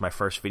 Nintendo was my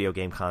first video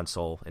game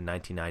console in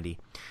 1990.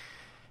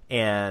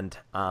 And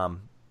I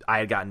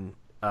had gotten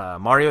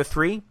Mario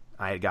 3,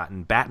 I had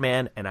gotten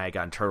Batman, and I had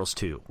gotten Turtles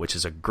 2, which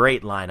is a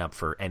great lineup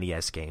for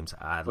NES games.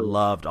 I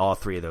loved all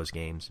three of those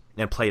games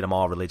and played them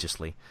all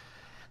religiously.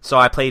 So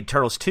I played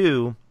Turtles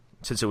 2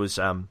 since it was...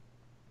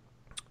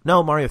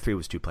 no, Mario 3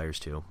 was 2 players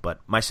too, but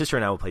my sister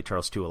and I would play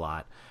Turtles 2 a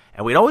lot.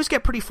 And we'd always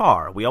get pretty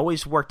far. We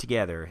always worked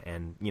together,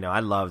 and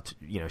I loved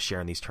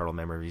sharing these turtle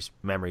memories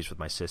with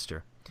my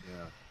sister.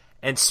 Yeah.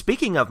 And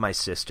speaking of my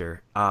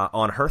sister,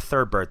 on her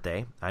 3rd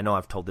birthday, I know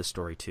I've told this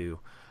story too.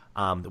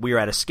 We were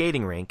at a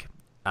skating rink,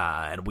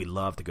 and we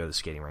loved to go to the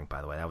skating rink.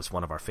 By the way, that was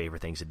one of our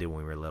favorite things to do when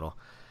we were little.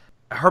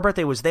 Her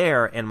birthday was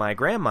there, and my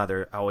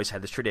grandmother always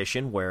had this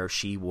tradition where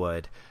she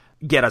would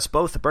get us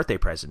both a birthday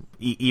present.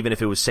 Even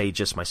if it was, say,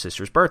 just my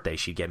sister's birthday,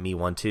 she'd get me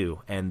one too.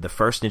 And the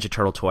first Ninja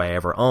Turtle toy I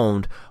ever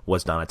owned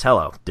was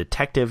Donatello,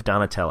 Detective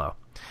Donatello.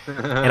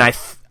 And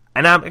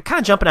I'm kind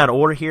of jumping out of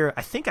order here.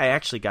 I think I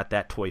actually got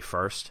that toy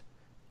first,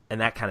 and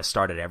that kind of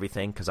started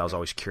everything because I was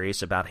always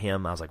curious about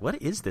him. I was like,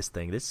 what is this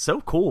thing? This is so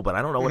cool, but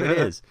I don't know what it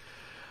is.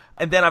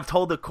 And then I've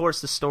told, of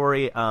course, the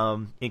story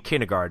in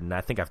kindergarten.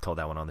 I think I've told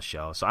that one on the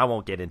show, so I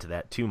won't get into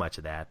that too much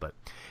of that. But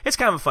it's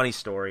kind of a funny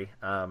story.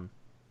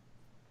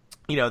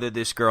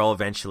 This girl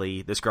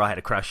I had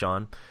a crush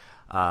on.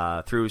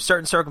 Through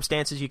certain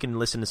circumstances, you can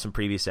listen to some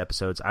previous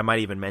episodes. I might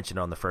even mention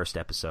it on the first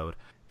episode.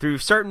 Through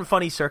certain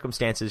funny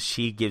circumstances,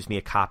 she gives me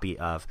a copy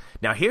of...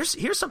 Now, here's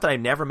something I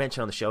never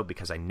mentioned on the show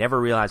because I never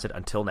realized it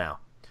until now.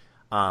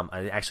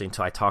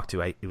 Until I talked to...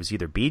 it was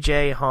either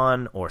BJ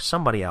Hahn or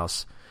somebody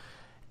else,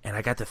 and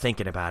I got to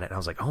thinking about it, and I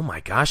was like, oh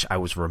my gosh, I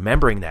was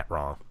remembering that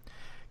wrong.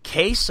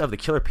 Case of the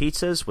Killer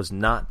Pizzas was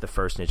not the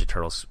first Ninja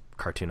Turtles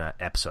cartoon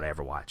episode I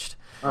ever watched.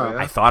 Oh, yeah?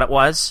 I thought it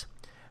was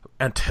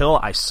until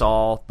I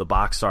saw the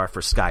box art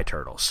for Sky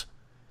Turtles.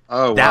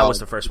 Oh, that was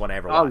the first one I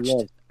ever watched. I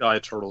love Sky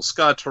Turtles.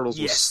 Sky Turtles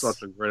was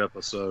such a great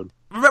episode.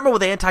 Remember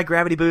with the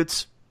anti-gravity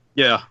boots?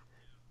 Yeah.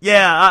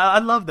 Yeah, I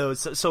love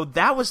those. So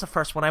that was the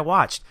first one I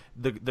watched.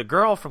 The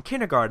girl from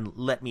kindergarten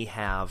let me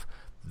have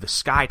the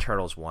Sky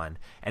Turtles one,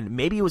 and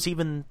maybe it was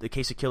even the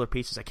Case of Killer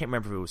Pizzas. I can't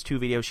remember if it was 2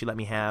 videos she let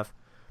me have.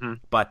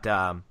 But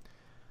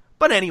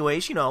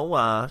anyways,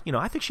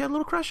 I think she had a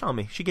little crush on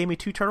me. She gave me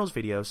 2 Turtles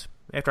videos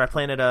after I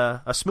planted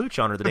a smooch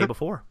on her the day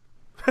before.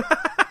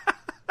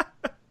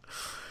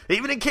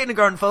 Even in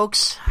kindergarten,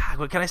 folks.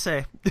 What can I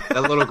say?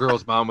 That little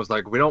girl's mom was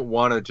like, we don't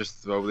want to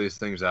just throw these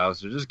things out,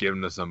 so just give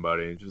them to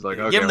somebody. She's like,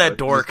 okay, give him that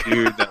dork.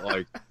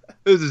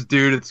 There's this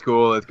dude at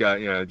school that's got,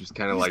 just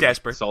kind of like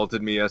desperate.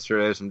 Assaulted me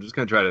yesterday, so I'm just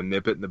going to try to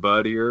nip it in the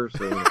bud here.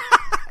 So.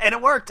 And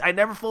it worked. I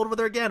never fooled with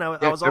her again.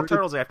 I was all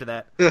Turtles after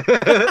that.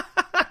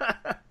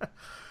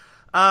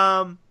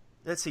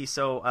 Let's see.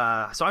 So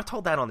I've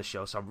told that on the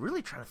show, so I'm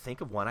really trying to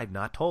think of one I've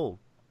not told.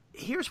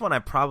 Here's one I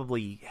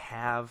probably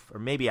have, or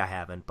maybe I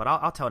haven't, but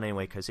I'll tell it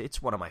anyway because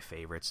it's one of my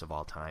favorites of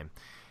all time.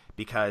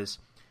 Because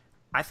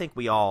I think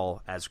we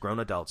all, as grown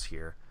adults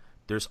here,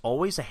 there's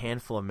always a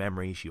handful of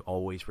memories you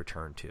always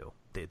return to.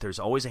 There's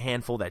always a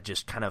handful that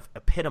just kind of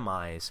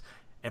epitomize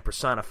and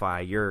personify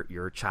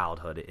your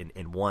childhood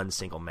in one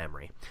single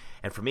memory.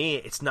 And for me,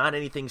 it's not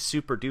anything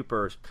super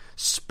duper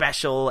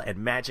special and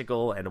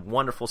magical and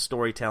wonderful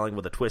storytelling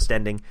with a twist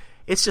ending.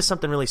 It's just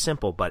something really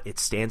simple, but it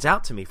stands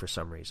out to me for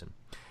some reason.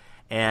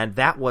 And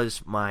that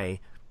was I'm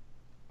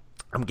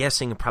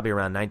guessing probably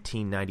around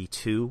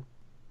 1992,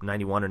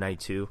 91 or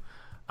 92.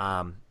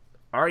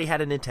 Already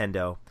had a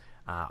Nintendo.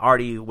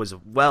 Already was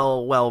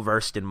well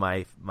versed in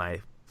my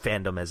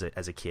fandom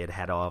as a kid.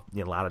 Had a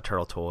lot of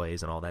turtle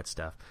toys and all that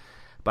stuff.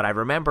 But I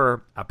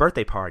remember a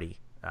birthday party.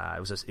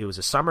 It was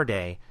a summer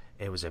day.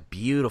 It was a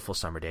beautiful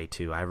summer day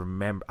too.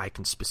 I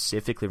can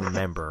specifically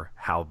remember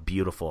how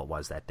beautiful it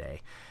was that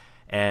day.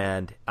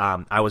 And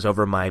I was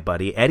over at my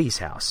buddy Eddie's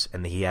house,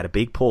 and he had a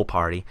big pool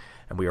party,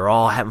 and we were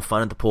all having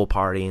fun at the pool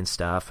party and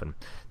stuff, and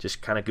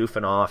just kind of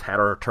goofing off. Had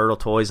our turtle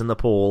toys in the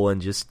pool,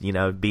 and just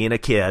being a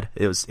kid.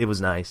 It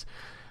was nice.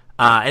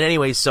 And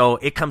anyway, so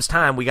it comes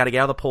time. We got to get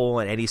out of the pool,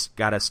 and Eddie's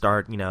got to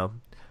start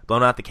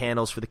blowing out the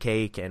candles for the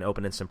cake and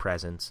opening some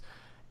presents.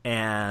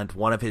 And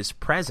one of his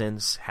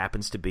presents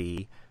happens to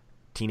be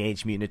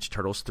Teenage Mutant Ninja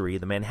Turtles 3: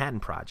 The Manhattan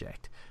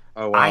Project.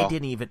 Oh, wow. I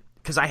didn't even,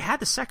 because I had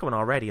the second one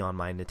already on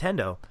my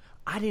Nintendo.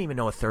 I didn't even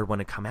know a third one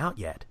had come out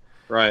yet.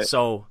 Right.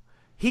 So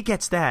he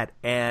gets that,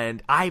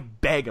 and I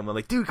beg him. I'm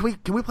like, dude,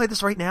 can we play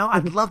this right now?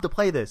 I'd love to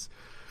play this.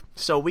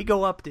 So we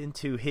go up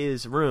into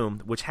his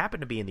room, which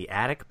happened to be in the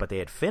attic, but they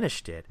had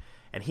finished it.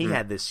 And he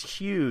had this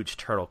huge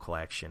turtle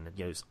collection.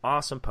 These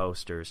awesome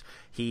posters.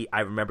 I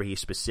remember he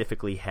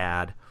specifically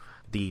had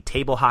the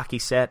table hockey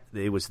set.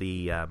 It was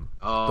the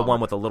one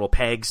with the little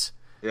pegs.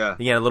 Yeah.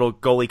 Little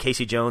goalie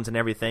Casey Jones and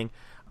everything.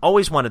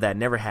 Always wanted that.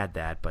 Never had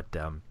that. But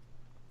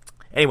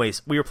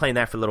anyways, we were playing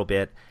that for a little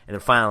bit, and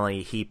then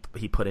finally he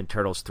put in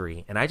Turtles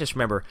 3. And I just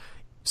remember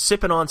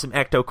sipping on some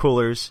Ecto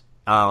Coolers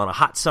on a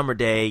hot summer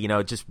day,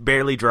 just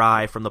barely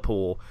dry from the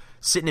pool,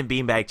 sitting in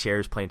beanbag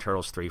chairs playing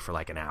Turtles 3 for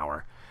like an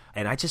hour.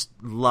 And I just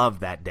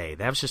loved that day.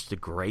 That was just a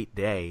great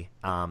day.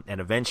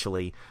 And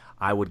eventually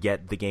I would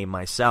get the game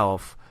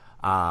myself.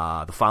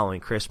 The following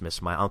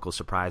Christmas, my uncle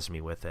surprised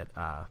me with it.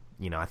 I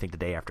think the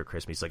day after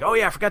Christmas, he's like, "Oh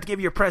yeah, I forgot to give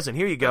you a present.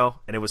 Here you go."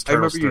 And it was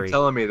Turtles 3. I remember you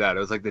telling me that. It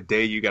was like the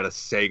day you got a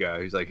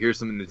Sega. He's like, "Here's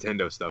some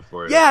Nintendo stuff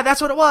for you." Yeah, that's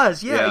what it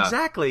was. Yeah.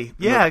 Exactly.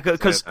 Yeah,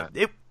 because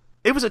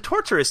it was a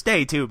torturous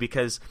day too.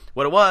 Because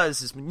what it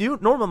was is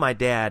normally my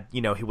dad,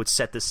 he would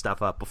set this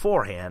stuff up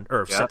beforehand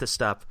or set this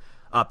stuff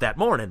up that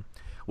morning.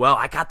 Well,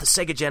 I got the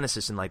Sega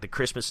Genesis in like the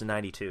Christmas of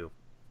 '92.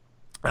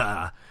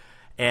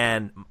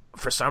 And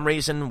for some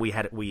reason,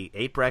 we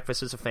ate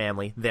breakfast as a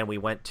family. Then we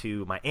went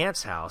to my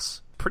aunt's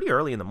house pretty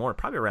early in the morning,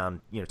 probably around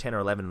 10 or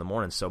 11 in the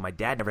morning. So my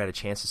dad never had a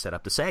chance to set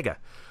up the Sega.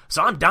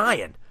 So I'm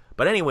dying.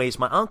 But anyways,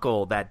 my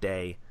uncle that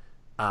day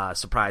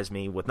surprised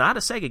me with not a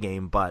Sega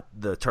game, but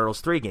the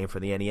Turtles 3 game for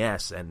the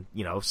NES. And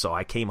so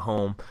I came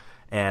home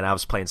and I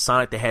was playing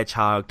Sonic the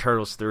Hedgehog,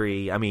 Turtles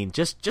 3. I mean,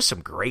 just some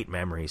great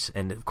memories.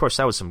 And of course,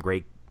 that was a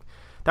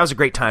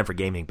great time for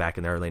gaming back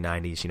in the early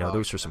 90s.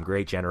 Those were some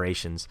great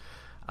generations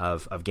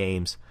of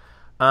games.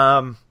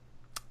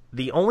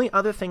 The only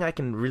other thing I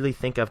can really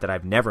think of that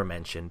I've never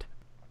mentioned,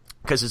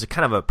 because it's a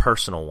kind of a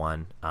personal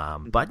one,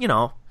 but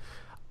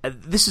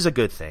this is a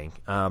good thing.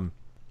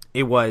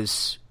 It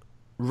was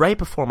right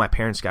before my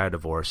parents got a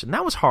divorce, and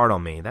that was hard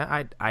on me.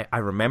 That I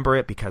remember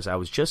it because I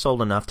was just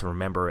old enough to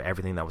remember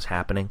everything that was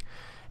happening,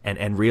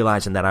 and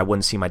realizing that I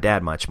wouldn't see my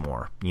dad much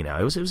more. It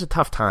was a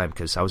tough time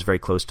because I was very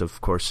close to, of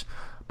course,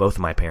 both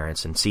of my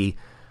parents. And see,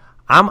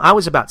 I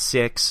was about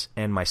 6,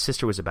 and my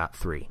sister was about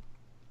 3.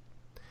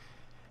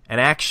 And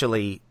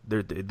actually,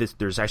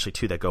 there's actually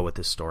 2 that go with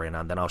this story,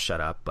 and then I'll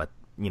shut up. But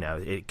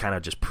it kind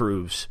of just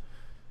proves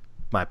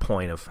my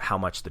point of how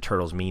much the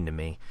Turtles mean to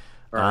me.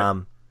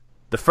 Right.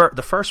 The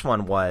first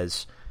one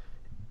was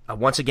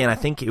once again, I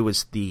think it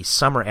was the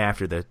summer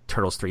after the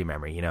Turtles 3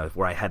 memory.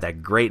 Where I had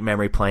that great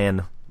memory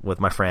playing with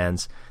my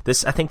friends.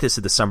 I think this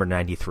is the summer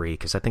 '93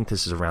 because I think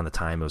this is around the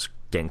time it was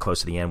getting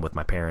close to the end with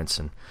my parents.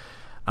 And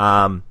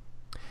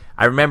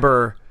I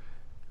remember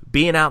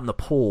being out in the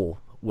pool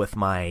with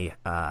my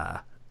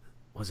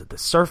was it the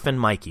Surfin'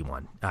 Mikey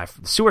one?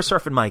 Sewer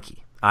Surfin'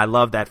 Mikey. I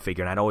love that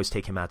figure, and I'd always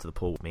take him out to the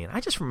pool with me. And I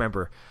just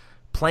remember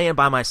playing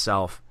by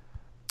myself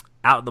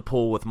out in the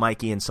pool with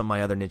Mikey and some of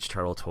my other Ninja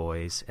Turtle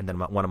toys. And then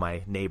one of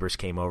my neighbors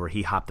came over.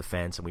 He hopped the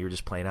fence, and we were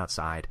just playing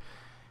outside.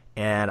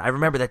 And I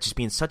remember that just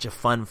being such a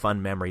fun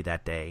memory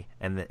that day.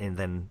 And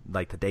then,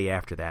 like, the day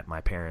after that,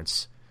 my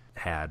parents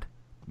had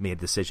made a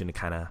decision to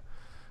kind of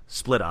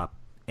split up.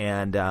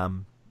 And,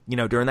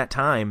 during that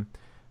time,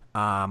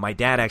 my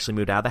dad actually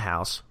moved out of the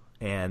house.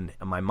 And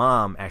my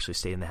mom actually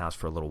stayed in the house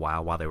for a little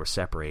while they were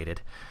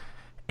separated.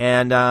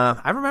 And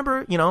I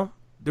remember,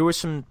 there were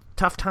some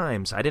tough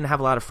times. I didn't have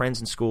a lot of friends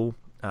in school.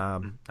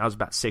 I was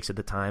about 6 at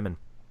the time. And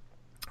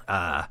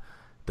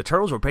the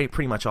Turtles were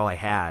pretty much all I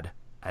had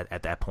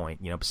at that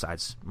point,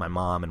 besides my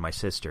mom and my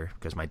sister,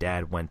 because my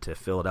dad went to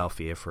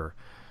Philadelphia for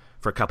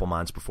a couple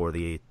months before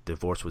the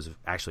divorce was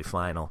actually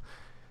final.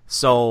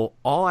 So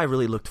all I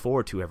really looked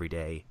forward to every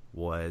day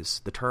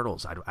was the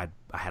Turtles. I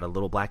had a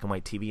little black and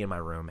white TV in my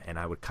room, and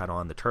I would cut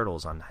on the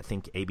Turtles on, I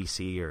think,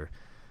 ABC or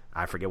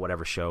I forget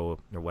whatever show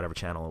or whatever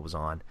channel it was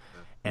on.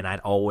 And I'd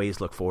always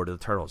look forward to the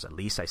Turtles. At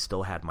least I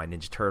still had my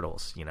Ninja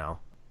Turtles, you know.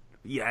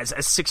 Yeah, as a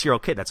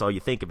 6-year-old kid, that's all you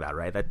think about,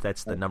 right?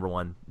 That's the number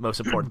one most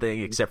important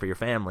thing, except for your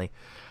family.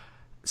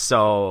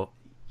 So,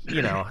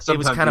 you know, it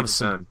was kind of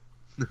some...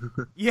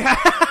 Yeah,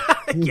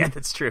 yeah,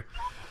 that's true.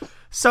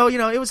 So, you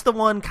know, it was the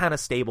one kind of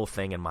stable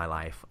thing in my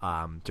life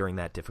during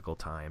that difficult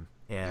time.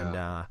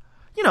 And,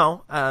 you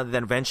know,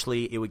 then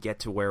eventually it would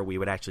get to where we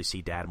would actually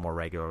see Dad more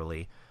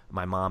regularly.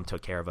 My mom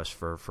took care of us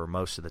for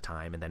most of the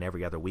time, and then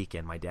every other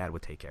weekend my dad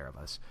would take care of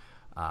us.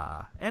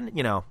 And,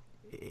 you know,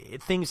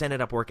 things ended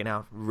up working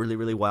out really,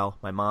 really well.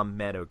 My mom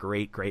met a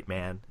great, great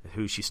man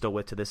who she's still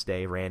with to this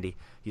day, Randy.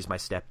 He's my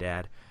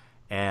stepdad.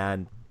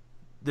 And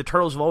the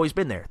Turtles have always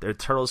been there. The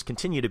Turtles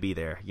continue to be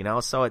there, you know?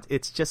 So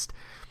it's just...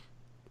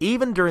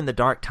 Even during the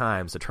dark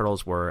times, the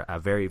Turtles were a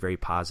very, very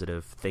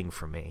positive thing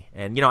for me.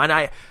 And, you know, and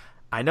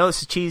I know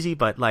this is cheesy,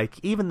 but, like,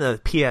 even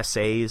the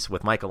PSAs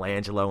with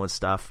Michelangelo and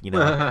stuff, you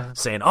know,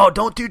 saying, oh,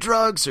 don't do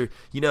drugs or,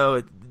 you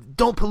know,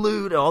 don't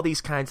pollute, all these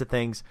kinds of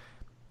things.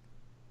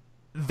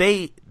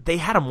 They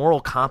had a moral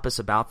compass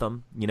about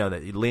them. You know,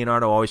 that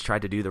Leonardo always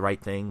tried to do the right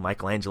thing.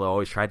 Michelangelo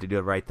always tried to do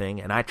the right thing.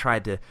 And I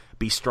tried to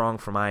be strong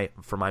for my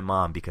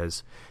mom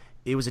because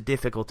it was a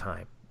difficult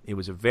time. It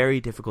was a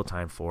very difficult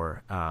time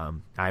for her.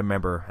 I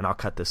remember, and I'll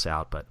cut this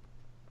out, but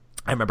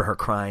I remember her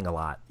crying a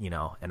lot, you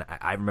know, and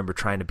I remember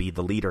trying to be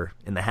the leader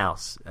in the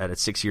house at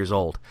 6 years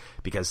old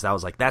because I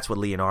was like, that's what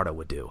Leonardo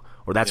would do,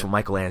 or that's what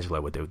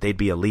Michelangelo would do. They'd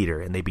be a leader,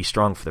 and they'd be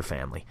strong for their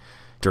family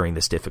during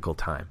this difficult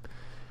time.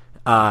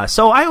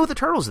 So I owe the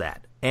Turtles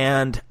that.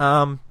 And,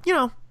 you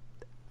know,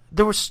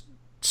 there were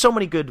so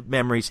many good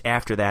memories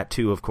after that,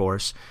 too, of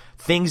course.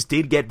 Things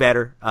did get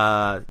better.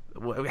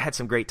 We had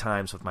some great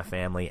times with my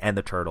family and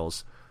the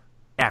Turtles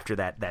after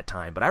that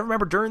time. But I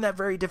remember during that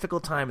very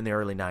difficult time in the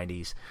early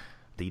 90s,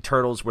 the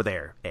Turtles were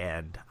there,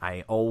 and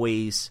I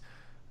always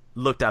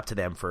looked up to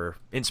them for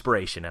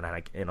inspiration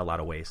in a lot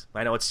of ways.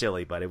 I know it's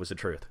silly, but it was the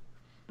truth.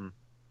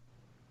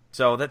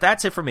 So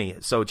that's it for me.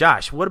 So,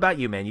 Josh, what about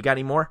you, man? You got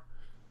any more?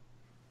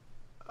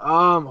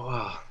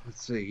 Well,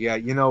 let's see. Yeah,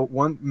 you know,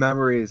 one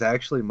memory is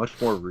actually much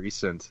more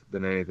recent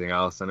than anything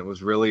else, and it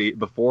was really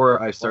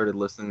before I started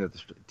listening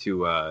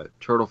to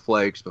Turtle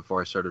Flakes, before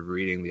I started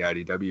reading the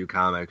IDW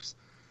comics,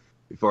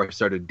 before I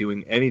started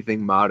doing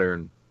anything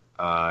modern,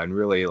 and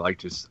really like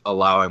just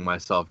allowing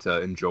myself to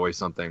enjoy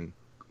something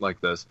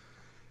like this.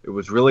 It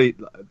was really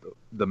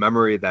the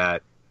memory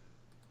that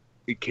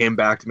it came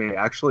back to me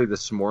actually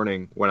this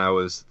morning when I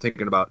was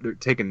thinking about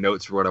taking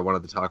notes for what I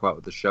wanted to talk about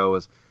with the show.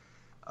 Is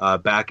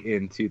back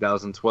in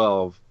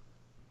 2012,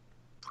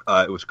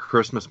 it was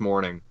Christmas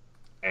morning,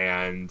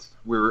 and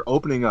we were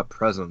opening up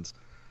presents.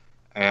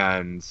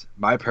 And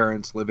my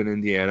parents live in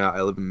Indiana,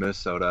 I live in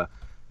Minnesota,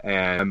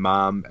 and my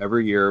mom,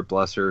 every year,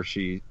 bless her,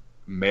 she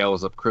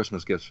mails up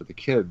Christmas gifts for the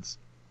kids.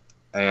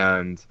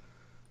 And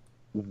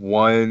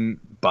one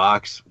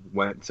box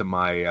went to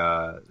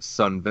my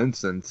son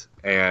Vincent,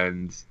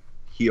 and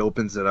he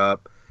opens it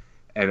up,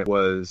 and it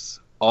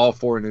was all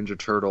 4 Ninja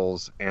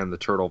Turtles and the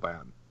Turtle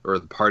Van, or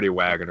the Party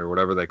Wagon, or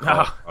whatever they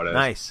call it.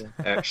 Nice.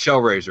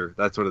 Shellraiser,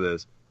 that's what it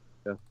is.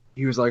 Yeah.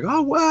 He was like,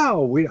 oh,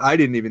 wow. I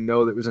didn't even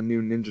know there was a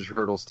new Ninja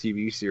Turtles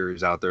TV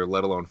series out there,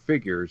 let alone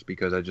figures,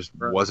 because I just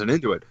wasn't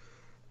into it.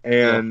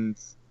 And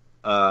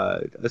I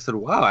said,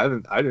 wow, I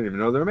didn't even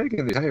know they were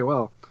making these. Hey,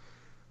 well,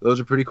 those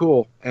are pretty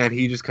cool. And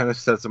he just kind of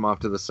sets them off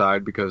to the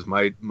side because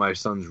my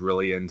son's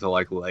really into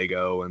like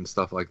Lego and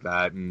stuff like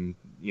that, and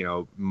you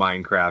know,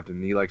 Minecraft,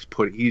 and he likes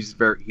he's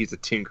a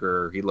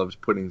tinkerer. He loves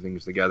putting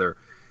things together.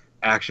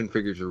 Action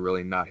figures are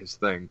really not his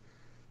thing.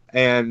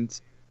 And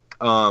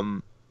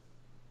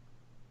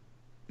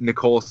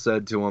Nicole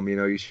said to him, you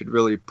know, you should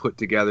really put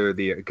together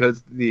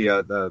because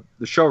the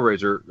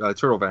Shellraiser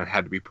Turtle Van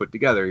had to be put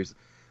together.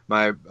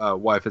 My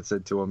wife had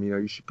said to him, you know,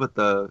 you should put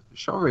the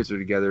Shellraiser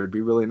together. It'd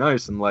be really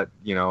nice, and let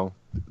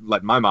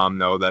my mom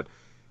know that,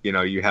 you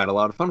know, you had a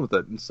lot of fun with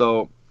it. And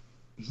so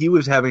he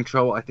was having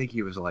trouble. I think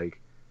he was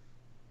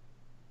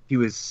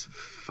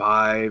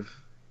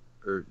 5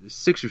 or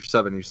 6 or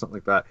 7 or something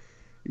like that.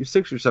 He was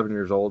 6 or 7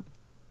 years old,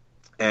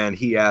 and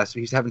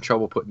he's having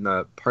trouble putting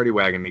the Party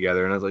Wagon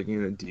together. And I was like, you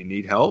know, do you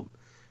need help?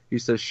 He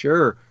says,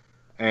 sure.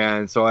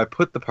 And so I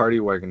put the Party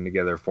Wagon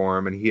together for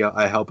him, and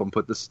I help him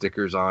put the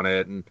stickers on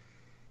it. And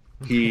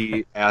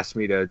he asked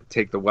me to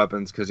take the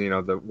weapons because, you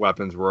know, the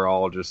weapons were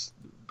all just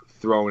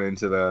thrown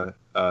into the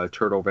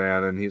Turtle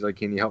Van. And he's like,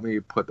 can you help me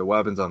put the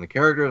weapons on the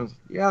characters?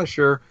 Yeah,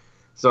 sure.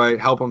 So I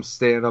help him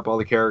stand up all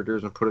the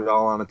characters and put it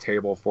all on a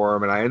table for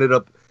him. And I ended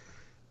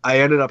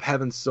up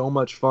having so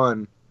much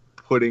fun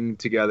putting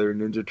together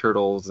Ninja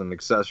Turtles and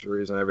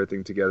accessories and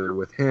everything together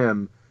with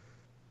him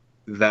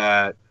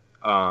that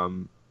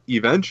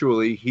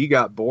eventually he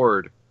got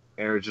bored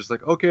and was just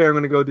like, okay, I'm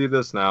going to go do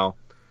this now.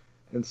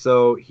 And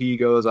so he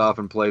goes off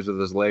and plays with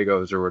his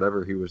Legos or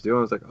whatever he was doing.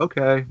 I was like,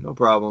 okay, no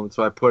problem.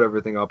 So I put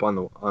everything up on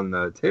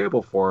the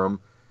table for him.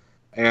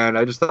 And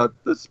I just thought,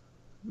 this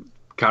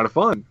kind of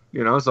fun,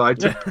 so I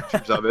took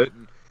pictures of it.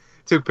 And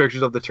took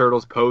pictures of the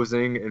turtles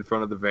posing in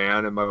front of the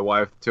van, and my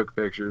wife took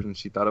pictures, and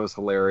she thought it was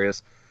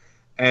hilarious.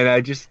 And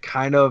I just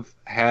kind of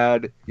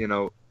had,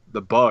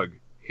 the bug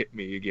hit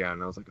me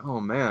again. I was like, oh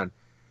man.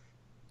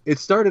 It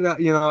started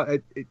out,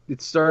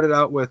 it started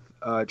out with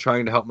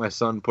trying to help my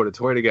son put a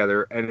toy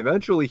together, and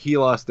eventually he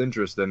lost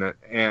interest in it,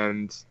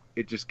 and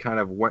it just kind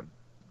of went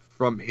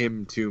from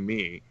him to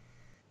me.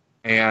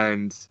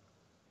 And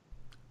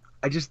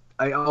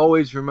I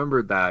always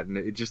remembered that, and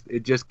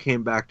it just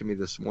came back to me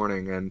this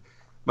morning. And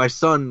my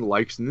son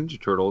likes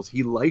Ninja Turtles.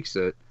 He likes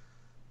it,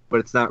 but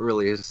it's not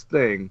really his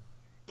thing.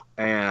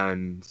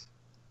 And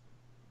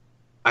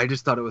I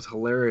just thought it was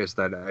hilarious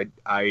that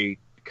I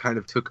kind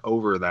of took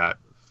over that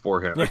for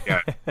him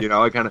again.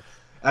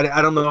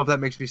 I don't know if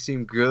that makes me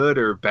seem good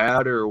or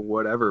bad or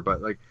whatever,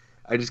 but like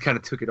I just kind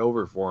of took it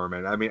over for him.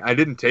 And I mean, I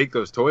didn't take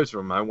those toys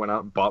from him. I went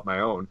out and bought my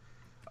own.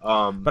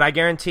 But I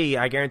guarantee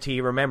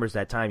he remembers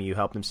that time you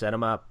helped him set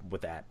him up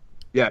with that.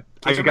 Yeah,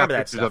 I got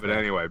pictures of it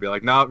anyway. Be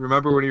like, "No,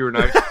 remember when you were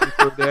nice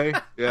for a day?"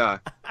 Yeah.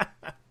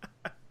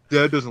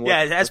 Dad doesn't like.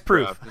 Yeah, that's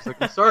proof. It's like,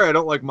 I'm sorry, I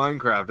don't like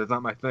Minecraft. It's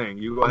not my thing.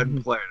 You go ahead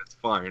and play it. It's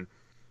fine.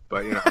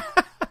 But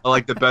I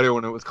liked it better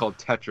when it was called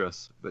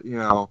Tetris. But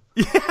you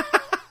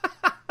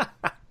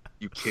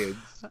kids.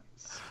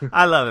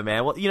 I love it,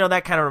 man. Well,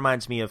 that kind of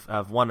reminds me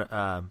of one.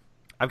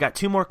 I've got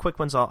two more quick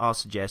ones I'll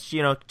suggest.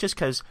 Just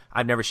because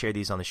I've never shared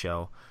these on the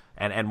show,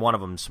 and one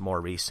of them's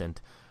more recent.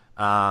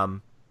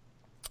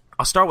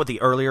 I'll start with the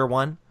earlier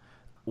one.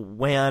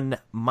 When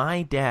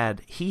my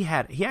dad, he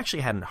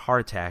actually had a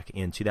heart attack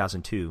in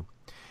 2002,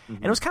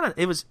 and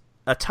it was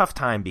a tough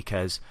time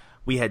because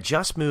we had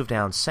just moved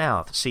down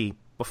south. See,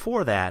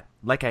 before that,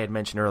 like I had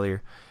mentioned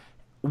earlier,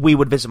 we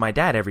would visit my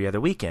dad every other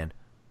weekend.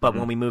 But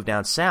when we moved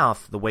down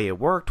south, the way it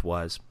worked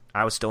was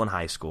I was still in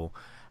high school.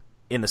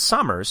 In the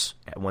summers,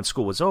 when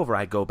school was over,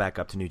 I'd go back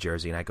up to New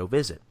Jersey and I'd go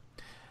visit.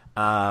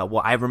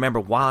 Well, I remember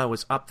while I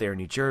was up there in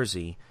New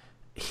Jersey,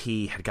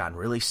 he had gotten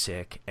really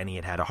sick and he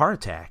had a heart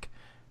attack.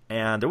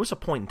 And there was a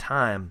point in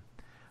time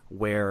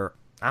where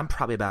I'm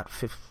probably about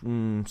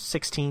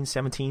 16,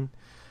 17.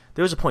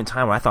 There was a point in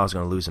time where I thought I was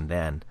going to lose him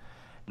then.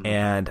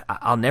 And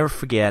I'll never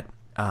forget,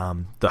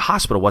 the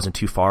hospital wasn't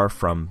too far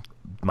from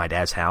my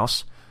dad's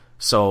house.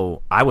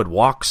 So I would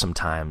walk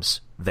sometimes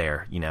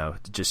there,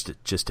 just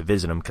to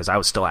visit him because I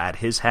was still at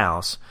his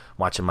house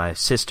watching my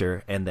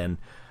sister. And then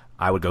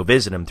I would go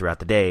visit him throughout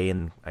the day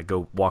and I'd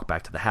go walk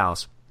back to the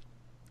house.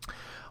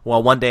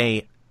 Well, one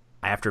day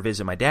after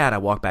visiting my dad, I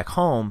walked back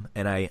home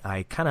and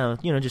I kind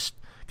of, just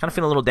kind of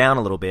feeling a little down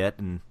a little bit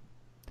and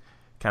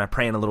kind of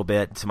praying a little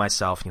bit to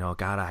myself,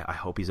 God, I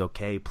hope he's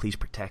okay. Please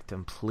protect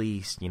him.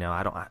 Please.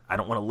 I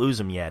don't want to lose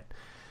him yet.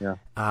 Yeah.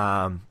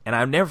 And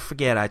I'll never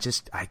forget, I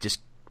just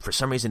for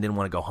some reason didn't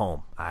want to go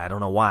home. I don't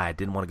know why. I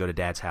didn't want to go to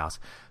Dad's house.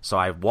 So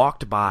I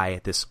walked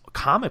by this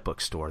comic book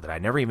store that I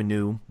never even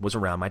knew was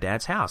around my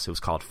dad's house. It was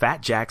called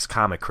Fat Jack's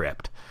Comic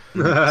Crypt.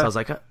 So I was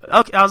like,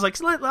 okay. I was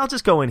like, I'll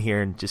just go in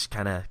here and just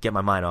kind of get my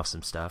mind off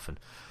some stuff. And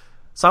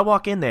so I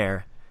walk in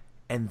there,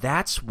 and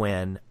that's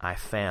when I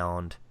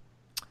found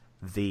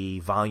the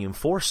Volume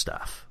 4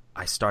 stuff.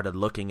 I started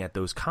looking at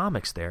those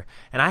comics there,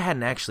 and I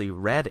hadn't actually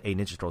read a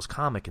Ninja Turtles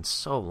comic in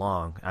so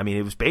long. I mean,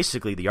 it was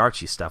basically the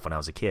Archie stuff when I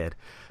was a kid,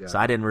 so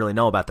I didn't really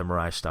know about the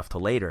Mirage stuff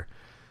till later.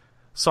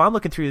 So I'm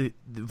looking through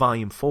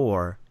Volume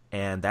 4,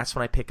 and that's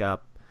when I pick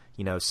up,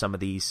 some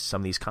of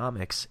these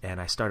comics, and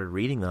I started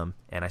reading them,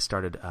 and I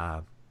started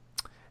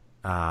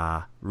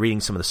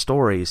reading some of the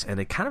stories, and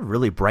it kind of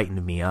really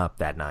brightened me up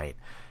that night.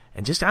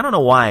 And just I don't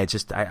know why,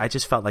 I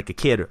just felt like a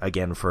kid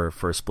again for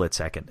a split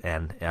second,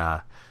 and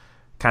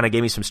kind of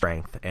gave me some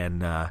strength.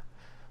 And a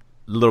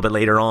little bit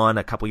later on,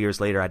 a couple years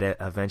later, I'd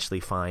eventually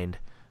find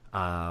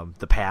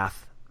The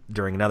Path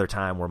during another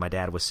time where my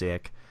dad was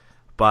sick.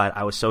 But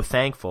I was so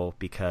thankful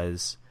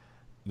because,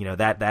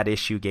 that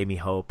issue gave me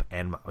hope.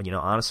 And,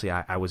 honestly,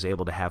 I was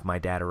able to have my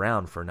dad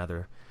around for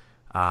another,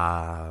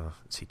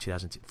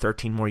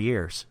 13 more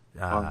years.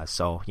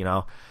 So,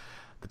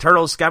 the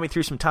Turtles got me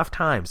through some tough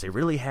times. They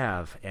really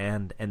have.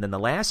 And then the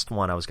last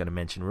one I was going to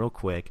mention real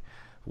quick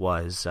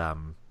was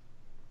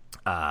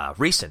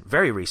recent,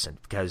 very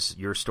recent, because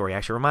your story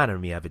actually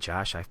reminded me of it,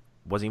 Josh. I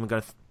wasn't even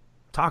going to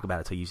talk about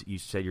it until you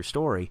said your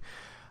story.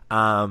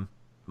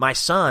 My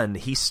son,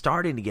 he's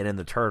starting to get in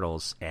the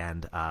Turtles,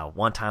 and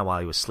one time while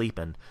he was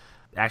sleeping,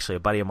 actually a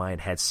buddy of mine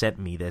had sent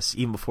me this,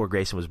 even before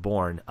Grayson was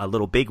born, a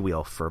little big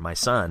wheel for my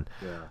son,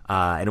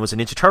 and it was a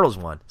Ninja Turtles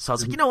one. So I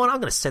was like, you know what, I'm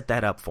going to set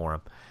that up for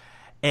him.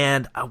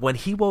 And when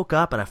he woke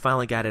up and I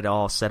finally got it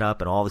all set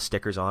up and all the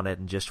stickers on it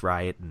and just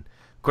right, and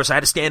of course I had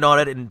to stand on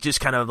it and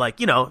just kind of like,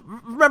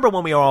 remember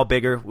when we were all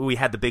bigger, we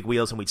had the big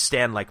wheels and we'd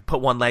stand, like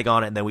put one leg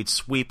on it and then we'd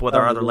sweep with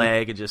our other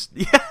leg and just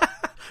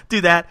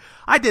do that.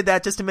 I did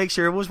that just to make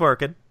sure it was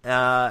working.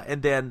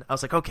 And then I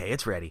was like, okay,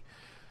 it's ready.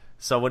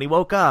 So when he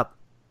woke up,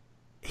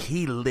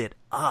 he lit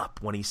up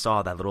when he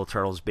saw that little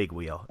Turtles big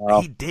wheel. Wow.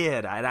 He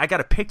did. I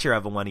got a picture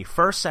of him when he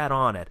first sat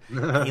on it.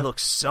 And he looked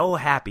so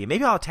happy.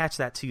 Maybe I'll attach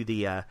that to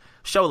the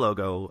show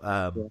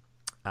logo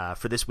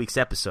for this week's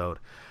episode.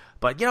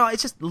 But, you know,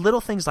 it's just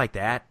little things like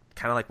that,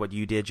 kind of like what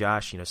you did,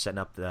 Josh, you know, setting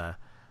up the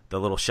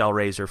little shell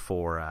raiser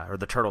for, or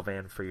the turtle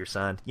van for your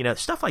son. You know,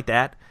 stuff like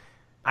that.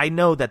 I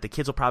know that the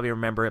kids will probably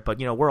remember it, but,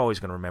 you know, we're always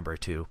going to remember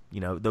it too, you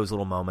know, those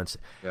little moments.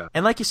 Yeah.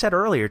 And like you said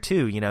earlier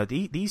too, you know,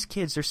 these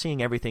kids, they're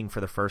seeing everything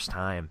for the first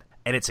time,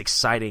 and it's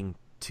exciting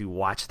to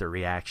watch their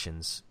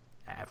reactions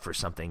for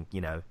something,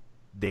 you know,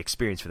 they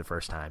experienced for the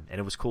first time. And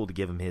it was cool to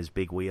give him his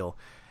big wheel.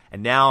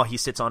 And now he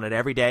sits on it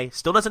every day,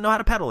 still doesn't know how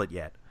to pedal it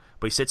yet.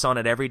 But he sits on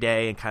it every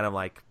day and kind of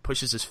like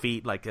pushes his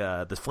feet like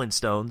the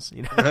Flintstones,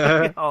 you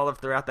know, all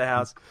throughout the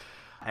house.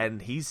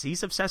 And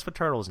he's obsessed with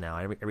turtles now.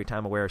 Every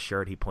time I wear a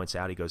shirt, he points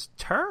out, he goes,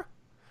 "Tur?"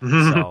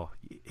 So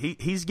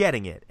he's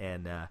getting it,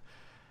 and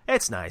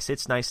it's nice.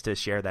 It's nice to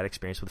share that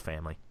experience with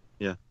family.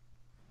 Yeah.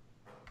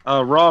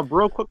 Rob,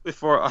 real quick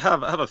before I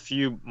have a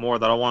few more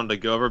that I wanted to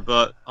go over,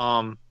 but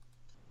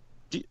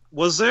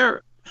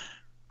wasn't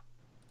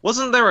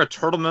there a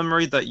turtle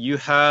memory that you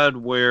had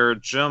where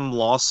Jim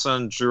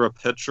Lawson drew a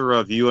picture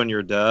of you and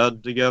your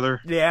dad together?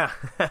 Yeah,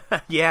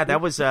 yeah,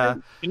 that was.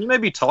 Can you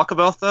maybe talk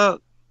about that?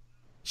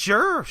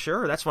 Sure.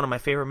 That's one of my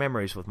favorite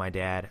memories with my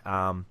dad.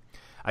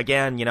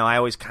 Again, you know, I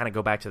always kind of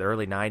go back to the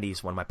early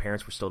 90s when my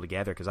parents were still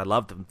together because I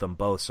loved them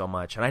both so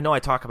much. And I know I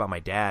talk about my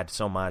dad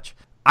so much.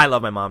 I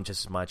love my mom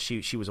just as much.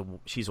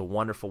 She's a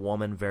wonderful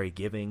woman, very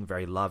giving,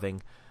 very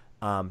loving.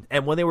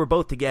 And when they were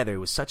both together, it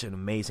was such an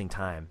amazing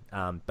time.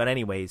 But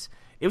anyways,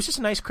 it was just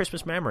a nice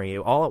Christmas memory.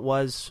 All it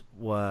was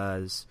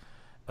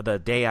the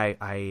day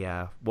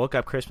I woke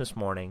up Christmas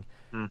morning,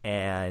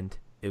 and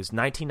it was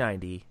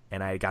 1990,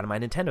 and I got my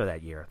Nintendo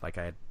that year, like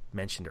I had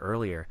mentioned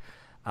earlier.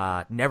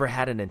 Never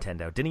had a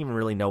Nintendo. Didn't even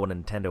really know what a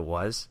Nintendo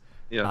was.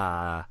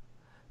 Yeah.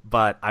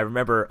 But I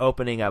remember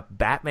opening up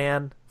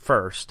Batman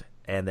first,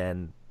 and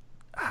then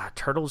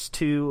Turtles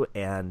 2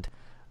 and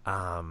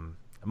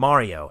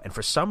Mario. And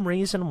for some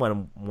reason,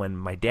 when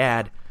my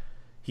dad,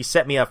 he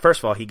set me up, first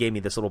of all, he gave me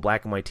this little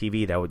black and white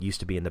TV that used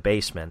to be in the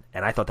basement,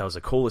 and I thought that was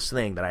the coolest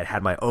thing, that I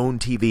had my own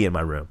TV in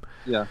my room.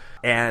 Yeah.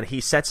 And he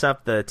sets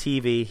up the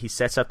TV, he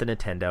sets up the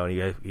Nintendo,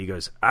 and he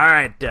goes, "All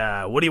right,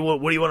 what do you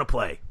want to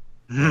play?"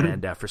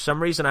 And for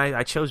some reason,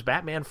 I chose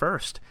Batman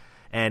first.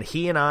 And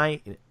he and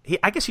I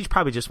guess he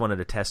probably just wanted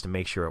to test to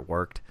make sure it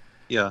worked.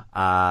 Yeah.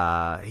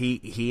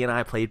 He and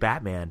I played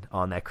Batman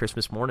on that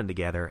Christmas morning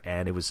together,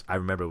 and I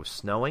remember it was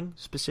snowing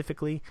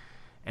specifically,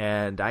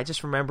 and I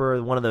just remember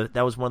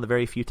that was one of the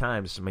very few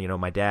times, you know,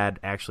 my dad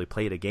actually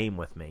played a game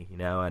with me, you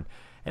know, and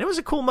it was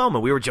a cool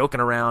moment. We were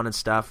joking around and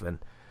stuff, and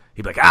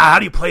he'd be like, "How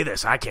do you play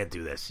this? I can't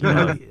do this," you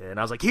know. And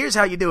I was like, "Here's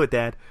how you do it,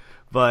 Dad."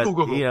 But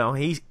go. You know,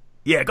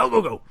 yeah,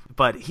 go.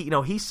 But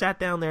he sat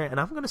down there, and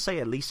I'm going to say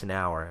at least an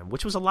hour,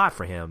 which was a lot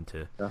for him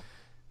to,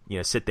 you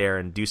know, sit there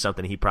and do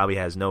something he probably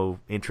has no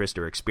interest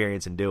or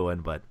experience in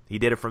doing, but he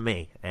did it for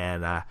me.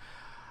 And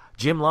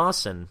Jim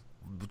Lawson,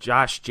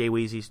 Josh J.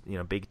 Weezy's, you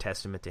know, big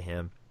testament to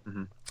him.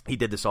 Mm-hmm. He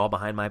did this all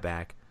behind my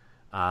back.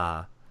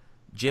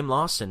 Jim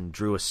Lawson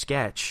drew a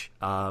sketch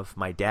of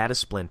my dad as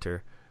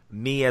Splinter,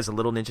 me as a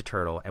little Ninja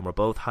Turtle, and we're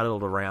both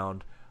huddled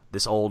around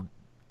this old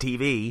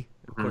TV.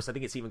 Of course, I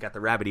think it's even got the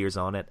rabbit ears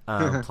on it,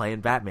 playing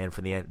Batman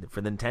for the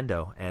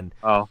Nintendo. And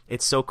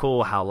it's so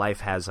cool how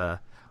life has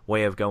a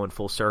way of going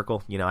full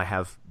circle. You know, I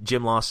have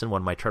Jim Lawson,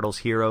 one of my Turtles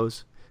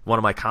heroes, one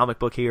of my comic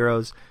book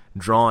heroes,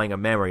 drawing a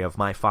memory of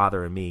my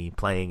father and me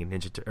playing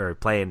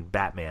playing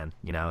Batman.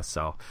 You know,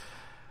 so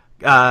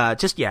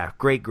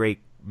great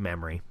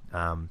memory.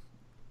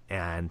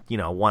 And you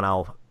know, one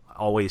I'll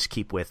always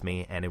keep with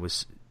me. And it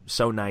was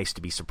so nice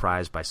to be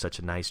surprised by such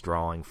a nice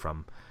drawing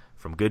from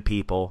good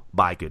people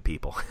by good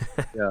people.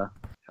 Yeah,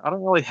 I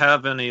don't really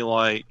have any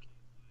like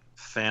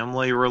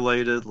family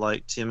related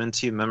like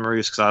TMNT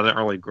memories because I didn't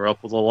really grow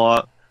up with a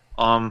lot.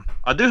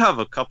 I do have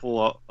a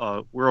couple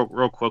of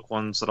real quick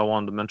ones that I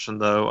wanted to mention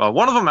though.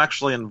 One of them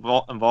actually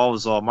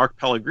involves Mark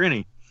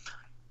Pellegrini.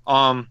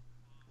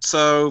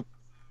 So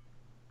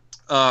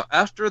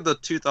after the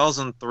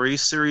 2003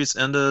 series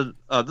ended,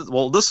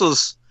 this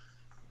was,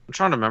 I'm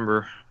trying to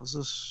remember. Was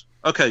this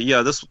okay?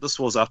 Yeah, this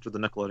was after the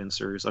Nickelodeon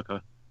series. Okay.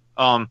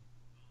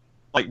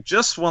 Like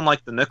just when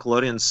like the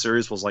Nickelodeon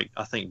series was like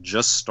I think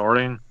just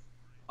starting,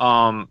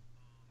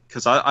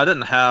 because I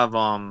didn't have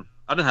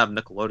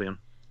Nickelodeon,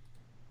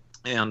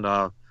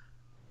 and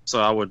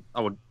so I would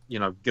you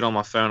know get on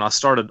my phone. I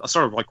started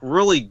like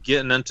really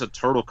getting into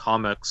Turtle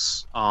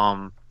comics.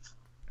 I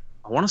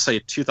want to say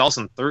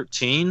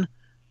 2013,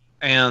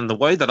 and the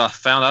way that I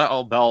found out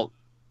about,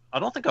 I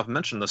don't think I've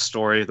mentioned this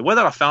story. The way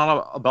that I found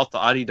out about the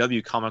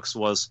IDW comics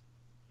was.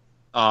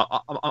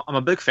 I'm a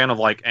big fan of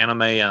like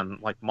anime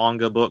and like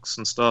manga books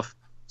and stuff,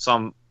 so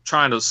I'm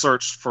trying to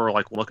search for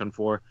like looking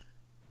for,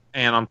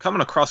 and I'm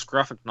coming across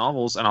graphic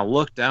novels, and I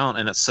look down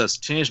and it says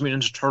Teenage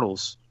Mutant Ninja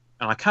Turtles,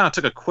 and I kind of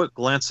took a quick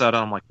glance at it.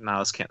 And I'm like, nah,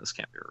 this can't be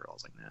real. I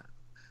was like, nah.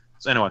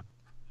 So anyway,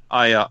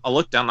 I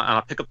look down and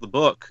I pick up the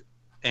book,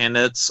 and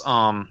it's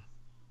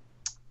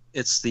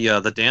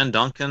the Dan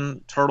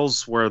Duncan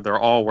Turtles where they're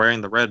all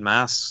wearing the red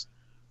masks,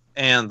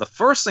 and the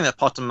first thing that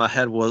popped in my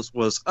head was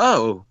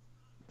oh.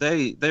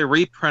 They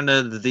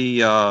reprinted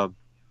the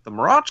the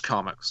Mirage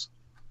comics.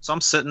 So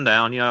I'm sitting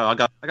down, I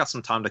got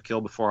some time to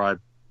kill before I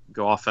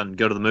go off and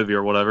go to the movie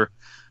or whatever.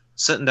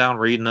 Sitting down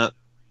reading it.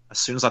 As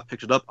soon as I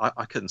picked it up,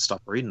 I couldn't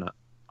stop reading it.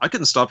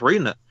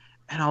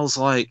 And I was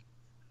like,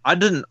 I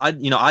didn't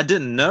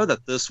know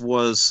that this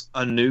was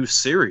a new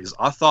series.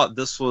 I thought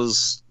this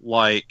was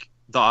like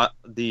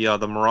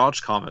the Mirage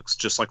comics,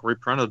 just like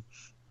reprinted.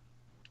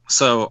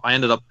 So I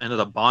ended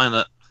up buying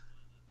it,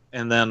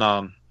 and then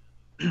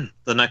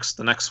the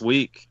next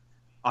week,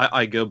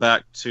 I go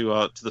back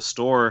to the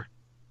store,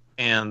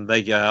 and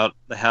they have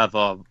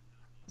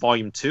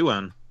volume 2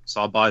 in.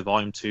 So I buy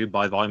volume 2,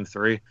 buy volume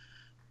 3,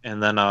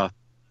 and then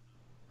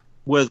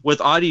with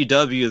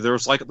IDW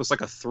there's like a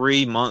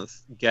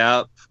 3-month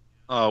gap.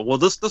 Well,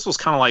 this was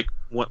kind of like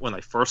when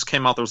they first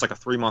came out. There was like a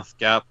 3-month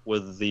gap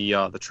with the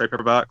trade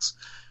paperbacks.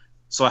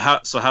 So I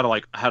had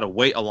to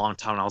wait a long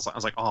time. And I was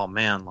like, oh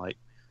man, like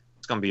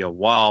it's gonna be a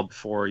while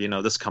before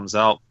this comes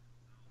out.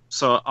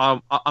 So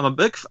I'm a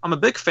big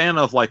fan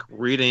of like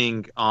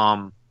reading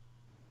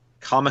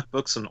comic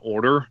books in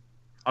order.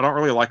 I don't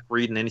really like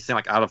reading anything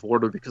like out of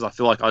order because I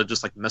feel like I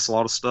just like miss a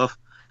lot of stuff.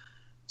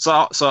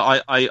 So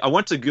I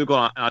went to Google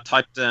and I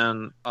typed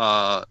in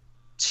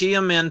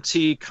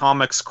TMNT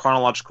Comics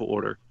chronological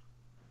order,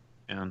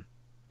 and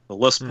the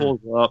list pulls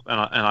up, and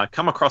I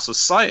come across a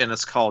site, and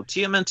it's called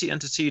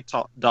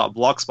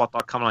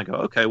tmntentity.blogspot.com, and I go,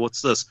 okay,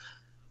 what's this?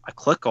 I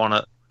click on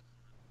it,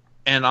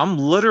 and I'm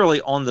literally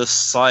on this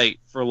site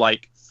for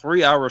like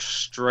 3 hours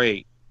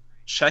straight,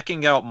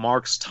 checking out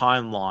Mark's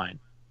timeline,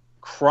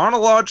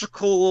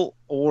 chronological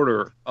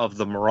order of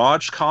the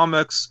Mirage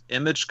comics,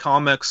 Image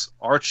comics,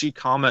 Archie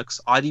comics,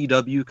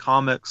 IDW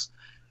comics,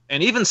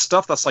 and even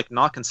stuff that's like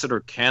not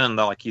considered canon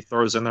that like he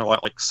throws in there,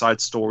 like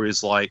side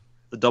stories like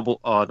not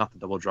the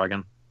Double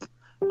Dragon,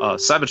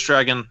 Savage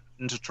Dragon,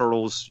 Ninja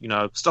Turtles,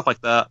 stuff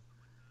like that.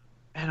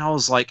 And I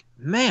was like,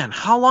 man,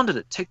 how long did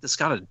it take this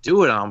guy to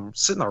do it? And I'm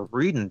sitting there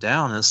reading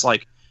down, and it's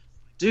like,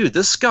 dude,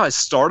 this guy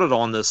started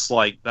on this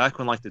like back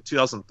when like the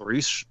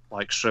 2003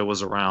 show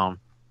was around,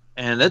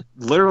 and it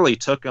literally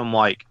took him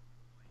like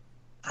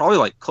probably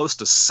like close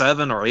to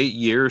 7 or 8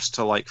 years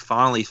to like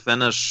finally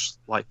finish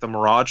like the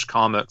Mirage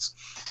comics.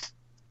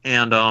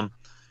 And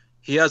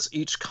he has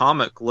each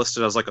comic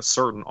listed as like a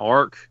certain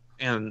arc,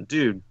 and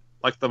dude,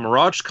 like the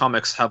Mirage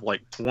comics have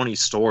like 20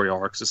 story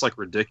arcs. It's like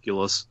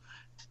ridiculous.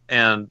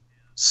 And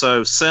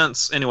so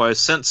since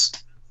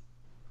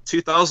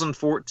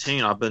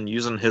 2014, I've been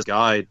using his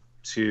guide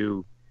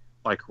to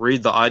like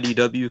read the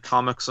IDW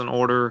comics in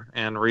order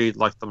and read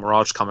like the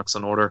Mirage comics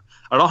in order.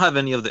 I don't have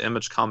any of the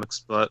Image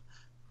comics, but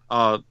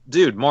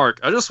dude,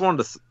 Mark, I just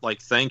wanted to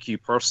thank you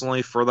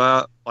personally for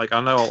that. Like, I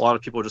know a lot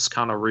of people just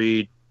kind of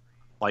read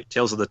like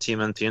Tales of the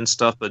TMNT and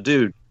stuff, but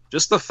dude,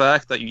 just the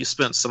fact that you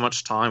spent so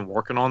much time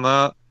working on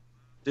that,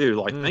 dude,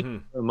 like thank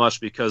you so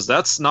much, because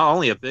that's not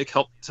only a big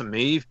help to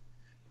me,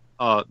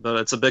 but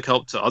it's a big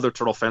help to other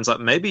Turtle fans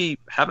that maybe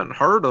haven't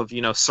heard of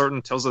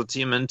certain Tales of the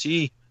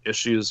TMNT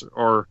issues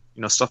or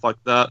stuff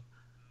like that.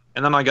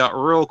 And then I got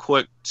real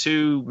quick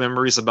 2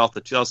 memories about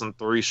the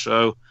 2003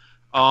 show.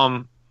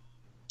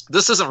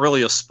 This isn't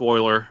really a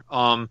spoiler.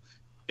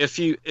 If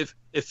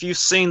you've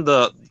seen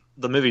the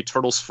movie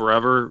Turtles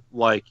Forever,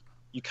 like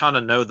you kind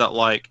of know that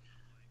like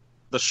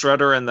the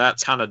Shredder and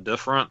that's kind of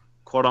different,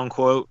 quote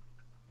unquote.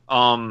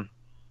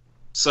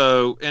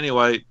 So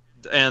anyway,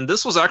 and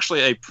this was actually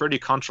a pretty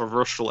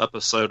controversial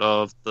episode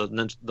of the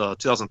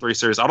 2003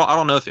 series. I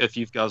don't know if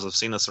you guys have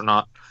seen this or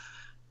not.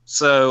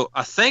 So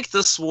I think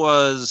this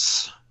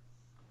was,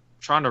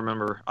 I'm trying to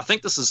remember. I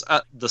think this is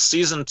at the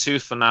season 2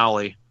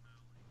 finale.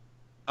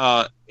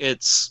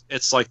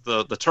 It's like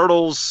the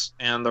Turtles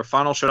and their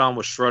final showdown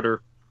with Shredder,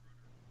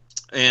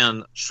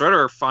 and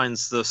Shredder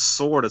finds this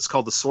sword. It's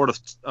called the Sword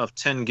of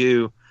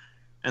Tengu,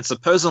 and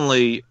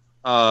supposedly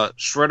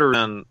Shredder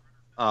been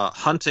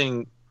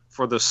hunting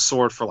for this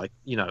sword for like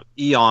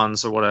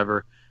eons or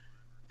whatever,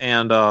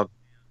 and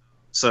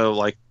so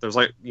like there's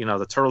like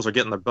the Turtles are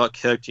getting their butt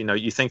kicked.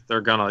 You think they're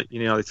gonna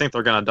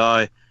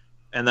die,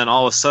 and then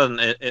all of a sudden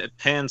it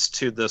pans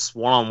to this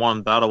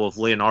one-on-one battle with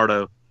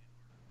Leonardo,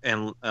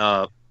 and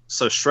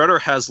so Shredder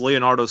has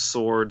Leonardo's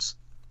swords.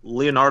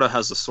 Leonardo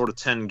has the Sword of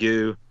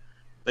Tengu.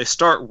 They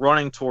start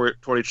running toward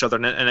each other,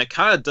 and it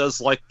kind of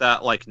does like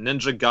that like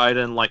Ninja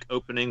Gaiden like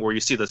opening where you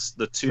see the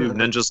 2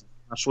 ninjas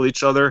clash with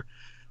each other.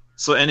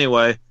 So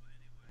anyway,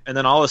 and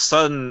then all of a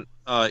sudden,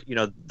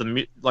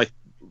 the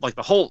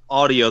whole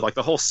audio, like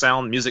the whole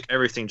sound, music,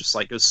 everything just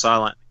like goes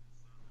silent,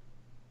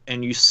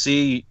 and you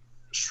see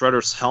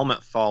Shredder's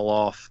helmet fall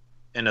off,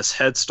 and his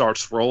head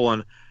starts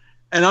rolling,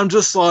 and I'm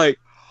just like,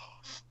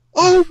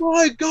 oh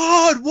my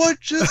god, what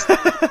just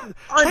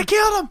I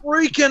killed him,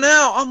 freaking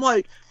out. I'm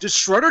like, did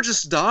Shredder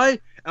just die? And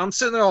I'm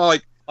sitting there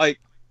like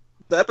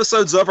the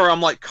episode's over,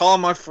 I'm like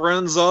calling my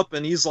friends up,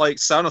 and he's like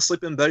sound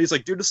asleep in bed. He's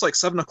like, dude, it's like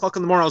 7 o'clock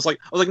in the morning. I was like,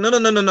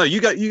 no,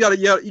 you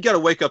gotta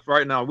wake up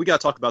right now. We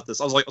gotta talk about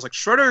this. I was like,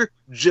 Shredder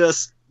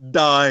just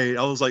died.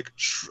 I was like,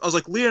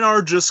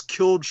 Leonardo just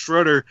killed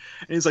Shredder,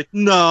 and he's like,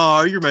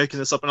 no, you're making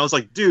this up. And I was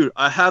like, dude,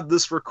 I have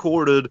this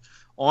recorded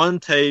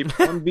on tape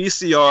on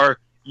VCR.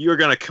 you're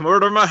going to come over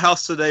to my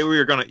house today. We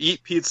are going to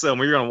eat pizza and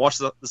we're going to watch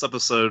this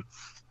episode.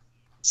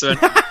 So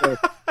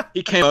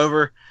he came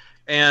over,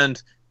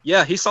 and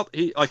yeah, he thought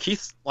the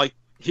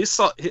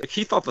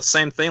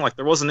same thing. Like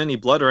there wasn't any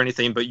blood or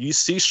anything, but you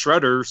see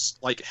Shredder's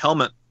like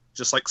helmet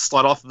just like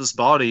slide off of his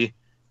body,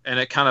 and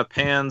it kind of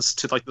pans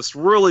to like this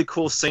really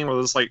cool scene where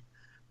there's like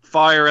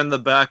fire in the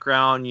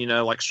background. You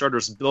know, like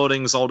Shredder's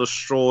building's all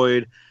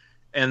destroyed,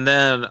 and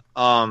then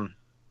I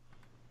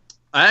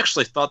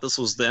actually thought this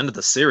was the end of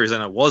the series,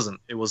 and it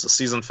wasn't. It was the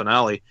season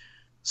finale.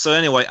 So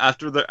anyway,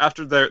 after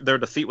their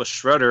defeat with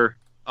Shredder,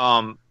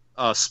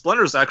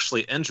 Splinter's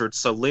actually injured,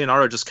 so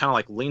Leonardo just kind of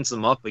like leans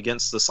him up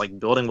against this like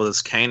building with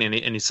his cane,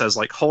 and he says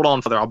like, "Hold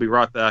on, father, I'll be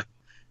right back."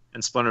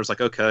 And Splinter's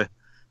like, "Okay."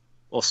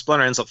 Well,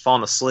 Splinter ends up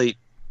falling asleep.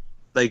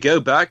 They go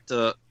back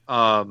to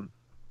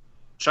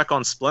check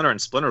on Splinter,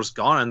 and Splinter's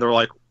gone, and they're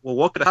like, "Well,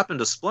 what could happen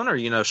to Splinter?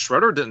 You know,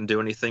 Shredder didn't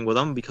do anything with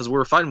him because we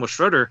were fighting with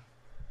Shredder."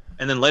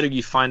 And then later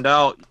you find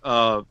out,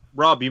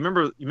 Rob, you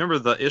remember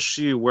the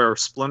issue where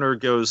Splinter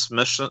goes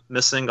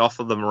missing off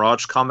of the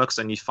Mirage comics,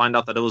 and you find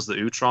out that it was the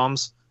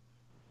Utroms?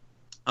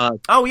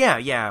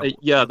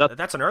 Yeah.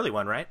 That's an early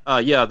one, right?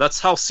 Yeah, that's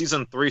how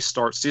season 3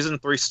 starts. Season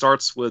 3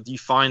 starts with you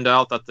find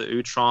out that the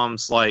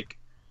Utroms like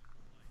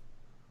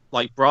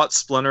brought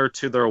Splinter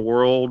to their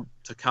world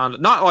to kind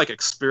of not like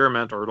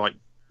experiment or like,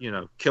 you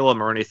know, kill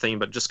him or anything,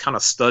 but just kind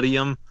of study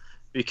him,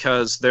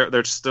 because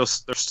they're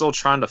still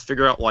trying to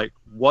figure out like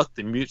what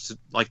the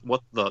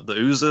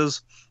ooze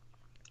is.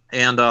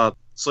 And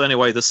so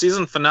anyway, the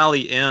season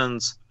finale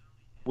ends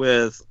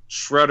with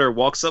Shredder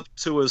walks up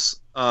to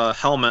his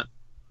helmet,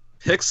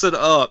 picks it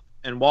up,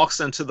 and walks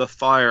into the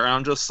fire. And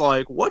I'm just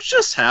like, what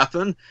just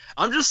happened?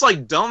 I'm just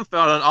like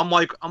dumbfounded. I'm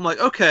like,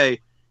 okay,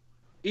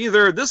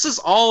 either this is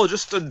all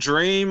just a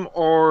dream,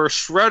 or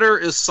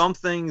Shredder is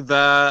something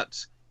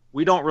that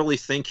we don't really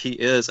think he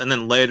is. And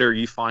then later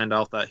you find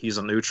out that he's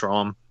a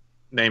Utrom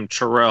named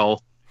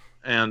Chirel,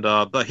 and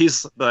but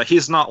he's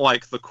not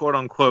like the quote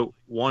unquote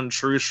one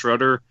true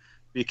Shredder,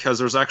 because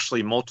there's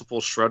actually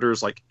multiple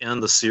Shredders like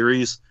in the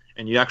series,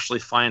 and you actually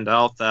find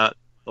out that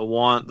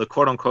the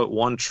quote unquote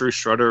one true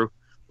Shredder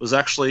was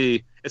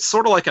actually, it's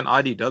sort of like an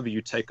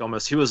IDW take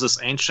almost. He was this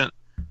ancient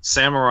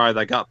samurai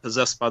that got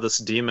possessed by this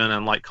demon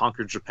and like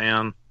conquered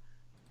Japan.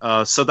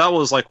 So that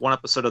was like one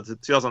episode of the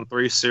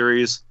 2003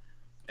 series.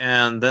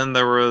 And then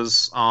there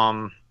was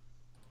another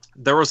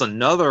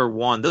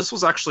one. This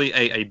was actually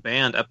a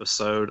banned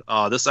episode.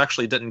 This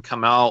actually didn't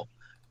come out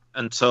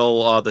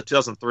until the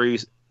 2003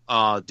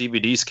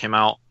 DVDs came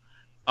out,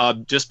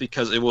 just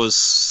because it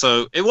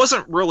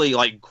wasn't really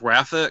like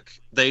graphic.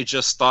 They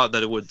just thought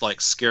that it would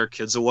like scare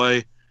kids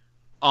away.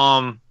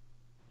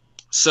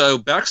 So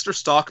Baxter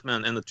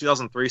Stockman in the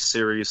 2003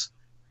 series,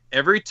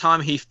 every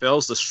time he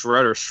fails the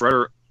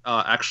Shredder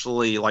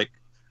actually like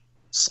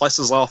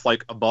slices off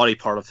like a body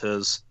part of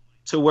his,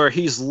 to where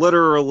he's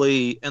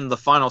literally in the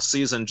final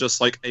season just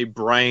like a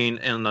brain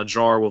in a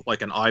jar with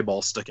like an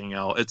eyeball sticking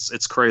out.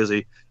 It's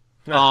crazy.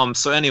 Yeah.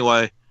 So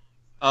anyway,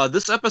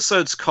 this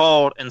episode's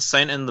called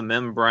Insane in the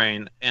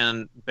Membrane,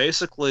 and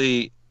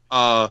basically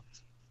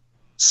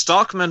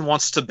Stockman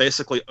wants to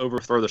basically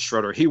overthrow the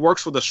Shredder. He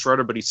works with the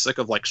Shredder, but he's sick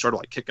of like Shredder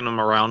like kicking him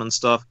around and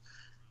stuff.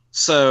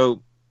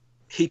 So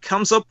he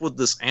comes up with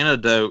this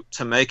antidote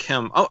to make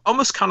him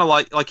almost kind of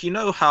like you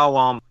know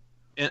how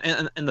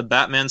in the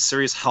Batman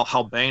series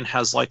how Bane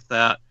has like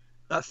that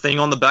thing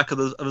on the back of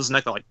his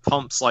neck that like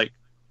pumps like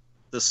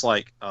this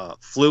like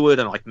fluid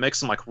and like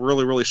makes him like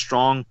really really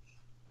strong.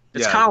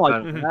 It's kind of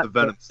like that, the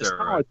Venom it's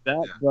kind of like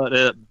that,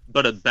 yeah.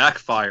 but it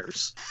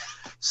backfires.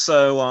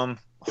 So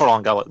hold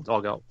on, gotta let the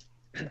dog out.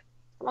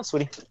 Come on,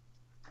 sweetie.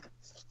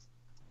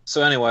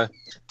 So anyway,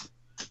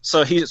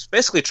 so he's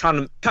basically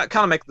trying to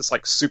kind of make this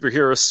like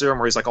superhero serum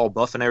where he's like all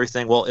buff and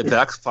everything. Well, it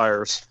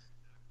backfires,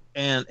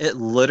 and it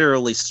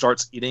literally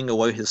starts eating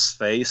away his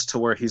face to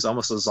where he's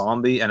almost a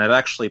zombie, and it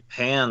actually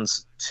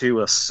pans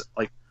to a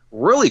like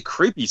really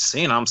creepy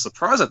scene. I'm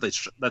surprised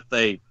that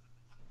they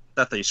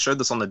showed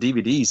this on the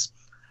DVDs.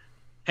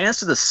 Hands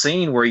to the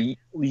scene where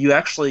you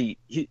actually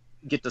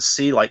get to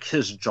see like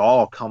his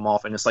jaw come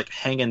off, and it's like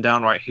hanging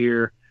down right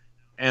here.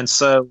 And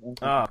so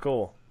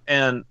cool.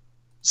 And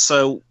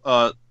so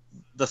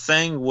the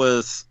thing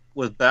with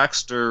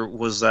Baxter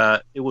was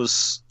that it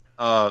was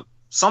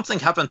something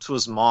happened to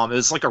his mom. It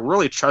was like a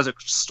really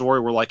tragic story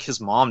where like his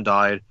mom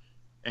died,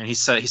 and he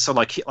said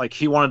like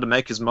he wanted to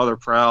make his mother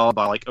proud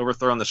by like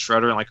overthrowing the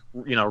Shredder and like,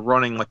 you know,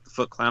 running like the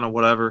Foot Clan or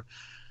whatever.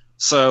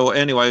 So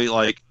anyway,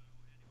 like,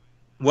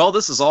 while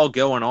this is all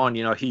going on,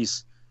 you know,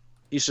 he's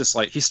just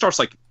like, he starts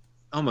like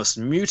almost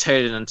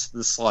mutated into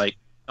this like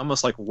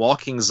almost like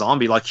walking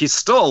zombie. Like he's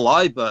still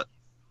alive, but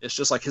it's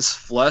just like his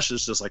flesh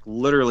is just like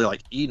literally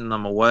like eating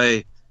him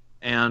away.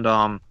 And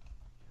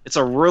it's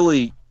a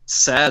really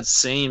sad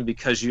scene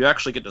because you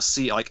actually get to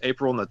see like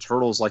April and the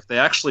Turtles, like they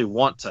actually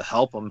want to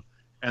help him,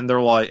 and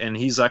they're like, and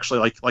he's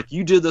actually like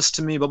you did this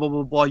to me, blah blah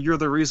blah blah. You're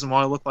the reason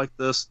why I look like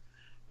this.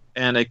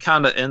 And it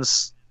kind of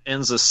ends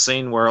this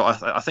scene where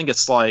I think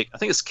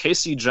it's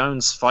Casey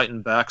Jones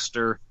fighting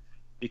Baxter,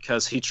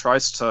 because he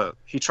tries to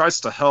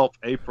help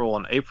April,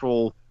 and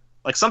April,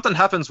 like, something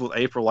happens with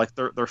April, like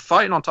they're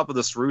fighting on top of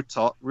this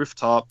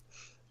rooftop,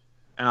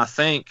 and I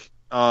think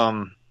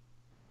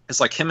it's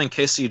like him and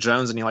Casey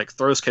Jones, and he like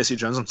throws Casey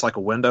Jones into like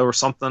a window or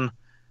something,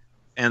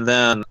 and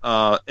then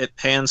it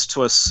pans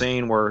to a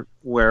scene where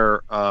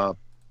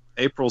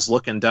April's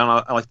looking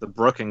down at like the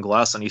broken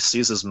glass, and he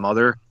sees his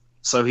mother.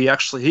 So he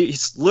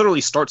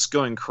literally starts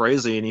going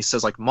crazy, and he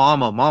says like,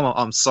 "Mama,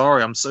 I'm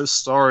sorry, I'm so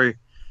sorry."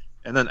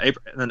 And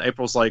then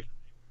April's like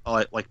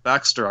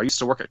Baxter, I used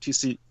to work at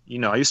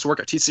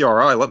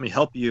TCRI. Let me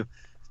help you.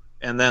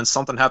 And then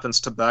something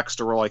happens to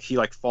Baxter where like he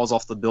like falls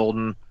off the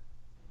building,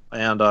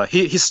 and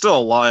he's still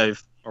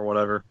alive or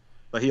whatever,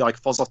 but he like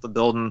falls off the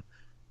building.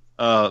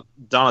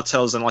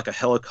 Donatello's in like a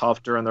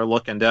helicopter, and they're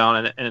looking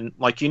down, and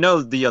like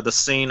the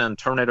scene in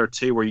Terminator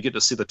 2 where you get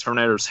to see the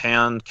Terminator's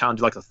hand kind of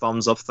do like a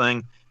thumbs up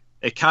thing.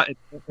 It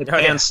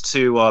pans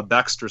to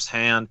Baxter's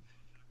hand,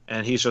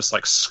 and he's just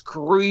like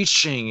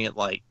screeching at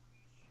like,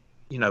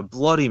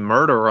 bloody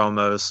murder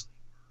almost,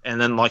 and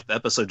then like the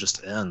episode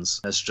just ends.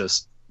 It's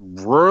just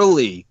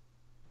really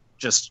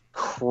just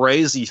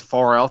crazy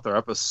far out there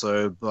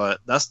episode, but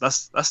that's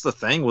the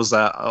thing, was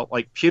that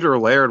like Peter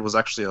Laird was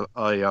actually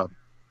a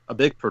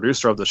big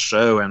producer of the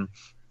show, and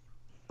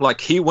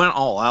like he went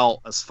all out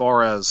as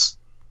far as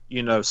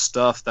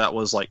stuff that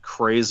was like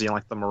crazy, and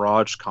like the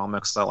Mirage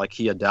comics that like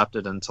he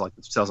adapted into like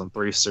the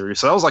 2003 series.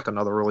 So that was like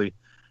another really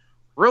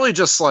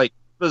just like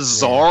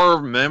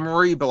bizarre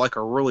memory, but like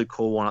a really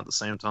cool one at the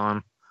same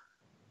time.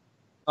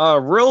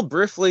 Real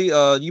briefly,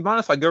 you mind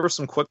if I go over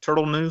some quick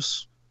Turtle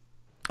news?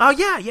 Oh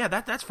yeah,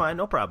 that's fine,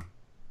 no problem.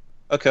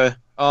 Okay.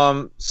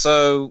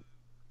 So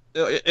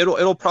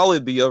it'll probably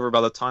be over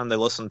by the time they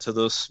listen to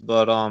this,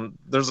 but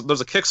there's a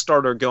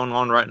Kickstarter going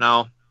on right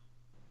now.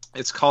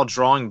 It's called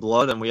Drawing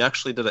Blood, and we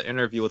actually did an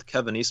interview with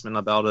Kevin Eastman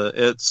about it.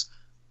 It's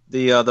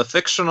the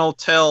fictional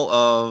tale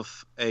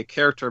of a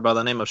character by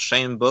the name of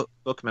Shane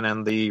Bookman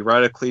and the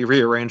radically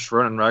rearranged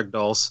Ronin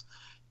Ragdolls.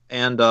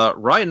 And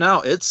right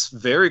now, it's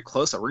very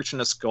close at reaching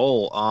its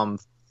goal.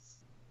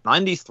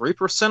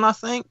 93%, I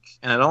think,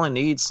 and it only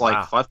needs like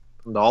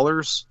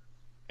 $5,000.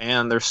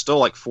 And there's still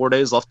like 4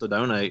 days left to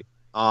donate.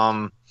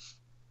 And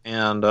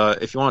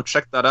if you want to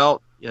check that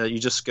out, you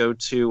just go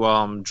to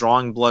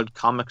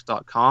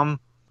drawingbloodcomic.com.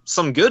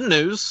 Some good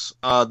news,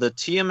 the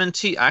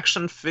TMNT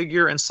Action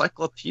Figure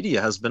Encyclopedia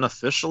has been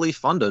officially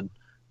funded.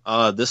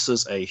 This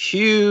is a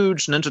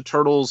huge Ninja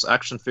Turtles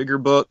action figure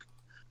book.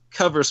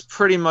 Covers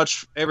pretty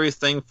much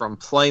everything from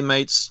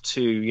Playmates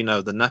to,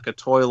 the NECA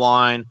toy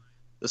line.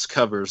 This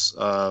covers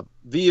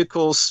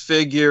vehicles,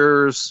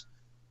 figures,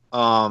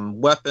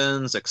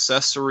 weapons,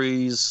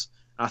 accessories.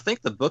 I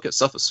think the book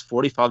itself is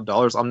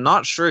 $45. I'm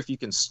not sure if you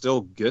can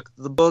still get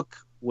the book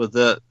with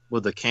the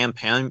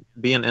campaign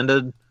being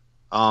ended.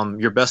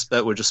 Your best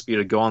bet would just be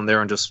to go on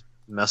there and just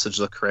message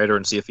the creator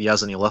and see if he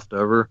has any left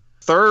over.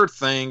 Third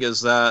thing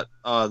is that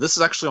this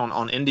is actually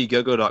on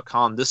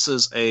Indiegogo.com. This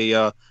is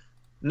a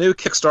new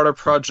Kickstarter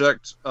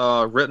project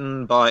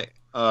written by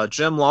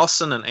Jim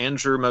Lawson and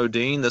Andrew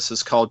Modine. This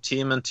is called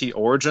TMNT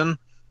Origin.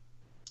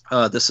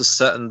 This is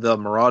set in the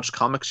Mirage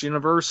Comics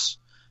universe.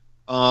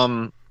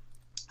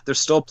 There's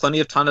still plenty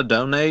of time to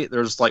donate.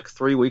 There's like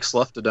 3 weeks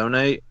left to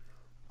donate.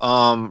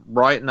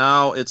 Right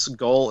now, its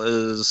goal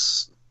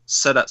is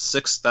set at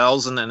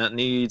 $6,000, and it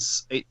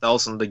needs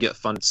 $8,000 to get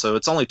funded. So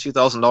it's only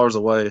 $2,000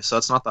 away. So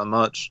that's not that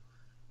much.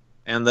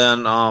 And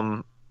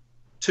then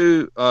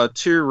two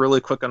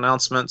really quick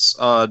announcements.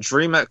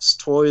 DreamX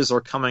Toys are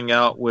coming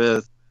out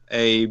with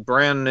a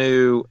brand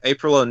new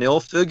April O'Neil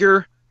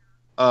figure,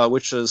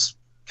 which is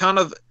kind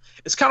of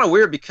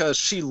weird because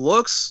she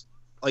looks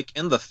like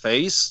in the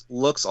face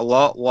looks a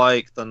lot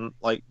like the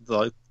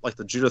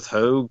Judith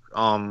Hoag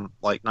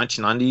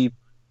 1990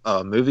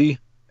 movie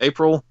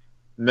April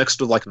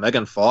mixed with like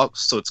Megan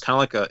Fox, so it's kind of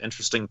like an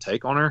interesting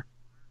take on her.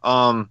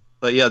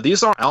 But yeah,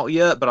 these aren't out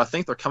yet, but I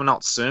think they're coming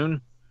out soon.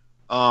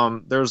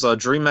 There's a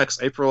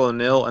DreamX April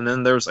O'Neil, and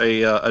then there's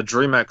a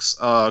DreamX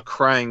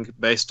Krang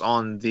based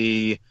on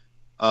the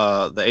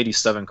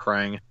 87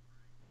 Krang.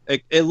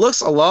 It looks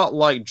a lot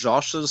like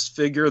Josh's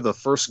figure, the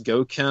first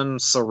Goken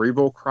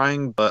Cerebral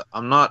Krang, but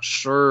I'm not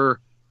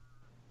sure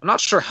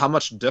how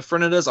much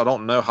different it is. I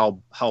don't know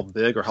how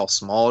big or how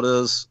small it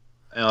is.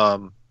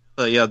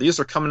 But yeah, these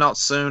are coming out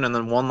soon. And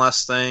then one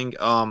last thing,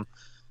 the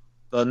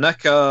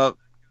NECA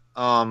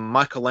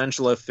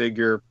Michelangelo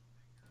figure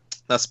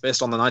that's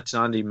based on the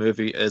 1990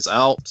 movie is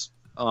out.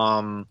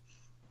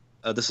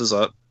 This is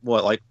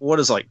what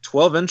is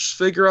 12-inch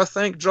figure, I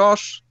think,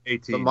 Josh?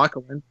 18.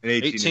 The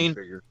 18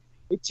 figure.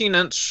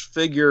 18-inch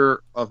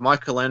figure of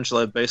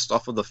Michelangelo based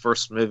off of the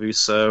first movie.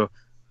 So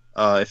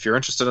if you're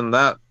interested in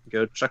that,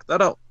 go check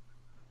that out.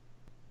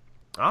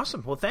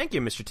 Awesome. Well, thank you,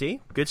 Mr.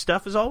 T. Good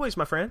stuff as always,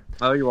 my friend.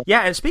 Oh, you're welcome.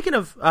 Yeah, and speaking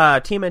of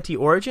TMNT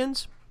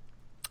Origins,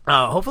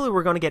 hopefully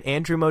we're going to get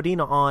Andrew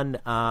Modine on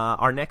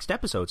our next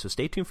episode, so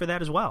stay tuned for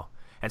that as well.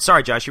 And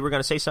sorry, Josh, you were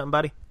going to say something,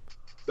 buddy?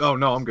 Oh,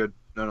 no, I'm good.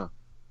 No.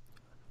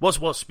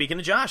 Well, speaking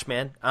of Josh,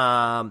 man,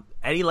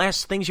 any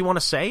last things you want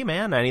to say,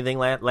 man? Anything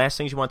last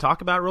things you want to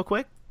talk about real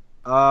quick?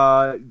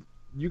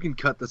 You can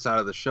cut this out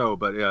of the show,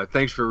 but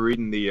thanks for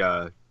reading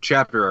the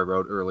chapter I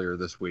wrote earlier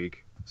this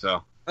week.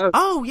 So.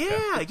 Oh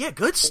yeah,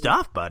 good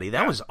stuff, buddy.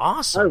 That was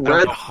awesome. I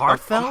read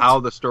heartfelt.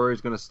 How the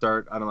story's going to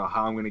start. I don't know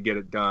how I'm going to get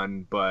it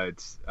done,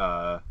 but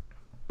a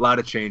lot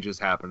of changes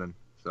happening.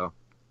 So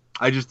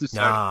I just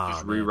decided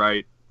to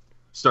rewrite,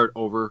 start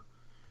over,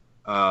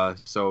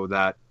 so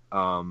that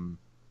pretty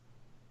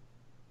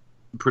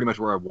much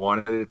where I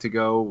wanted it to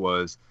go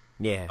was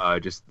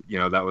just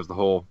that was the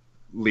whole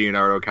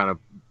Leonardo kind of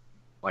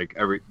like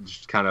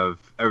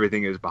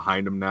everything is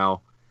behind him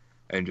now.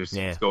 And just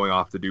going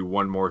off to do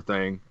one more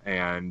thing.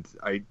 And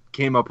I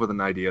came up with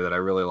an idea that I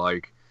really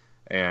like.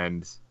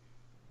 And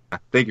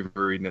thank you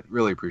for reading it.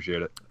 Really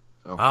appreciate it.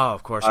 So,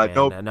 of course,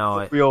 man.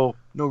 No real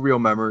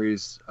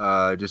memories,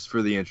 just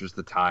for the interest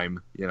of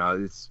time.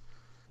 It's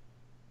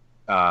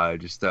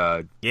just...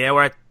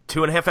 we're at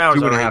 2.5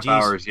 hours already. 2.5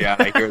 hours, yeah.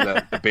 I hear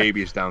that the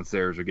babies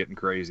downstairs are getting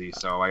crazy,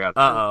 so I got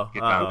to get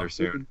down there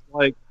soon.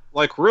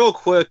 Like real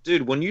quick,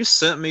 dude, when you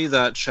sent me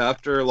that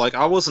chapter, like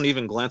I wasn't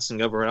even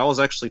glancing over it. I was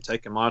actually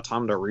taking my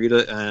time to read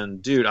it, and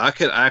dude, I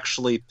could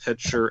actually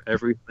picture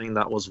everything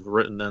that was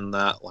written in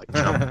that like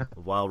chapter.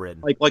 Well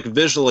written. Like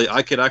visually,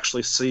 I could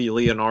actually see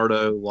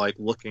Leonardo like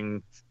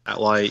looking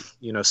at like,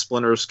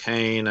 Splinter's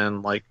cane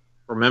and like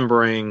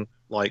remembering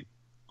like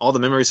all the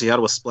memories he had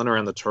with Splinter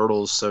and the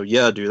Turtles. So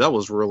yeah, dude, that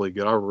was really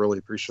good. I really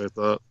appreciate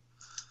that.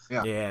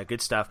 Yeah,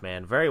 good stuff,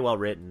 man. Very well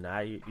written.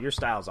 Your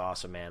style's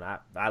awesome, man.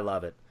 I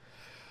love it.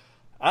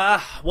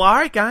 Well, all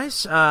right,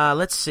 guys.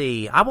 Let's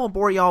see. I won't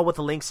bore you all with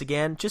the links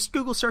again. Just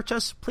Google search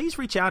us. Please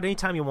reach out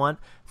anytime you want.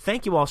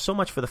 Thank you all so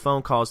much for the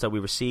phone calls that we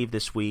received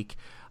this week.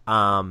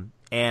 And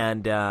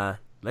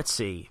let's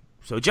see.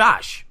 So,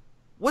 Josh,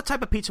 what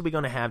type of pizza are we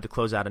going to have to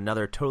close out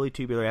another Totally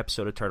Tubular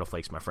episode of Turtle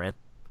Flakes, my friend?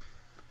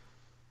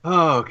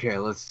 Okay,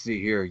 let's see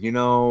here.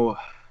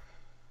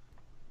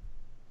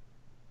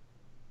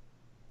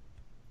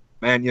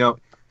 Man, I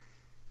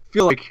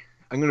feel like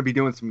I'm going to be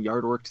doing some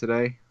yard work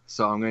today.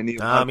 So I'm going to need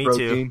a lot of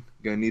protein. I'm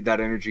going to need that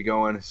energy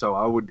going. So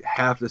I would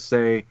have to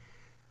say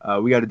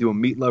we got to do a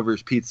meat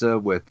lover's pizza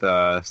with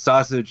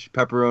sausage,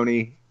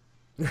 pepperoni,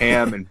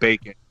 ham, and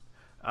bacon.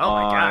 Oh,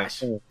 my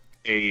gosh.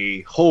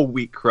 A whole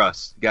wheat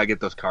crust. Got to get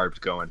those carbs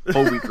going.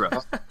 Whole wheat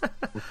crust.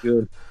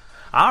 Good.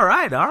 All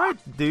right,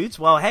 dudes.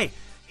 Well, hey,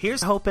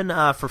 here's hoping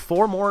for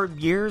 4 more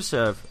years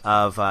of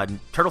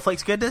Turtle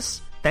Flakes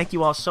goodness. Thank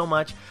you all so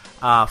much.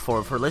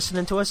 For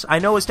listening to us. I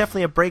know it's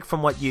definitely a break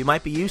from what you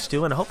might be used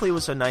to, and hopefully it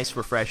was a nice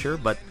refresher,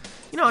 but,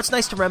 it's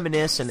nice to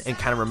reminisce and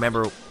kind of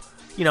remember,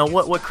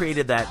 what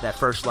created that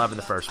first love in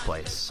the first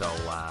place. So,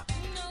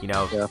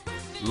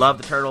 love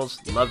the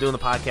Turtles, love doing the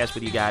podcast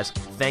with you guys.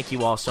 Thank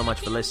you all so much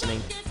for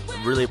listening.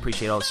 I really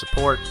appreciate all the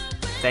support.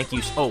 Thank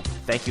you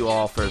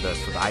all for the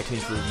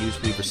iTunes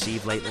reviews we've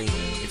received lately.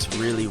 It's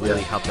really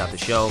helped out the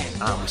show.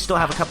 We still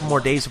have a couple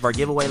more days of our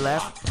giveaway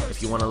left.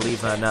 If you want to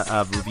leave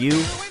a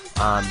review,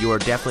 you are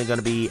definitely going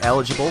to be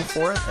eligible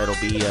for it. It'll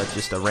be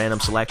just a random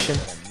selection.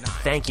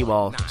 Thank you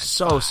all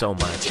so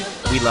much.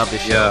 We love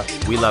this show.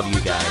 Yeah. We love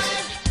you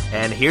guys.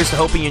 And here's to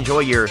hoping you enjoy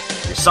your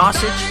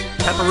sausage,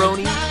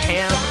 pepperoni,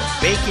 ham,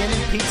 bacon,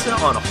 pizza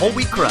on a whole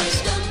wheat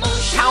crust.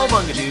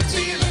 Cowabunga, dudes.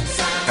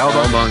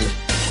 Cowabunga.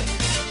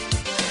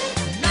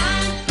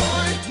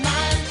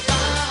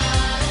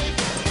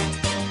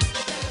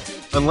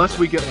 Unless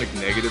we get like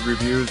negative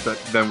reviews,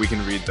 then we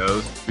can read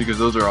those because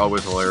those are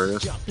always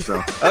hilarious.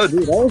 So. Oh,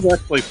 dude, I was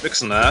actually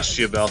fixing to ask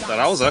you about that.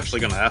 I was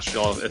actually going to ask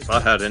y'all if I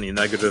had any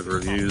negative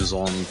reviews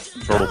on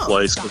Turtle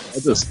Flakes.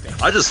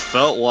 I just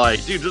felt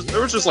like, dude,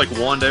 there was just like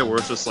one day where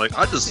it's just like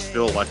I just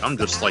feel like I'm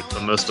just like the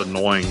most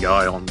annoying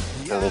guy on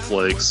Turtle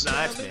Flakes. No,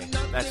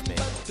 that's me.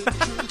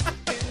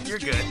 You're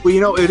good.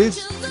 Well, it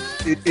is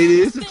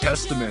a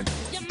testament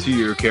to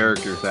your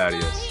character,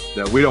 Thaddeus,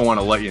 that we don't want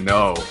to let you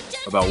know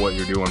about what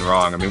you're doing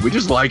wrong. I mean, we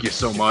just like you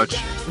so much.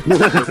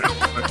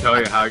 I tell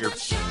you how you're.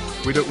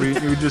 We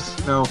just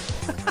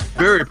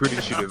very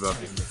appreciative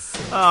of you.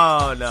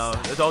 Oh no!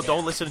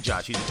 Don't listen to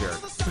Josh. He's a jerk.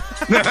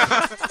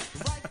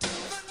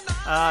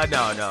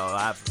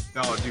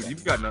 No, dude,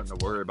 you've got nothing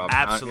to worry about.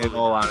 Absolutely. In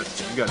all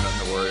honesty, you've got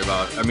nothing to worry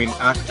about. I mean,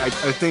 I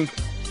think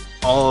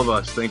all of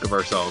us think of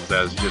ourselves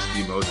as just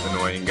the most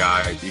annoying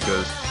guy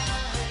because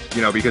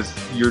you're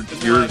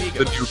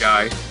the new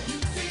guy.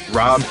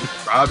 Rob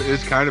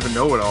is kind of a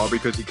know-it-all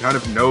because he kind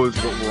of knows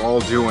what we're all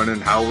doing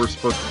and how we're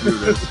supposed to do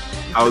this,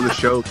 how the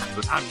show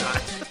goes. I'm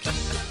not.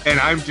 And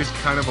I'm just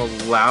kind of a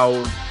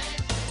loud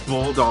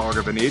bulldog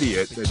of an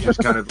idiot that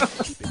just kind of,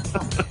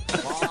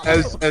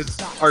 as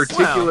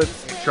articulate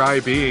as I try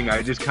being,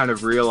 I just kind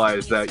of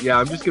realized that,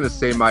 I'm just going to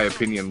say my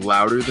opinion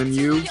louder than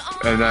you,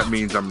 and that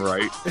means I'm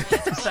right.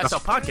 That's how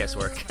podcasts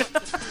work.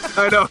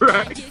 I know,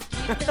 right?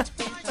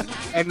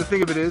 And the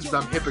thing of it is,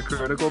 I'm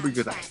hypocritical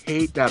because I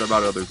hate that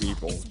about other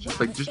people.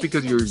 Just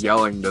because you're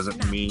yelling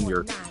doesn't mean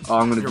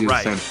I'm going to do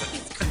right. the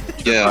same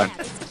thing. Yeah.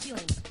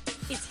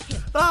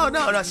 Oh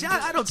no! See,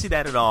 I don't see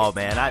that at all,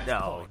 man.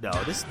 No.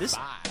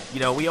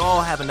 we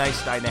all have a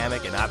nice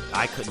dynamic, and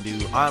I couldn't do,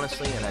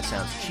 honestly, and that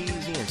sounds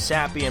cheesy and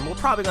sappy, and we're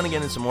probably going to get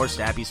into some more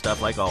sappy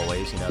stuff like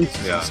always. This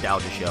is a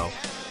nostalgia show.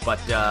 But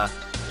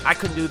I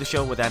couldn't do the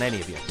show without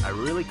any of you. I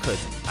really couldn't.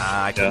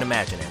 I couldn't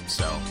imagine it.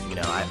 So,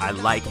 I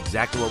like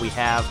exactly what we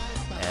have,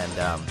 and,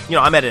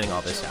 I'm editing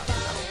all this out,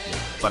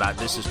 but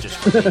this is just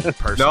for me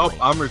personally. Nope,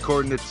 I'm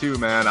recording it too,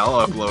 man.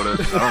 I'll upload it.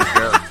 I don't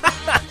care.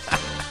 I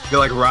feel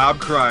like Rob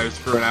cries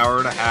for an hour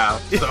and a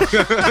half. So.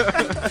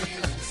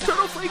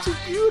 Turtle Flakes is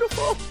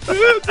beautiful.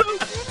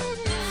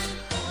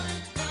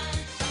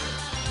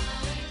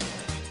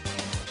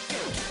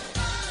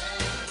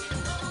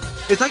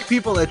 It's like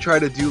people that try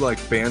to do like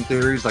fan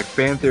theories. Like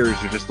fan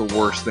theories are just the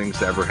worst things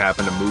to ever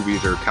happen to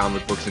movies or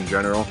comic books in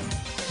general,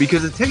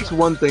 because it takes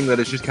one thing that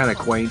is just kind of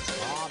quaint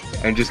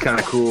and just kind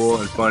of cool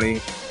and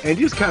funny, and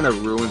just kind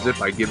of ruins it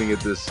by giving it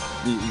this,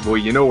 well,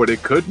 you know what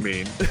it could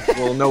mean.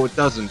 Well, no, it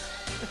doesn't.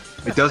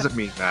 It doesn't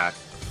mean that.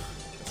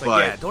 It's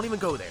like, don't even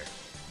go there.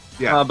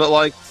 Yeah, but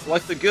like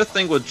the good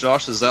thing with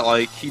Josh is that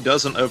like he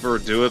doesn't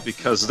overdo it,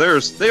 because there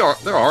are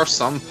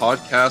some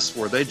podcasts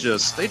where they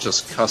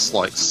just cuss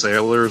like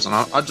sailors, and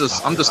I'm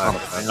just not a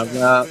fan of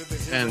that.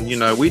 And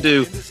we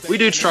do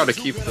try to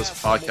keep this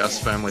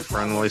podcast family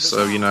friendly.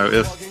 So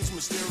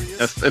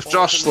if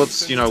Josh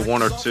slips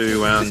one or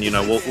two, and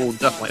we'll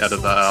definitely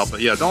edit that out. But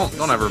yeah,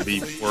 don't ever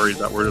be worried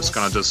that we're just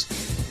gonna just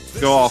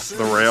go off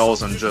the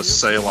rails and just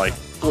say like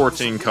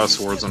 14 cuss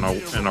words in a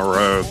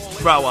row.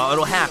 Right, well,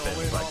 it'll happen,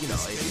 but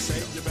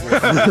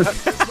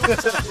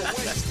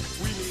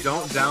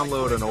Don't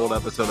download an old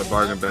episode of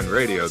Bargain Bin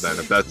Radio then,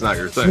 if that's not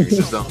your thing. You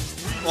just don't.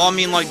 Well, I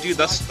mean, like, dude,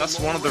 that's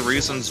one of the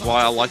reasons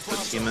why I like the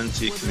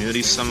TMNT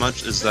community so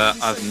much, is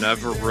that I've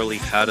never really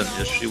had an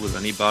issue with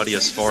anybody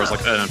as far as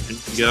like an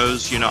opinion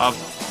goes.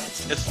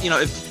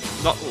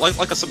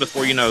 Like I said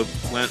before,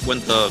 when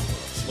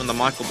the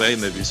Michael Bay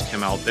movies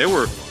came out, there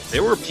were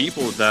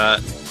people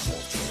that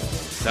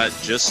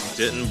just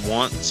didn't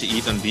want to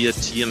even be a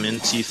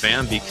TMNT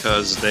fan,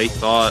 because they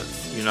thought,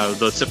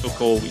 the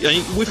typical,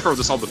 we've heard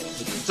this all, the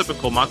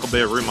typical Michael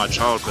Bay ruined my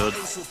childhood.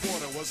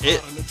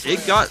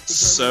 It got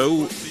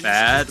so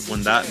bad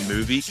when that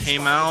movie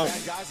came out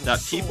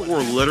that people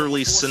were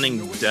literally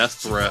sending death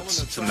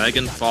threats to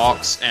Megan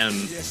Fox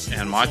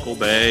and Michael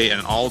Bay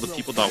and all the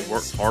people that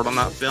worked hard on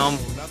that film.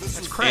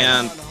 That's crazy.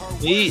 And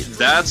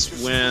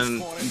that's when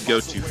you go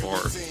too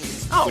far.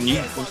 When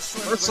you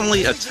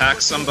personally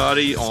attack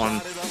somebody on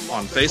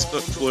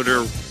Facebook,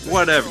 Twitter,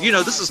 whatever,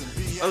 this is.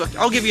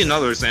 I'll give you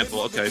another example.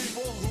 Okay,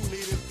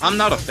 I'm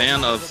not a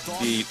fan of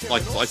the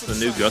like the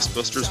new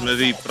Ghostbusters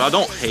movie, but I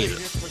don't hate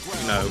it.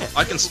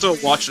 I can still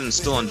watch it and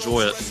still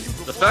enjoy it.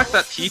 The fact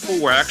that people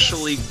were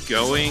actually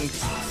going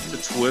to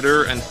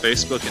Twitter and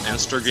Facebook and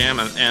Instagram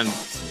and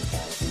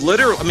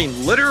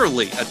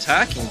literally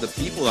attacking the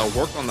people that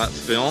worked on that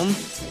film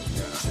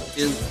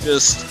is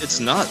just, it's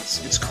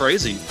nuts. It's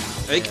crazy.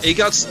 It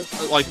got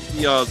like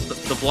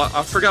the black,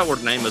 I forgot what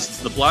her name is,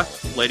 the black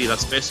lady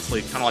that's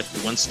basically kind of like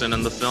Winston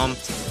in the film.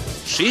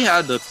 She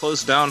had to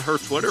close down her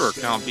Twitter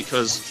account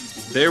because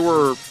there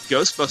were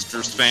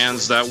Ghostbusters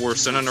fans that were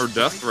sending her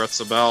death threats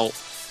about,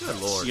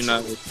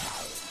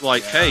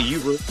 like, hey, you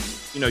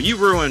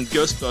ruined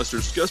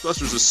Ghostbusters.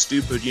 Ghostbusters is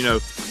stupid.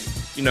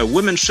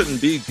 Women shouldn't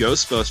be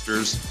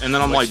Ghostbusters. And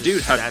then I'm like,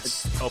 dude,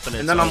 that's open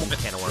its own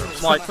can of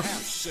worms.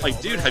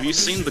 like, dude, have you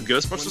seen the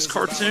Ghostbusters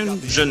cartoon?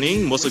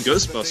 Janine was a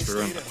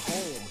Ghostbuster in it.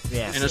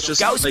 Yeah. And it's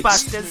just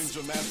Ghostbusters.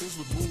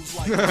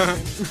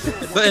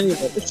 But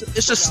anyway,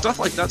 it's just stuff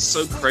like that's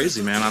so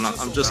crazy, man. And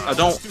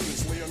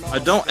I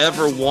don't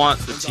ever want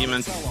the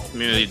TMNT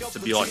community to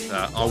be like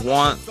that. I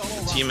want the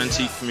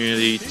TMNT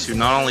community to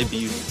not only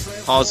be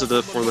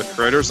positive for the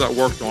creators that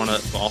worked on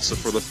it, but also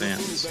for the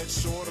fans.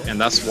 And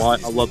that's why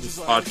I love this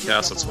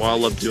podcast. That's why I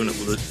love doing it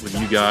with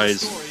you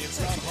guys,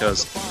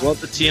 because I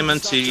love the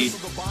TMNT.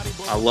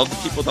 I love the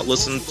people that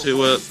listen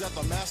to it,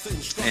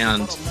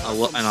 and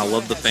I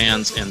love the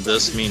fans. And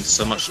this means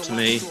so much to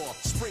me.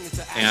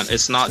 And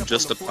it's not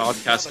just a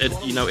podcast.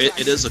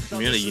 It is a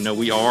community.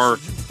 We are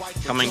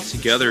coming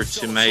together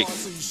to make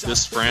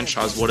this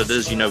franchise what it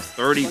is.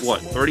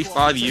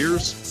 35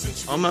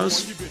 years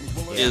almost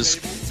is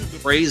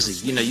crazy.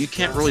 You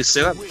can't really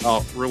say that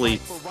about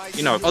really,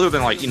 other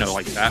than like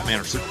Batman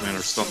or Superman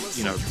or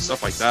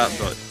stuff like that.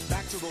 But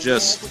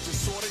just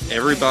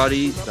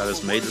everybody that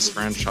has made this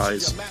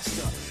franchise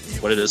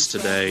what it is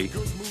today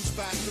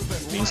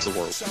means the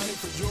world.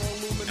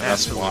 And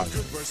that's why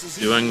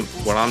doing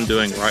what I'm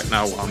doing right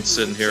now, while I'm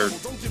sitting here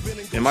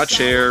in my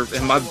chair,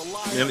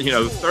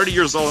 30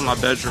 years old in my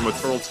bedroom with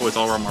turtle toys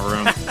all around my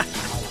room.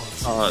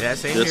 Yeah,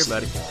 same here,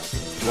 buddy.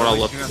 What I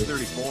love.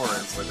 34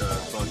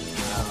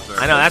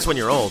 I know, that's when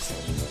you're old.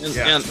 And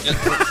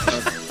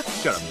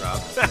shut up,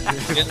 Rob.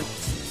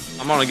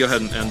 I'm gonna go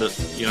ahead and end it,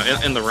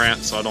 end the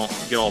rant, so I don't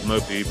get all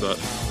mopey. But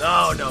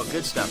no,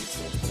 good stuff.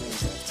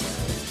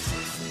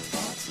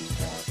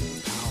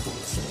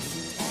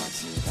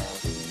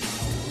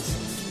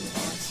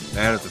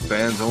 Man, if the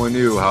fans only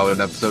knew how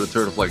an episode of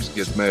Turtle Flakes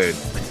gets made.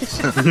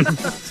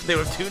 They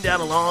were tuned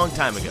out a long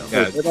time ago.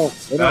 Yeah, They don't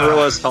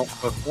realize how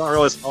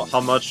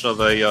much of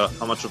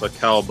a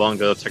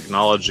cowabunga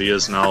technology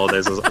is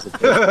nowadays. As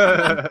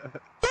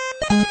a